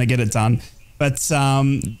think we're going to get it done. But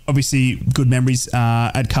obviously, good memories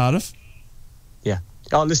at Cardiff. Yeah.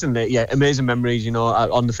 Oh, listen, amazing memories.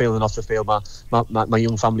 On the field and off the field. My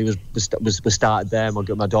young family was started there.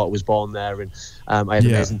 My daughter was born there, and I had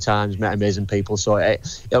amazing times, met amazing people. So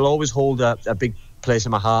it'll always hold a big place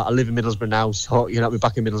in my heart. I live in Middlesbrough now, so we're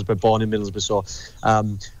back in Middlesbrough, born in Middlesbrough. So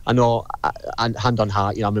I know, hand on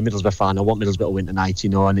heart, I'm a Middlesbrough fan. I want Middlesbrough to win tonight,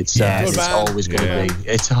 and it's always going to be.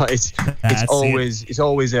 It's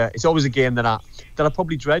always a game that I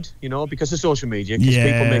probably dread, because of social media. Because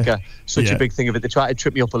people make such a big thing of it. They try to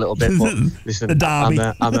trip me up a little bit, but listen, I'm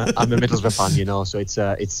a Middlesbrough fan, so it's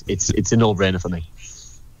a no-brainer for me.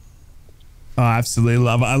 Oh, absolutely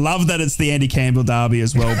love it. I love that it's the Andy Campbell derby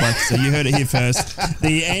as well, but so you heard it here first.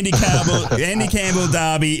 The Andy Campbell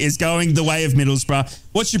derby is going the way of Middlesbrough.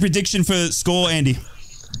 What's your prediction for score, Andy?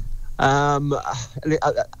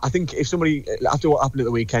 I think if somebody, after what happened at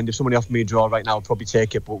the weekend, if somebody offered me a draw right now, I'd probably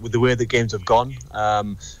take it. But with the way the games have gone, I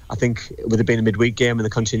think with it being a midweek game and the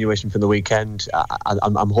continuation from the weekend,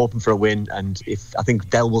 I'm hoping for a win. And I think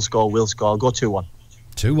Dell will score, I'll go 2-1.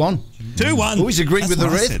 2-1. 2-1. Always agreed with the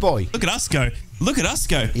Wraith boy. Look at us go.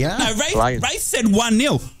 Yeah. No, Wraith said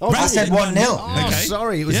 1-0. Oh, I said 1-0. Oh, okay.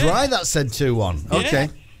 Sorry. It was Rye that said 2-1. Okay.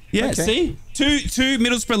 Yeah, okay. See? Two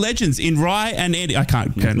Middlesbrough legends in Rye and Andy. No,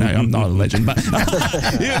 I'm not a legend, but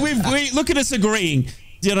we look at us agreeing.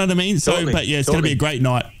 Do you know what I mean? So, but yeah, it's going to be a great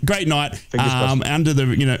night. Under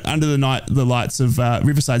the lights of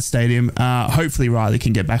Riverside Stadium. Hopefully Riley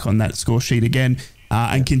can get back on that score sheet again.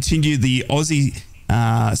 and continue the Aussie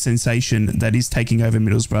sensation that is taking over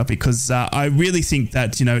Middlesbrough, because I really think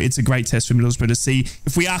that, you know, it's a great test for Middlesbrough to see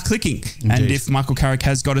if we are clicking. Indeed. And if Michael Carrick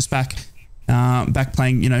has got us back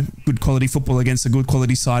playing, you know, good quality football against a good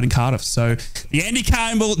quality side in Cardiff. So the Andy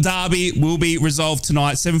Campbell derby will be resolved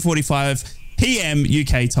tonight, 7:45 p.m.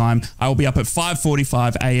 UK time. I will be up at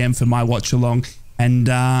 5:45 a.m. for my watch along and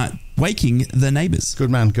waking the neighbours. Good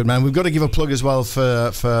man, good man. We've got to give a plug as well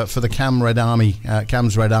for the Cam's Red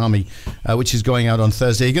Army, which is going out on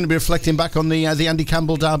Thursday. You're going to be reflecting back on the Andy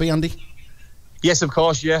Campbell derby, Andy? Yes, of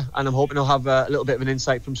course, yeah, and I'm hoping to have a little bit of an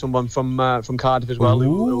insight from someone from Cardiff as well,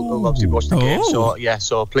 who obviously watched the game. So yeah,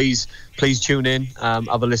 so please tune in, have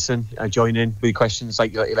a listen, join in with questions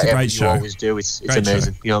like you always do. It's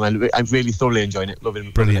amazing. Show. You know, I'm really thoroughly enjoying it. Loving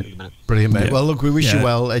it. Brilliant, mate. Yeah. Well, look, we wish you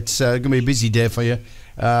well. It's going to be a busy day for you.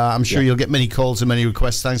 I'm sure you'll get many calls and many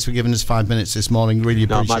requests. Thanks for giving us 5 minutes this morning. Really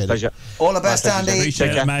appreciate my pleasure. it. All the best, Andy.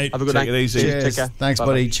 Appreciate it, mate. Have a good night. Take it easy. Cheers. Take care. Thanks,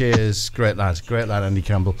 Bye-bye. buddy. Cheers. Great lad, Andy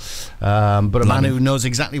Campbell. But a man who knows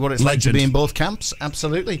exactly what it's like to be in both camps.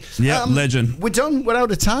 Absolutely. Yeah, legend. We're done. We're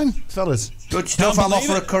out of time, fellas. Good stuff. I'm off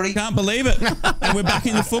for a curry. Can't believe it. And we're back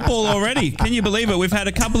into football already. Can you believe it? We've had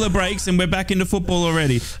a couple of breaks and we're back into football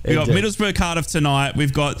already. We've got Middlesbrough, Cardiff tonight.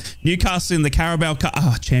 We've got Newcastle in the Carabao Cup.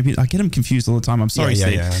 Champions. I get them confused all the time. I'm sorry,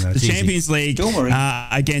 Steve. The Champions League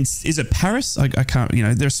against, is it Paris? I can't, you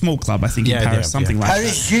know, they're a small club, I think, in Paris, something like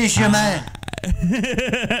Paris Saint-Germain.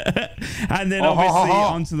 And then obviously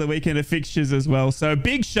onto the weekend of fixtures as well. So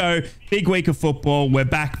big show, big week of football. We're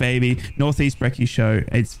back, baby. North East Brekkie Show.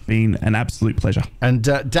 It's been an absolute pleasure. And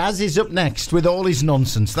Daz is up next with all his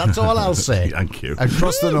nonsense. That's all I'll say. Thank you.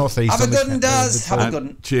 Across the North East. Have a good one, Daz. Have a good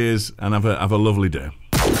one. Cheers, and have a lovely day.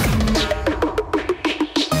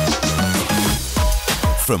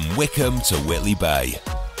 From Wickham to Whitley Bay,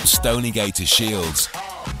 Stonygate to Shields,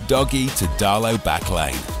 Doggy to Darlow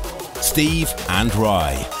Backlane. Steve and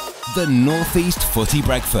Rye, the North East Footy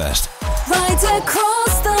Breakfast. Right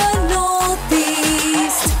across the North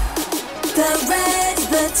East, the Red,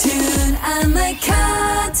 the Toon and the Cat.